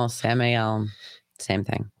 Samael, same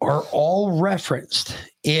thing. Are all referenced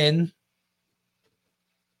in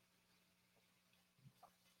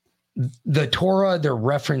the Torah. They're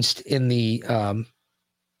referenced in the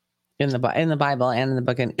in the Bible and in the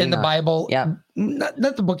book of Enoch. In the Bible, yeah, not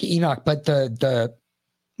the book of Enoch, but the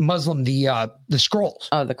Muslim, the scrolls.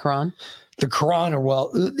 Oh, the Quran. The Quran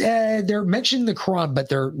are they're mentioned in the Quran, but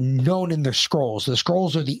they're known in the scrolls. The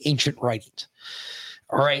scrolls are the ancient writings.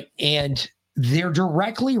 All right, and they're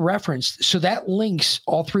directly referenced, so that links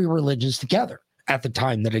all three religions together at the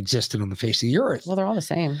time that existed on the face of the earth. Well, they're all the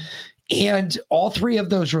same, and all three of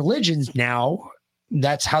those religions now.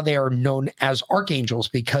 That's how they are known as archangels,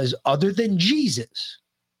 because other than Jesus,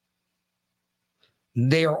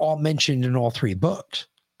 they are all mentioned in all three books.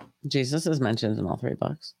 Jesus is mentioned in all three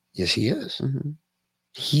books. Yes, he is. Mm-hmm.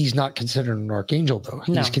 He's not considered an archangel, though.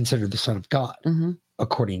 He's considered the son of God,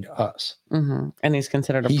 according to us. Mm-hmm. And he's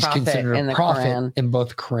considered a prophet in the Quran. In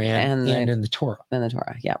both Quran and in the Torah. In the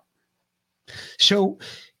Torah, yeah. So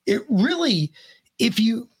it really,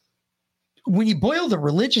 when you boil the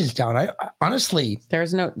religions down, I honestly,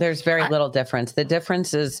 there's very little difference. The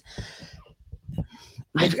difference is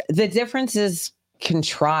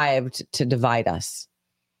contrived to divide us.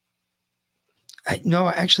 No,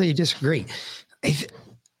 actually, I disagree.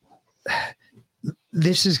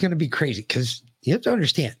 This is going to be crazy because you have to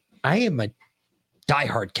understand, I am a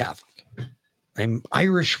diehard Catholic. I'm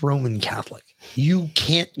Irish Roman Catholic. You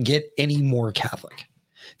can't get any more Catholic.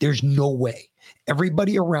 There's no way.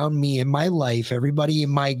 Everybody around me in my life, everybody in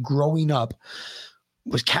my growing up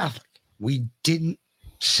was Catholic. We didn't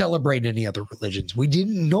celebrate any other religions. We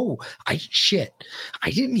didn't know. I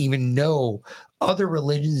didn't even know other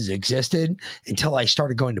religions existed until I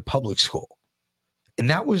started going to public school. And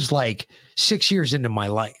that was like 6 years into my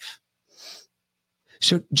life.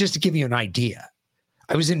 So just to give you an idea,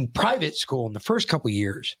 I was in private school in the first couple of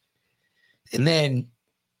years. And then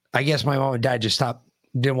I guess my mom and dad just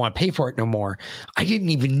didn't want to pay for it no more. I didn't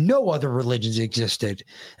even know other religions existed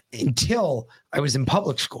until I was in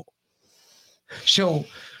public school. So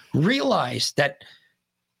realize that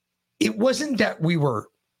it wasn't that we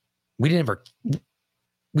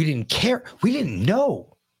didn't care. We didn't know.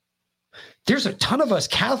 There's a ton of us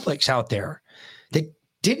Catholics out there that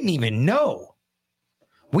didn't even know.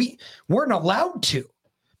 We weren't allowed to,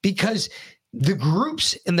 because the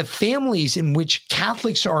groups and the families in which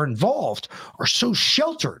Catholics are involved are so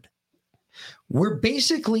sheltered. We're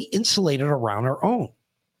basically insulated around our own.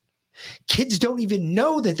 Kids don't even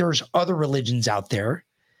know that there's other religions out there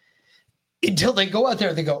until they go out there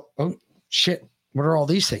and they go, oh, shit, what are all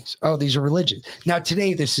these things? Oh, these are religions. Now,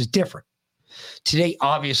 today, this is different. Today,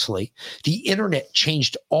 obviously, the internet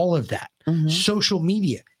changed all of that. Mm-hmm. Social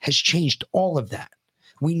media has changed all of that.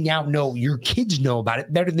 We now know, your kids know about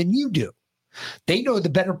it better than you do. They know the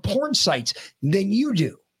better porn sites than you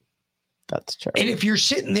do. That's true. And if you're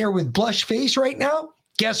sitting there with blush face right now,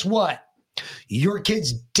 guess what? Your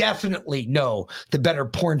kids definitely know the better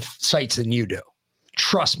porn sites than you do.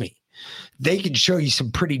 Trust me. They can show you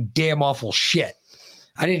some pretty damn awful shit.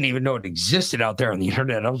 I didn't even know it existed out there on the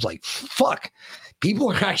internet. I was like, fuck,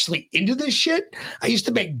 people are actually into this shit? I used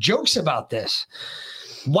to make jokes about this.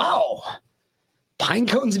 Wow. Pine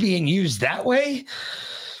cones being used that way?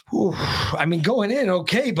 Ooh, I mean, going in,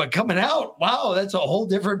 okay, but coming out, wow, that's a whole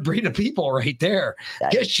different breed of people right there.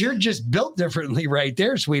 Guess you're just built differently right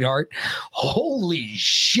there, sweetheart. Holy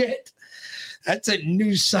shit. That's a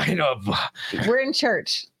new sign of... We're in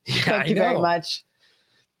church. Thank you very much.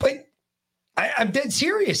 But I'm dead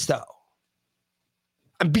serious, though.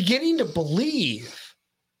 I'm beginning to believe.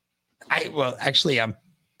 I'm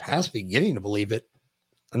past beginning to believe it.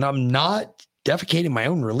 And I'm not defecating my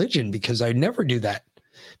own religion because I never do that.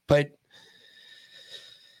 But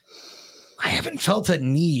I haven't felt a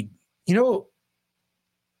need. You know,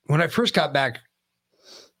 when I first got back,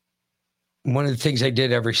 one of the things I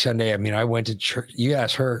did every Sunday, I mean, I went to church. You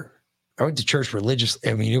asked her. I went to church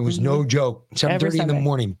religiously. I mean, it was no joke. 7:30 in the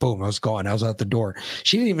morning, boom, I was gone. I was out the door.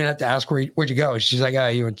 She didn't even have to ask where'd you go. She's like,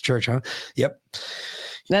 you went to church, huh? Yep.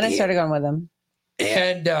 Then I started going with them.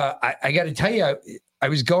 And I got to tell you, I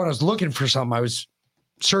was looking for something. I was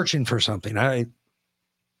searching for something.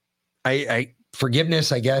 I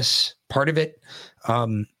forgiveness, I guess, part of it.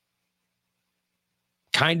 I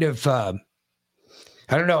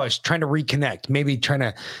don't know. I was trying to reconnect, maybe trying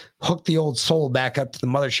to hook the old soul back up to the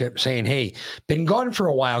mothership, saying, hey, been gone for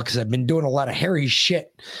a while because I've been doing a lot of hairy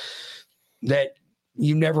shit that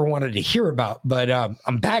you never wanted to hear about. But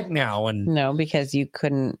I'm back now. And no, because you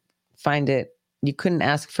couldn't find it. You couldn't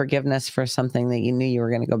ask forgiveness for something that you knew you were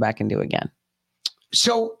going to go back and do again.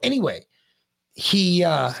 So anyway, so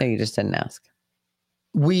you just didn't ask.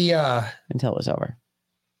 Until it was over.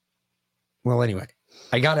 Well, anyway.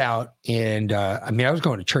 I got out and I was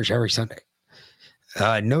going to church every Sunday.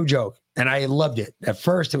 No joke. And I loved it. At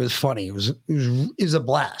first it was funny. It was a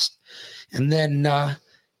blast. And then,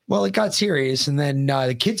 it got serious. And then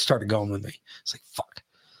the kids started going with me. It's like, fuck.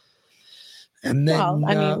 And then,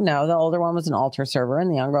 the older one was an altar server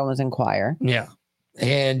and the younger one was in choir. Yeah.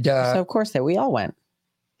 And so of course we all went.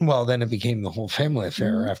 Well, then it became the whole family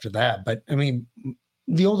affair after that. But I mean,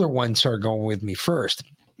 the older one started going with me first,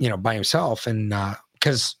 by himself. And,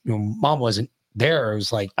 because mom wasn't there. It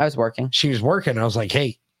was like I was working. She was working. I was like,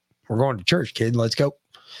 hey, we're going to church, kid. Let's go.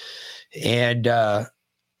 And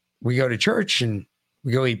we go to church and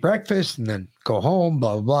we go eat breakfast and then go home,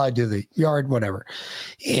 blah, blah, blah, do the yard, whatever.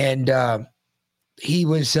 And he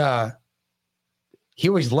always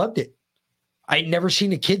loved it. I'd never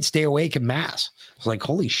seen a kid stay awake in mass. I was like,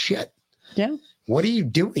 holy shit. Yeah. What are you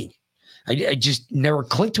doing? I just never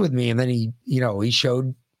clicked with me. And then he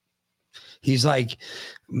showed. He's like,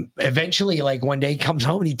 eventually, like one day he comes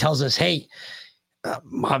home and he tells us, hey,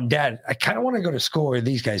 mom, dad, I kind of want to go to school where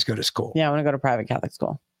these guys go to school. Yeah, I want to go to private Catholic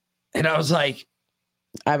school. And I was like,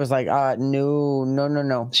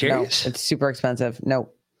 no. Serious? No, it's super expensive. No.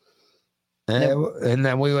 And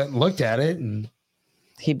then we went and looked at it and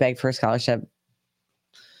he begged for a scholarship.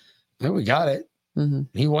 And we got it.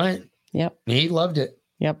 Mm-hmm. He went. Yep. He loved it.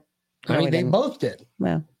 Yep. I mean, they both did.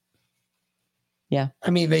 Well. Yeah. I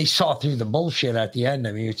mean, they saw through the bullshit at the end.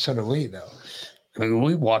 I mean, so did we, though. I mean,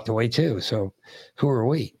 we walked away too. So who are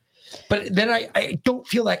we? But then I don't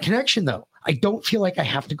feel that connection, though. I don't feel like I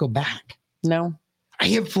have to go back. No. I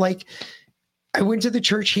went to the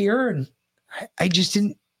church here and I just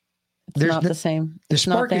didn't. It's not the same. The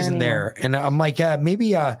spark isn't there. And I'm like,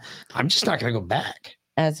 maybe I'm just not going to go back.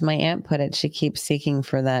 As my aunt put it, she keeps seeking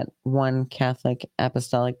for that one Catholic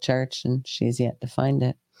apostolic church and she's yet to find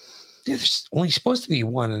it. There's only supposed to be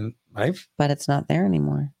one, but it's not there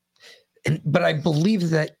anymore. But I believe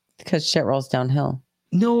that because shit rolls downhill.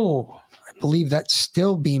 No, I believe that's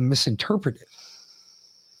still being misinterpreted.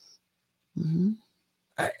 Mm-hmm.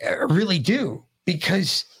 I really do,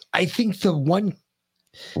 because I think the one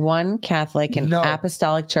Catholic and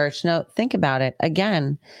apostolic church. No, think about it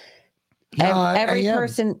again. No,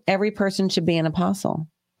 every person should be an apostle.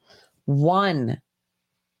 One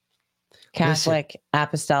Catholic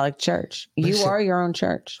apostolic church. You are your own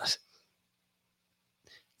church.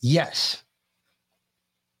 Yes.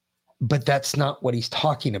 But that's not what he's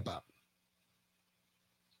talking about.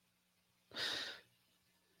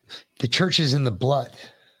 The church is in the blood.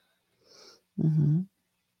 Mm-hmm.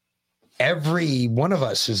 Every one of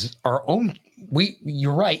us is our own.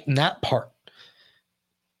 You're right in that part.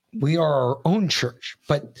 We are our own church,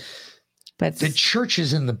 but the church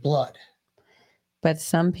is in the blood. But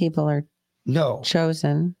some people are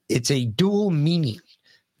chosen. It's a dual meaning.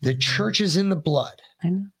 The church is in the blood. I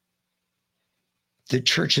know. the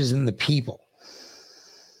church is in the people.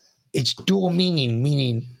 It's dual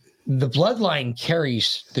meaning the bloodline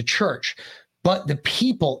carries the church, but the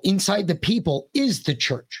people inside the people is the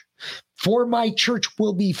church. For my church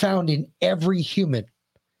will be found in every human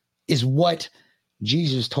is what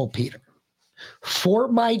Jesus told Peter. For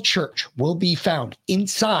my church will be found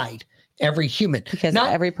inside every human. Because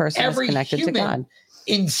not every person is connected to God.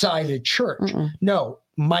 Inside a church. No,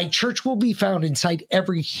 my church will be found inside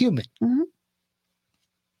every human.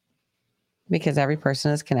 Because every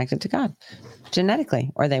person is connected to God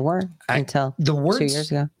genetically, or they were until 2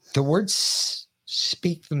 years ago. The words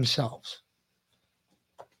speak themselves.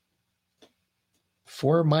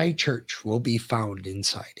 For my church will be found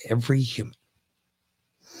inside every human.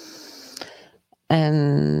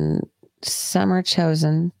 And some are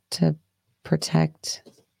chosen to protect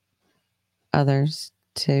others,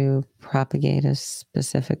 to propagate a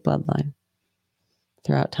specific bloodline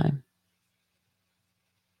throughout time.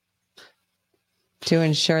 To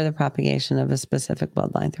ensure the propagation of a specific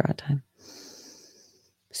bloodline throughout time.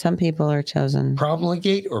 Some people are chosen.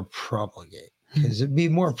 Promulgate or propagate? Because it'd be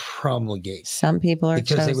more promulgate. Some people are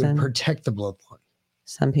because chosen. They would protect the bloodline.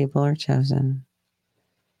 Some people are chosen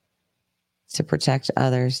to protect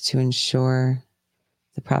others, to ensure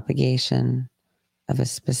the propagation of a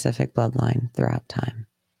specific bloodline throughout time.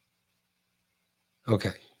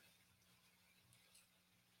 Okay.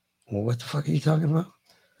 Well, what the fuck are you talking about?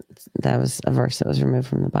 That was a verse that was removed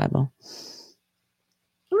from the Bible.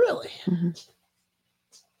 Really?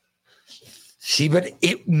 See, but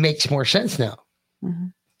it makes more sense now.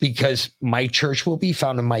 Because my church will be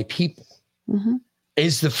found in my people.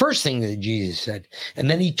 Is the first thing that Jesus said. And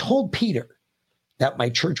then he told Peter that my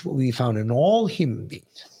church will be found in all human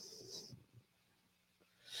beings.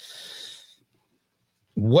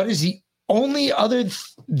 What is the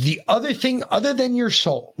other thing other than your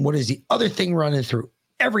soul? What is the other thing running through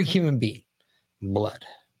every human being? Blood.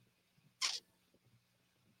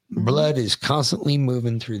 Blood is constantly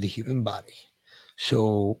moving through the human body.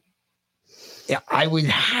 So I would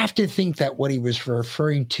have to think that what he was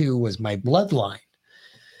referring to was my bloodline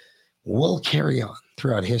will carry on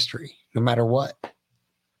throughout history, no matter what.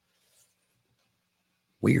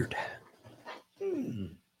 Weird.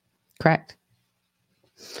 Correct.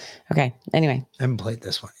 Okay. Anyway. I haven't played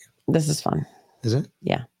this one yet. This is fun. Is it?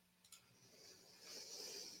 Yeah.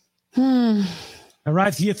 I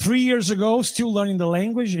arrived here 3 years ago, still learning the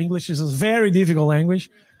language. English is a very difficult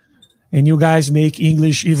language. And you guys make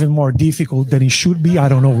English even more difficult than it should be. I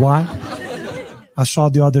don't know why. I saw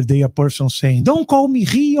the other day a person saying, don't call me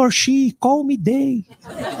he or she, call me they.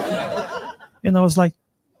 And I was like,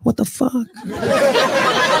 what the fuck?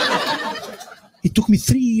 It took me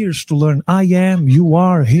 3 years to learn I am, you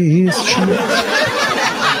are, he is, she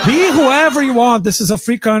is. Be whoever you want. This is a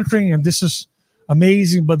free country and this is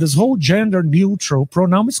amazing. But this whole gender neutral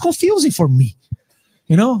pronoun is confusing for me.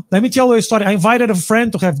 You know, let me tell you a story. I invited a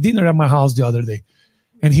friend to have dinner at my house the other day.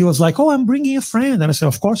 And he was like, oh, I'm bringing a friend. And I said,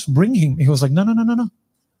 of course, bring him. And he was like, no.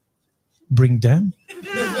 Bring them.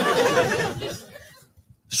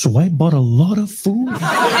 So I bought a lot of food.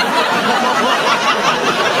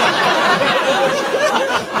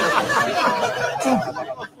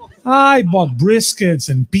 I bought briskets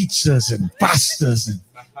and pizzas and pastas. And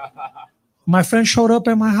my friend showed up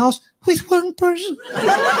at my house with one person.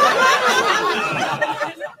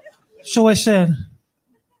 So I said,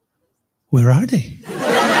 where are they?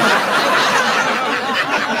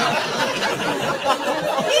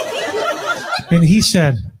 And he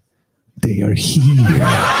said, they are here.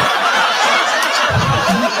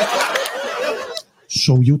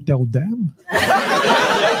 So you tell them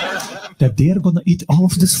that they are going to eat all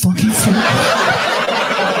of this fucking food.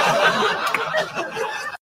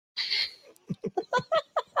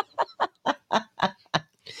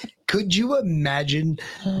 Could you imagine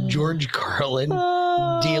George Carlin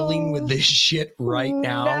dealing with this shit right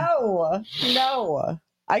now? No,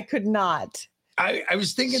 I could not. I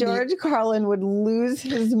was thinking George Carlin would lose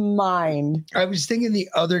his mind. I was thinking the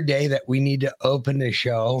other day that we need to open a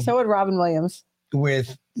show. So would Robin Williams.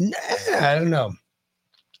 With, I don't know.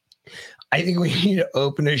 I think we need to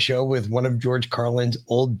open a show with one of George Carlin's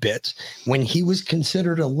old bits when he was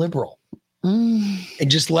considered a liberal. And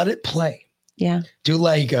just let it play. Yeah. Do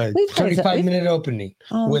like a 35-minute opening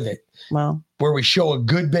with it. Well, where we show a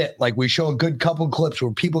good bit, like we show a good couple clips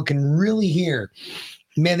where people can really hear.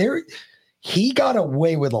 Man, he got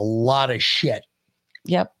away with a lot of shit.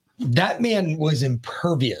 Yep. That man was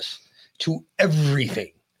impervious to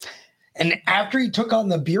everything. And after he took on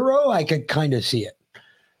the Bureau, I could kind of see it.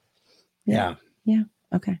 Yeah.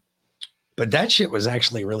 Okay. But that shit was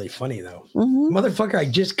actually really funny, though. Mm-hmm. Motherfucker, I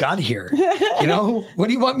just got here. You know, what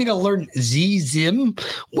do you want me to learn? Z-Zim?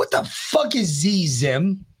 What the fuck is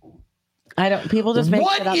Z-Zim? I don't. People just make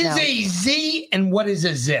What shit up is now. a Z and what is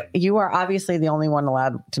a Zim? You are obviously the only one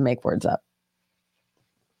allowed to make words up.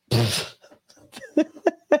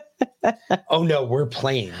 Oh no, we're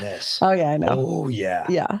playing this. Oh yeah, I know. Oh yeah.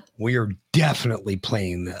 Yeah. We are definitely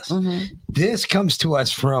playing this. Mhm. This comes to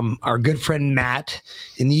us from our good friend Matt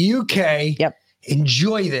in the UK. Yep.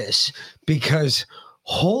 Enjoy this because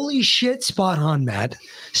holy shit, spot on, Matt.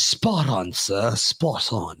 Spot on, sir.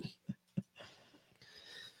 Spot on.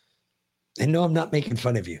 And no, I'm not making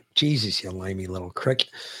fun of you. Jesus, you limey little crick.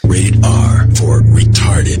 Rated R for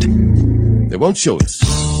retarded. They won't show us.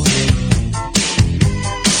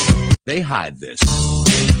 They hide this.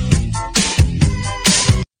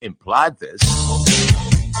 Implied this.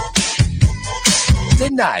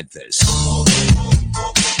 Denied this.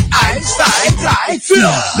 Einstein died.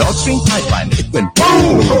 Nord Stream pipeline, it went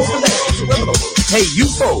boom over there. Hey,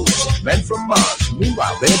 UFOs, men from Mars.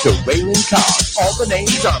 Meanwhile, they're derailing cars. All the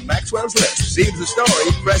names on Maxwell's list. Seems the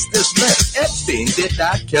story press dismissed. Epstein did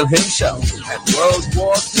not kill himself. And World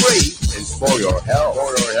War III is for your health.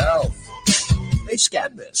 For your health. They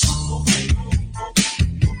scanned this.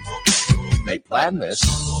 They planned this.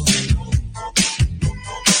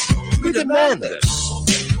 We demand this.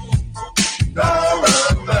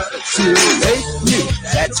 Too late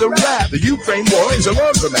news. That's a wrap. The Ukraine war is a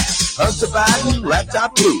laundromat. Hunter Biden,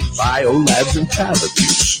 laptop blues. Biolabs and child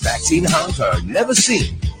abuse. Vaccine hunter never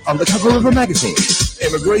seen on the cover of a magazine.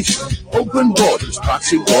 Immigration, open borders,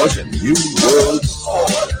 proxy wars, and new world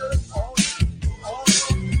order.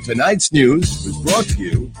 Tonight's news was brought to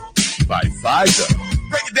you by Pfizer.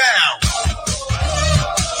 Break it down.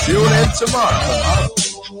 Tune in tomorrow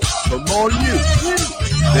for more news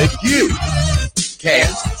that you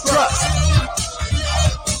can't trust.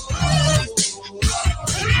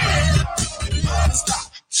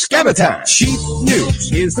 Scammer time. Cheap news.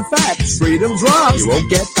 Here's the facts. Freedom's lost. You won't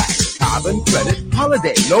get back. Carbon credit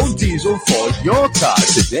holiday. No diesel for your car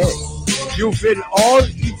today. You will all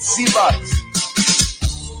eat the bugs.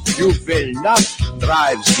 You will not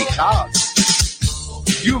drive the cars.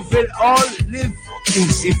 You will all live in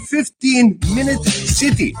the 15-minute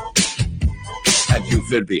city. And you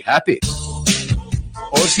will be happy.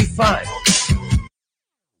 Or the fine.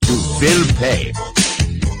 You will pay.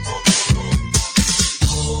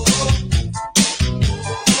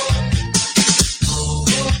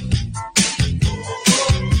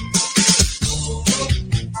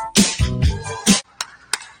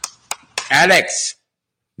 Alex,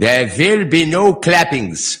 there will be no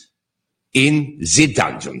clappings in the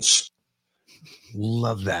dungeons.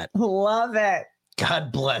 Love that. Love it.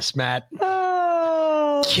 God bless, Matt.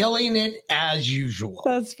 Oh, Killing it as usual.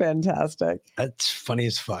 that's fantastic. That's funny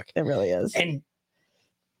as fuck. It really is. And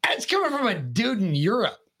that's coming from a dude in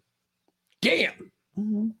Europe. Damn.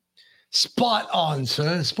 Mm-hmm. Spot on,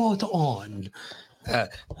 sir. Spot on.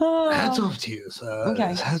 Hats off to you, sir.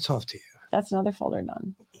 Okay. Hats off to you. That's another folder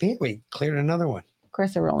done. We cleared another one. Of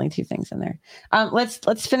course, there were only 2 things in there.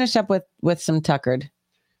 Let's finish up with some Tuckered,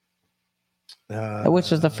 which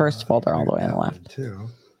was the first folder all the way on the left. Too.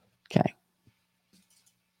 Okay.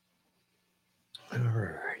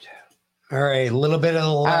 All right. A little bit of the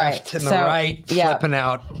left and the right flipping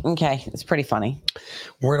out. Okay. It's pretty funny.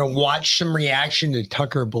 We're going to watch some reaction to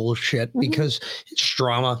Tucker bullshit because it's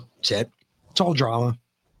drama. That's it. It's all drama.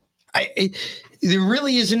 There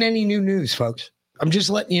really isn't any new news, folks. I'm just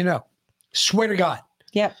letting you know. Swear to God.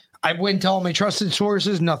 Yep. I went to all my trusted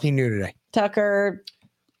sources. Nothing new today. Tucker.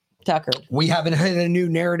 We haven't had a new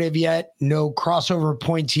narrative yet. No crossover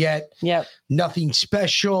points yet. Yep. Nothing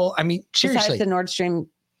special. I mean, seriously. Besides the Nord Stream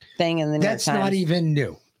thing in the New York That's not Times. even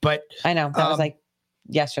new. But I know. That was like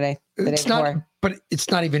yesterday. The day it's before. not. But it's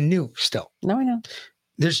not even new still. No, I know.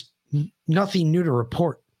 There's nothing new to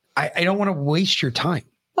report. I don't want to waste your time.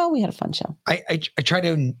 Well, we had a fun show. I try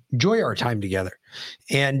to enjoy our time together,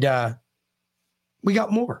 and we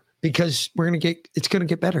got more because it's going to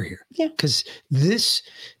get better here. Yeah. Because this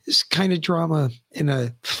is kind of drama in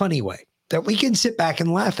a funny way that we can sit back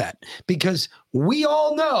and laugh at because we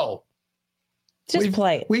all know. Just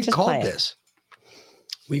play it. We've Just called play it. this.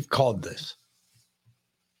 We've called this.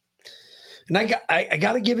 And I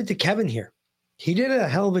got to give it to Kevin here. He did a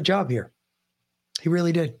hell of a job here. He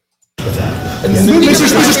really did.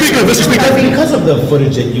 Mr. Speaker, because of the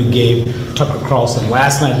footage that you gave Tucker Carlson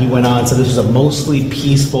last night, he went on and said this was a mostly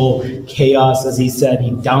peaceful chaos. As he said,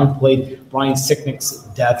 he downplayed Brian Sicknick's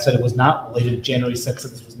death, said it was not related to January 6th, that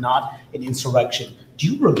this was not an insurrection. Do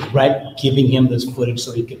you regret giving him this footage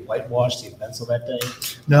so he could whitewash the events of that day?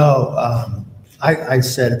 No, I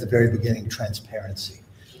said at the very beginning, transparency.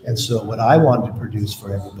 And so what I wanted to produce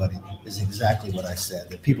for everybody is exactly what I said,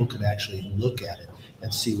 that people could actually look at it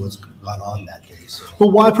and see what's gone on that day. So. But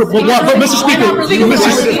Mr. Speaker, would you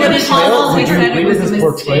agree with this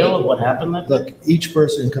portrayal of what happened that day? Look, each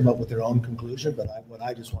person can come up with their own conclusion, but what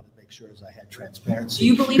I just wanted to make sure is I had transparency. Do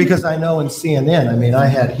you believe because I know in CNN, I mean, I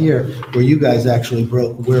had here where you guys actually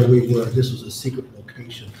broke where we were. This was a secret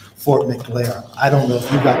location, Fort McLaren. I don't know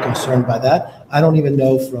if you got concerned by that. I don't even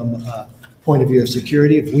know from point of view of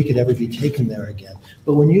security if we could ever be taken there again.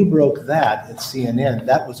 But when you broke that at CNN,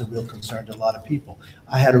 that was a real concern to a lot of people.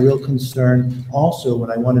 I had a real concern also when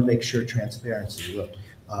I wanted to make sure transparency. Look,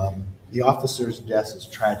 the officer's death is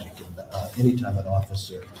tragic. Anytime an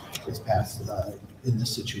officer is passed in this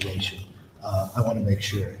situation, I want to make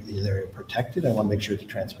sure they're protected. I want to make sure the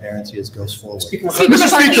transparency goes forward. Speaker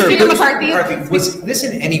McCarthy, was this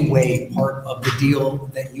in any way part of the deal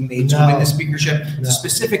that you made to win the speakership to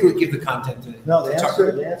specifically give the content to No, the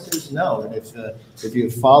answer is no. And if you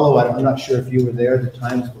follow, I'm not sure if you were there the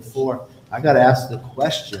times before, I got asked the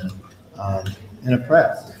question in a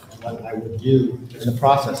press what I would do in the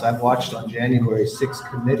process. I've watched on January 6th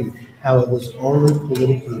committee how it was only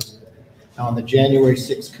politically. On the January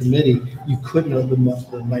 6th committee, you couldn't, the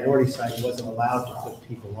minority side wasn't allowed to put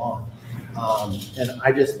people on. And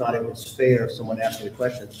I just thought it was fair if someone asked me the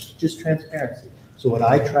question, just transparency. So what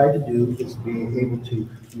I tried to do is be able to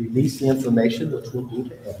release the information, which we'll do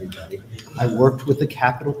to everybody. I worked with the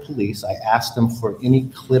Capitol Police. I asked them for any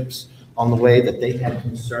clips on the way that they had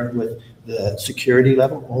concern with the security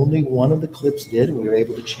level. Only one of the clips did, and we were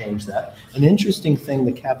able to change that. An interesting thing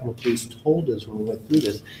the Capitol Police told us when we went through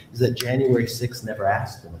this is that January 6th never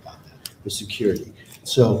asked them about that, the security.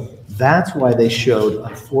 So that's why they showed,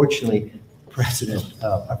 unfortunately,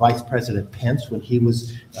 Vice President Pence, when he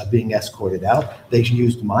was being escorted out, they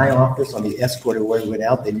used my office on the escort where he went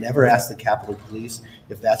out. They never asked the Capitol Police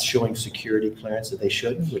if that's showing security clearance that they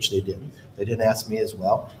shouldn't, which they didn't. They didn't ask me as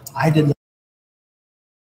well. I didn't.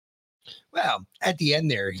 Well, at the end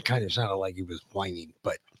there, he kind of sounded like he was whining,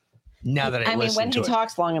 but now that I mean, when he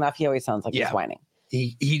talks long enough, he always sounds like he's whining.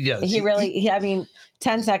 He does. He really, I mean,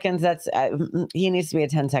 10 seconds, that's, he needs to be a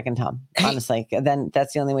 10-second Tom, honestly. Then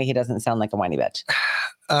that's the only way he doesn't sound like a whiny bitch.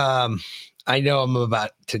 I know I'm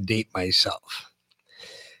about to date myself.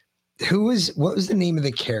 What was the name of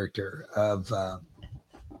the character of,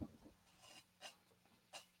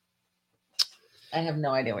 I have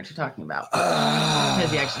no idea what you're talking about.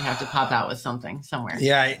 Because you actually have to pop out with something somewhere.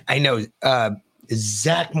 Yeah, I know.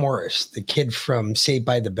 Zach Morris, the kid from Saved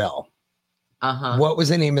by the Bell. Uh-huh. What was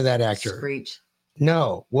the name of that actor? Screech.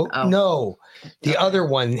 No. No. The other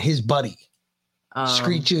one, his buddy.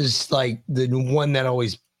 Screech is like the one that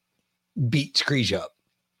always beat Screech up.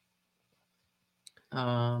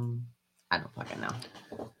 I don't fucking know.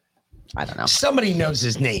 I don't know. Somebody knows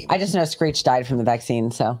his name. I just know Screech died from the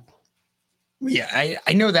vaccine, so. Yeah,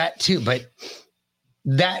 I know that too, but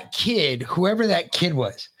that kid, whoever that kid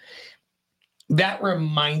was, that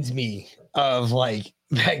reminds me of like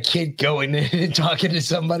that kid going in and talking to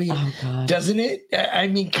somebody, doesn't it? I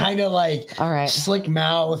mean, kind of like slick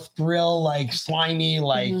mouth, real like slimy,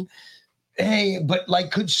 like, hey, but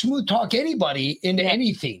like could smooth talk anybody into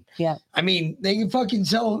anything. Yeah. I mean, they can fucking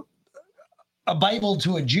sell a Bible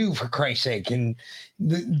to a Jew for Christ's sake, and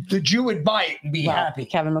the Jew would buy it and be happy.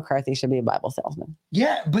 Kevin McCarthy should be a Bible salesman.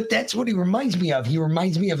 Yeah, but that's what he reminds me of. He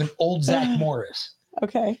reminds me of an old Zach Morris.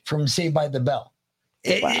 Okay. From Saved by the Bell.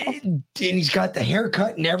 And he's got the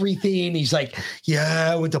haircut and everything. He's like,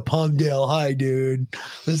 yeah, I went to Palmdale. Hi, dude.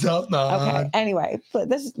 What's up, man? Okay. Anyway, but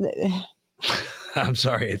this. I'm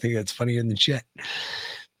sorry. I think that's funnier than shit.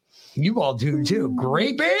 You all do too.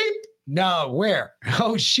 Great, babe? No, where?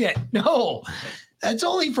 Oh, shit. No, that's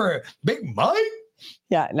only for Big Mike.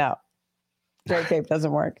 Yeah, no. Great Babe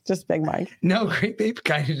doesn't work. Just Big Mike. No, Great Babe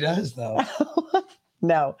kind of does, though.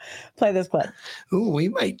 No. Play this clip. Ooh, we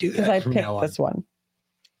might do that. Because I picked this one.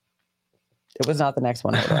 It was not the next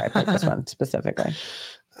one either. I picked this one specifically.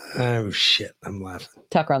 Oh, shit. I'm laughing.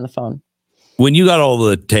 Tucker on the phone. When you got all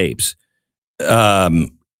the tapes, did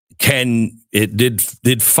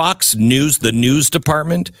Fox News, the news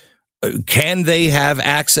department, can they have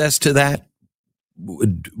access to that?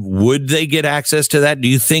 Would they get access to that? Do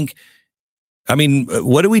you think? I mean,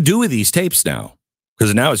 what do we do with these tapes now?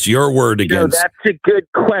 Because now it's your word against. That's a good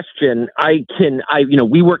question.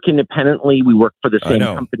 We work independently. We work for the same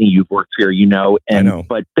company you've worked here,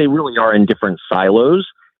 but they really are in different silos.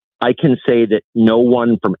 I can say that no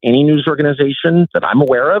one from any news organization that I'm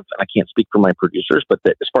aware of, and I can't speak for my producers, but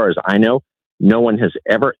that as far as I know, No one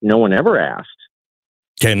ever asked.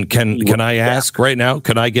 Can I ask right now?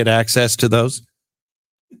 Can I get access to those?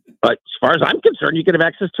 But as far as I'm concerned, you can have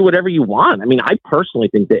access to whatever you want. I mean, I personally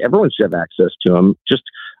think that everyone should have access to them.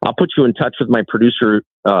 I'll put you in touch with my producer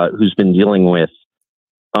who's been dealing with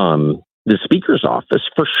the speaker's office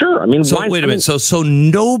for sure. I mean, wait a minute. So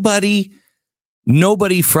nobody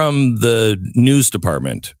from the news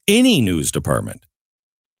department, any news department,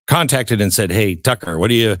 contacted and said, "Hey, Tucker,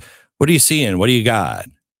 what are you seeing? What do you got?"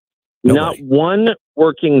 Nobody. Not one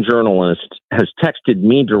working journalist has texted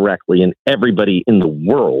me directly, and everybody in the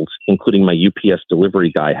world, including my UPS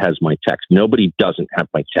delivery guy, has my text. Nobody doesn't have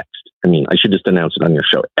my text. I mean, I should just announce it on your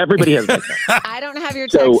show. Everybody has my text. I don't have your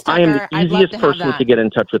text, So Tucker. I am the easiest person to get in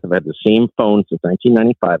touch with. I've had the same phone since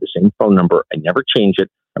 1995, the same phone number. I never change it.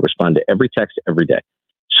 I respond to every text every day.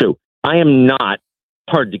 So I am not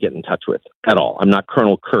hard to get in touch with at all. I'm not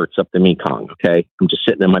Colonel Kurtz up the Mekong, okay? I'm just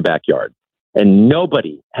sitting in my backyard. And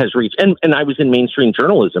nobody has reached, and I was in mainstream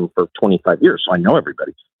journalism for 25 years, so I know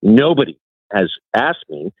everybody. Nobody has asked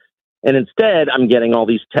me. And instead, I'm getting all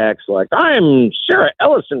these texts like, "I'm Sarah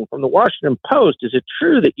Ellison from the Washington Post. Is it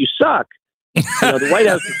true that you suck?" The White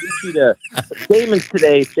House issued a statement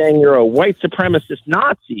today saying you're a white supremacist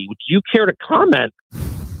Nazi. Would you care to comment?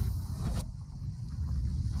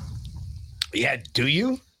 Yeah, do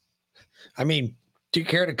you? I mean, do you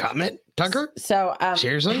care to comment, Tucker? So,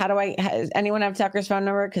 seriously, does anyone have Tucker's phone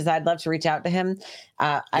number? Because I'd love to reach out to him.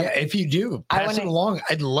 If you do, pass it along.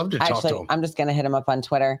 I'd love to talk to him. I'm just going to hit him up on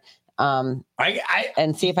Twitter. And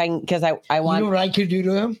see if I can, because I want. You know what I could do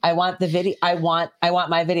to him? I want the video. I want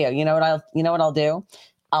my video. You know what I'll do?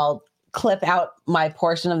 I'll clip out my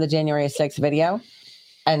portion of the January 6th video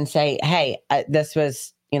and say, "Hey, this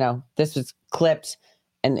was clipped,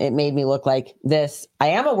 and it made me look like this. I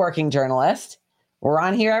am a working journalist. We're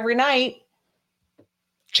on here every night.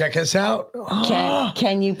 Check us out.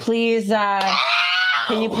 Can you please send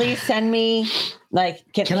me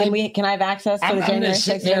can I have access to the January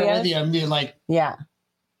 6th videos?" With you. I'm being like, yeah.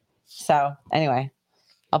 So anyway,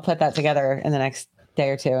 I'll put that together in the next day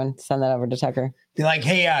or two and send that over to Tucker. Be like,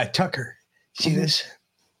 "Hey, Tucker, see this?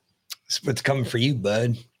 This is what's coming for you,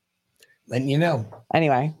 bud. Letting you know."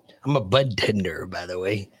 Anyway, I'm a bud tender, by the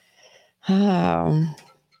way. I'm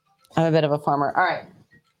a bit of a farmer. All right.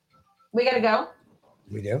 We got to go.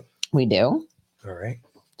 We do? We do. All right.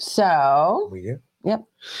 So. We do? Yep.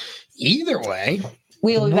 Either way.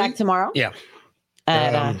 We will be back tomorrow. Yeah.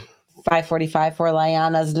 At 5:45 for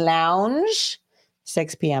Liana's Lounge.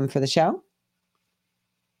 6 p.m. for the show.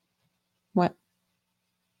 What?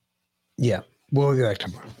 Yeah. We'll be back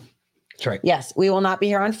tomorrow. That's right. Yes. We will not be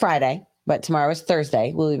here on Friday, but tomorrow is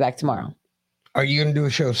Thursday. We'll be back tomorrow. Are you going to do a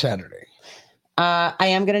show Saturday? I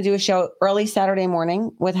am going to do a show early Saturday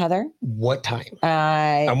morning with Heather. What time?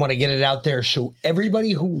 I want to get it out there so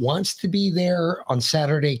everybody who wants to be there on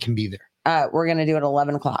Saturday can be there. We're going to do it at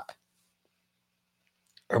 11 o'clock.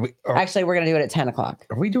 Actually, we're going to do it at 10 o'clock.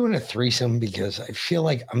 Are we doing a threesome? Because I feel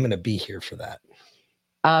like I'm going to be here for that.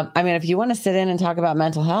 I mean, if you want to sit in and talk about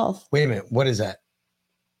mental health. Wait a minute. What is that?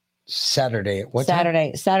 Saturday at what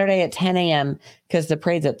time? Saturday at 10 a.m. because the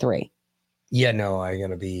parade's at 3. Yeah, no, I'm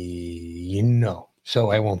going to be,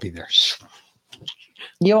 so I won't be there.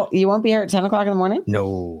 You won't be here at 10 o'clock in the morning?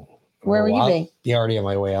 No. Where will you be? Be already on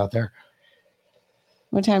my way out there.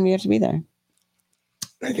 What time do you have to be there?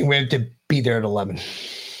 I think we have to be there at 11.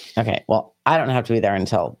 Okay, well, I don't have to be there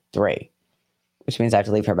until 3, which means I have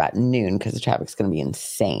to leave for about noon because the traffic's going to be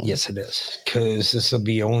insane. Yes, it is. Because this will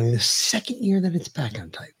be only the second year that it's back on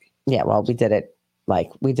TV. Yeah, well, we did it.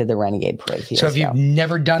 We did the Renegade Parade. So if you've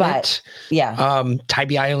never done it, yeah.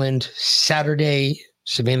 Tybee Island, Saturday,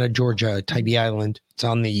 Savannah, Georgia, Tybee Island. It's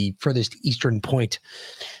on the furthest eastern point.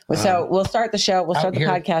 So we'll start the show. We'll start the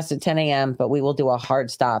podcast at 10 a.m., but we will do a hard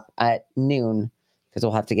stop at noon because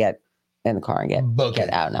we'll have to get in the car and get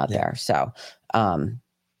out and out there. So,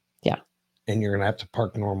 yeah. And you're going to have to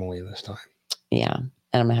park normally this time. Yeah. And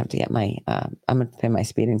I'm going to have to get I'm going to pay my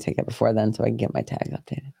speeding ticket before then so I can get my tags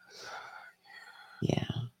updated. Yeah.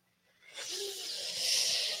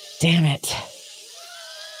 Damn it.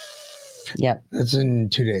 Yep. That's in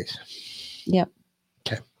 2 days. Yep.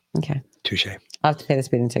 Okay. Touche. I'll have to pay the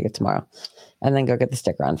speeding ticket tomorrow and then go get the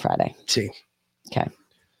sticker on Friday. See. Okay.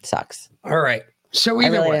 Sucks. All right. So I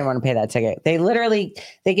really didn't want to pay that ticket. They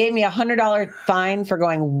gave me $100 fine for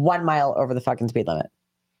going 1 mile over the fucking speed limit.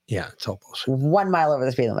 Yeah, it's all bullshit. 1 mile over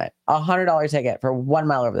the speed limit. $100 ticket for 1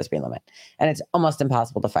 mile over the speed limit. And it's almost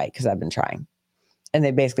impossible to fight because I've been trying. And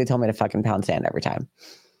they basically told me to fucking pound sand every time.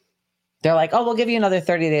 They're like, "Oh, we'll give you another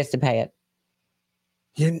 30 days to pay it."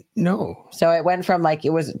 No. So it went from like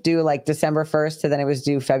it was due like December 1st to then it was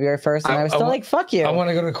due February 1st, and I was still like, "Fuck you." I want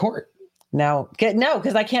to go to court. No,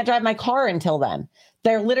 because I can't drive my car until then.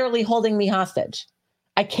 They're literally holding me hostage.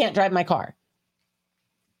 I can't drive my car.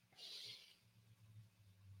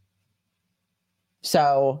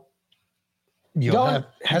 So You'll have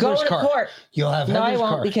Heather's go to car. court. You'll have No, Heather's I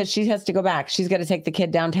won't car. because she has to go back. She's got to take the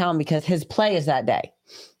kid downtown because his play is that day.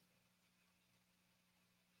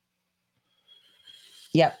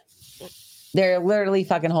 Yep. They're literally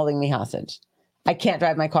fucking holding me hostage. I can't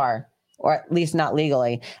drive my car, or at least not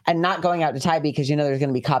legally, and not going out to Tybee because you know there's going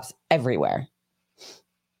to be cops everywhere.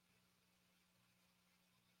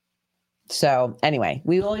 So anyway,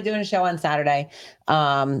 we will be doing a show on Saturday.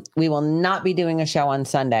 We will not be doing a show on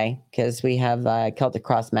Sunday because we have Celtic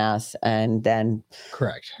Cross Mass and then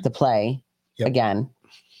correct the play again.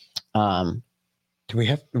 Do we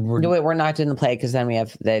have? We're not doing the play because then we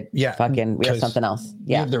have we have something else.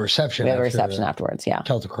 We have the reception. We have the reception afterwards. Yeah.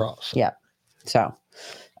 Celtic Cross. Yeah. So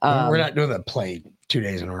we're not doing the play 2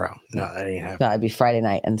 days in a row. No, that ain't happening. That'd be Friday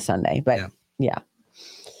night and Sunday. But yeah.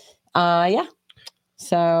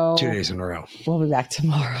 So 2 days in a row. We'll be back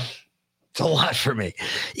tomorrow. It's a lot for me.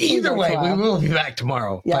 Either way, we will be back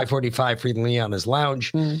tomorrow. 5:45 for Leanna's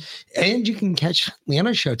Lounge. And you can catch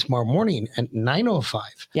Leanna's show tomorrow morning at 9:05.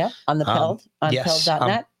 Yep. On the Pilled, on yes,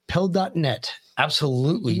 Pilled.net. Pilled.net.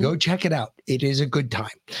 Absolutely. Go check it out. It is a good time.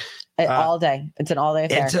 All day. It's an all-day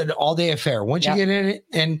affair. It's an all-day affair. Once you get in it,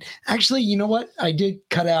 and actually, you know what? I did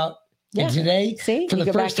cut out today for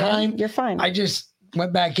the first time. You're fine. I just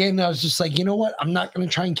went back in and I was just like, you know what? I'm not going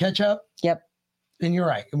to try and catch up. Yep. And you're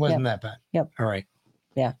right. It wasn't that bad. Yep. All right.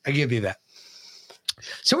 Yeah. I give you that.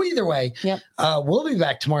 So either way, we'll be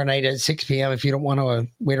back tomorrow night at 6 p.m. If you don't want to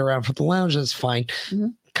wait around for the lounge, that's fine.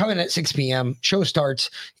 Come in at 6 p.m. Show starts.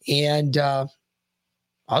 And other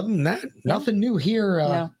than that, nothing new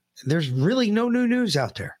here. There's really no new news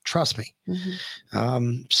out there. Trust me.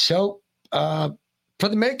 So for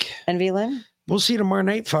the Mick and V-Lynn, we'll see you tomorrow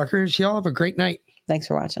night, fuckers. Y'all have a great night. Thanks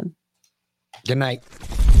for watching. Good night.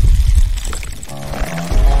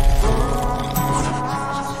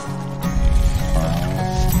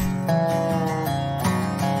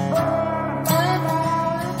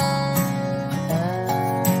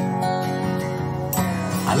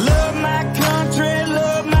 I love my country,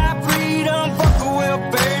 love my freedom, fuck a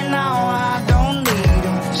welfare, now I don't need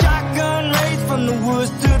 'em. Shotgun race from the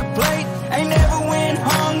woods to the plate, ain't never went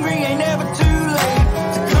hungry, ain't never too late.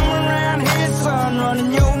 So come around here, son,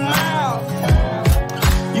 running your mouth.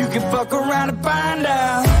 You can fuck around and find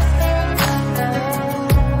out.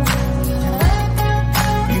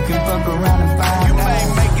 You can fuck around and find out. You may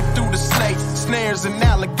make it through the snakes, snares, and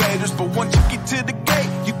alligators, but once you get to the gate,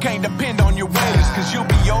 you can't depend on your waiters, cause you'll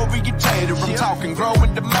be over your tater. I'm talking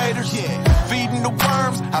growing tomatoes, feeding the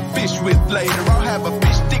worms I fish with later. I'll have a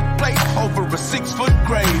fish stick plate over a 6-foot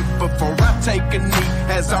grave before I take a knee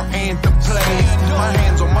as our anthem plays. My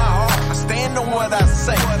hands on my heart, I stand on what I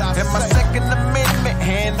say, and my Second Amendment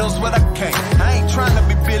handles what I can't. I ain't trying to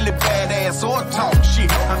be Billy Badass or talk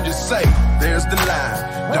shit, I'm just saying, there's the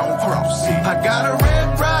line, don't cross it. I got a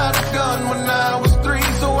Red Ryder gun when I was 3,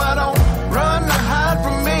 so I don't run or hide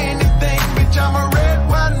from anything, bitch. I'm a red,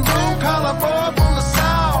 white, and blue collar boy from the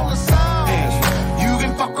South. And you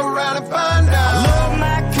can fuck around and find out. I love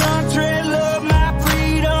my country, love my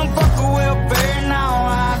freedom, fuck a welfare, now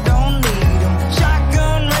I don't need 'em.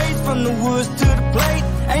 Shotgun race from the woods to the plate,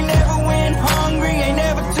 ain't never went hungry, ain't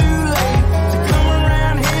never too late. So come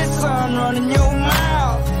around here, son, running your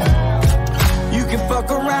mouth. You can fuck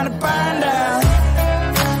around and find out.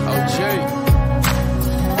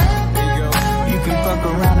 Fuck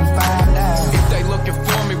around and find out. If they looking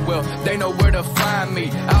for me, well, they know where to find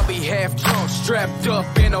me. I'll be half drunk, strapped up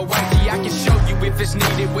in a whitey. I can show you if it's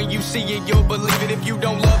needed. When you see it, you'll believe it. If you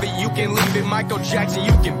don't love it, you can leave it. Michael Jackson,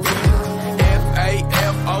 you can beat it.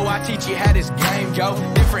 F-A-F-O, I teach you how this game go.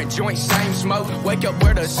 Different joints, same smoke. Wake up,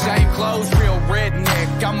 wear the same clothes. Real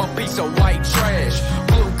redneck, I'm a piece of white trash.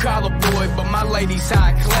 Blue collar boy, but my lady's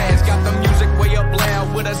high class. Got the music way up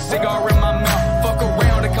loud with a cigar in my mouth. Fuck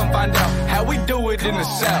around and come find out how we do it in the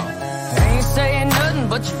South. Ain't saying nothing,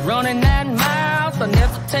 but you running that mouth. I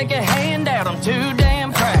never take a handout, I'm too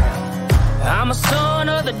damn proud. I'm a son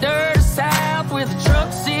of the dirty South with a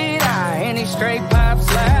truck seat high and these straight pipes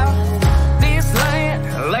loud. This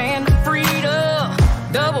land of freedom,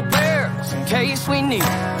 double barrels in case we need.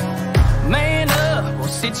 Man up, or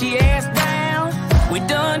sit your ass down. We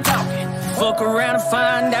done talking, fuck around and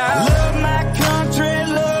find out. Love my country,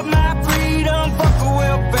 love my freedom, fuck a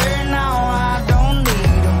welfare, now I don't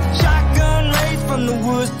need 'em. Shotgun race from the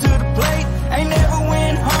woods to the plate, ain't never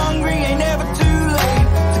went hungry, ain't never too late.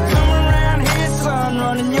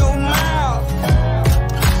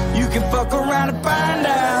 find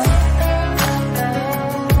out.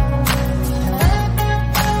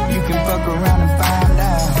 You can fuck around and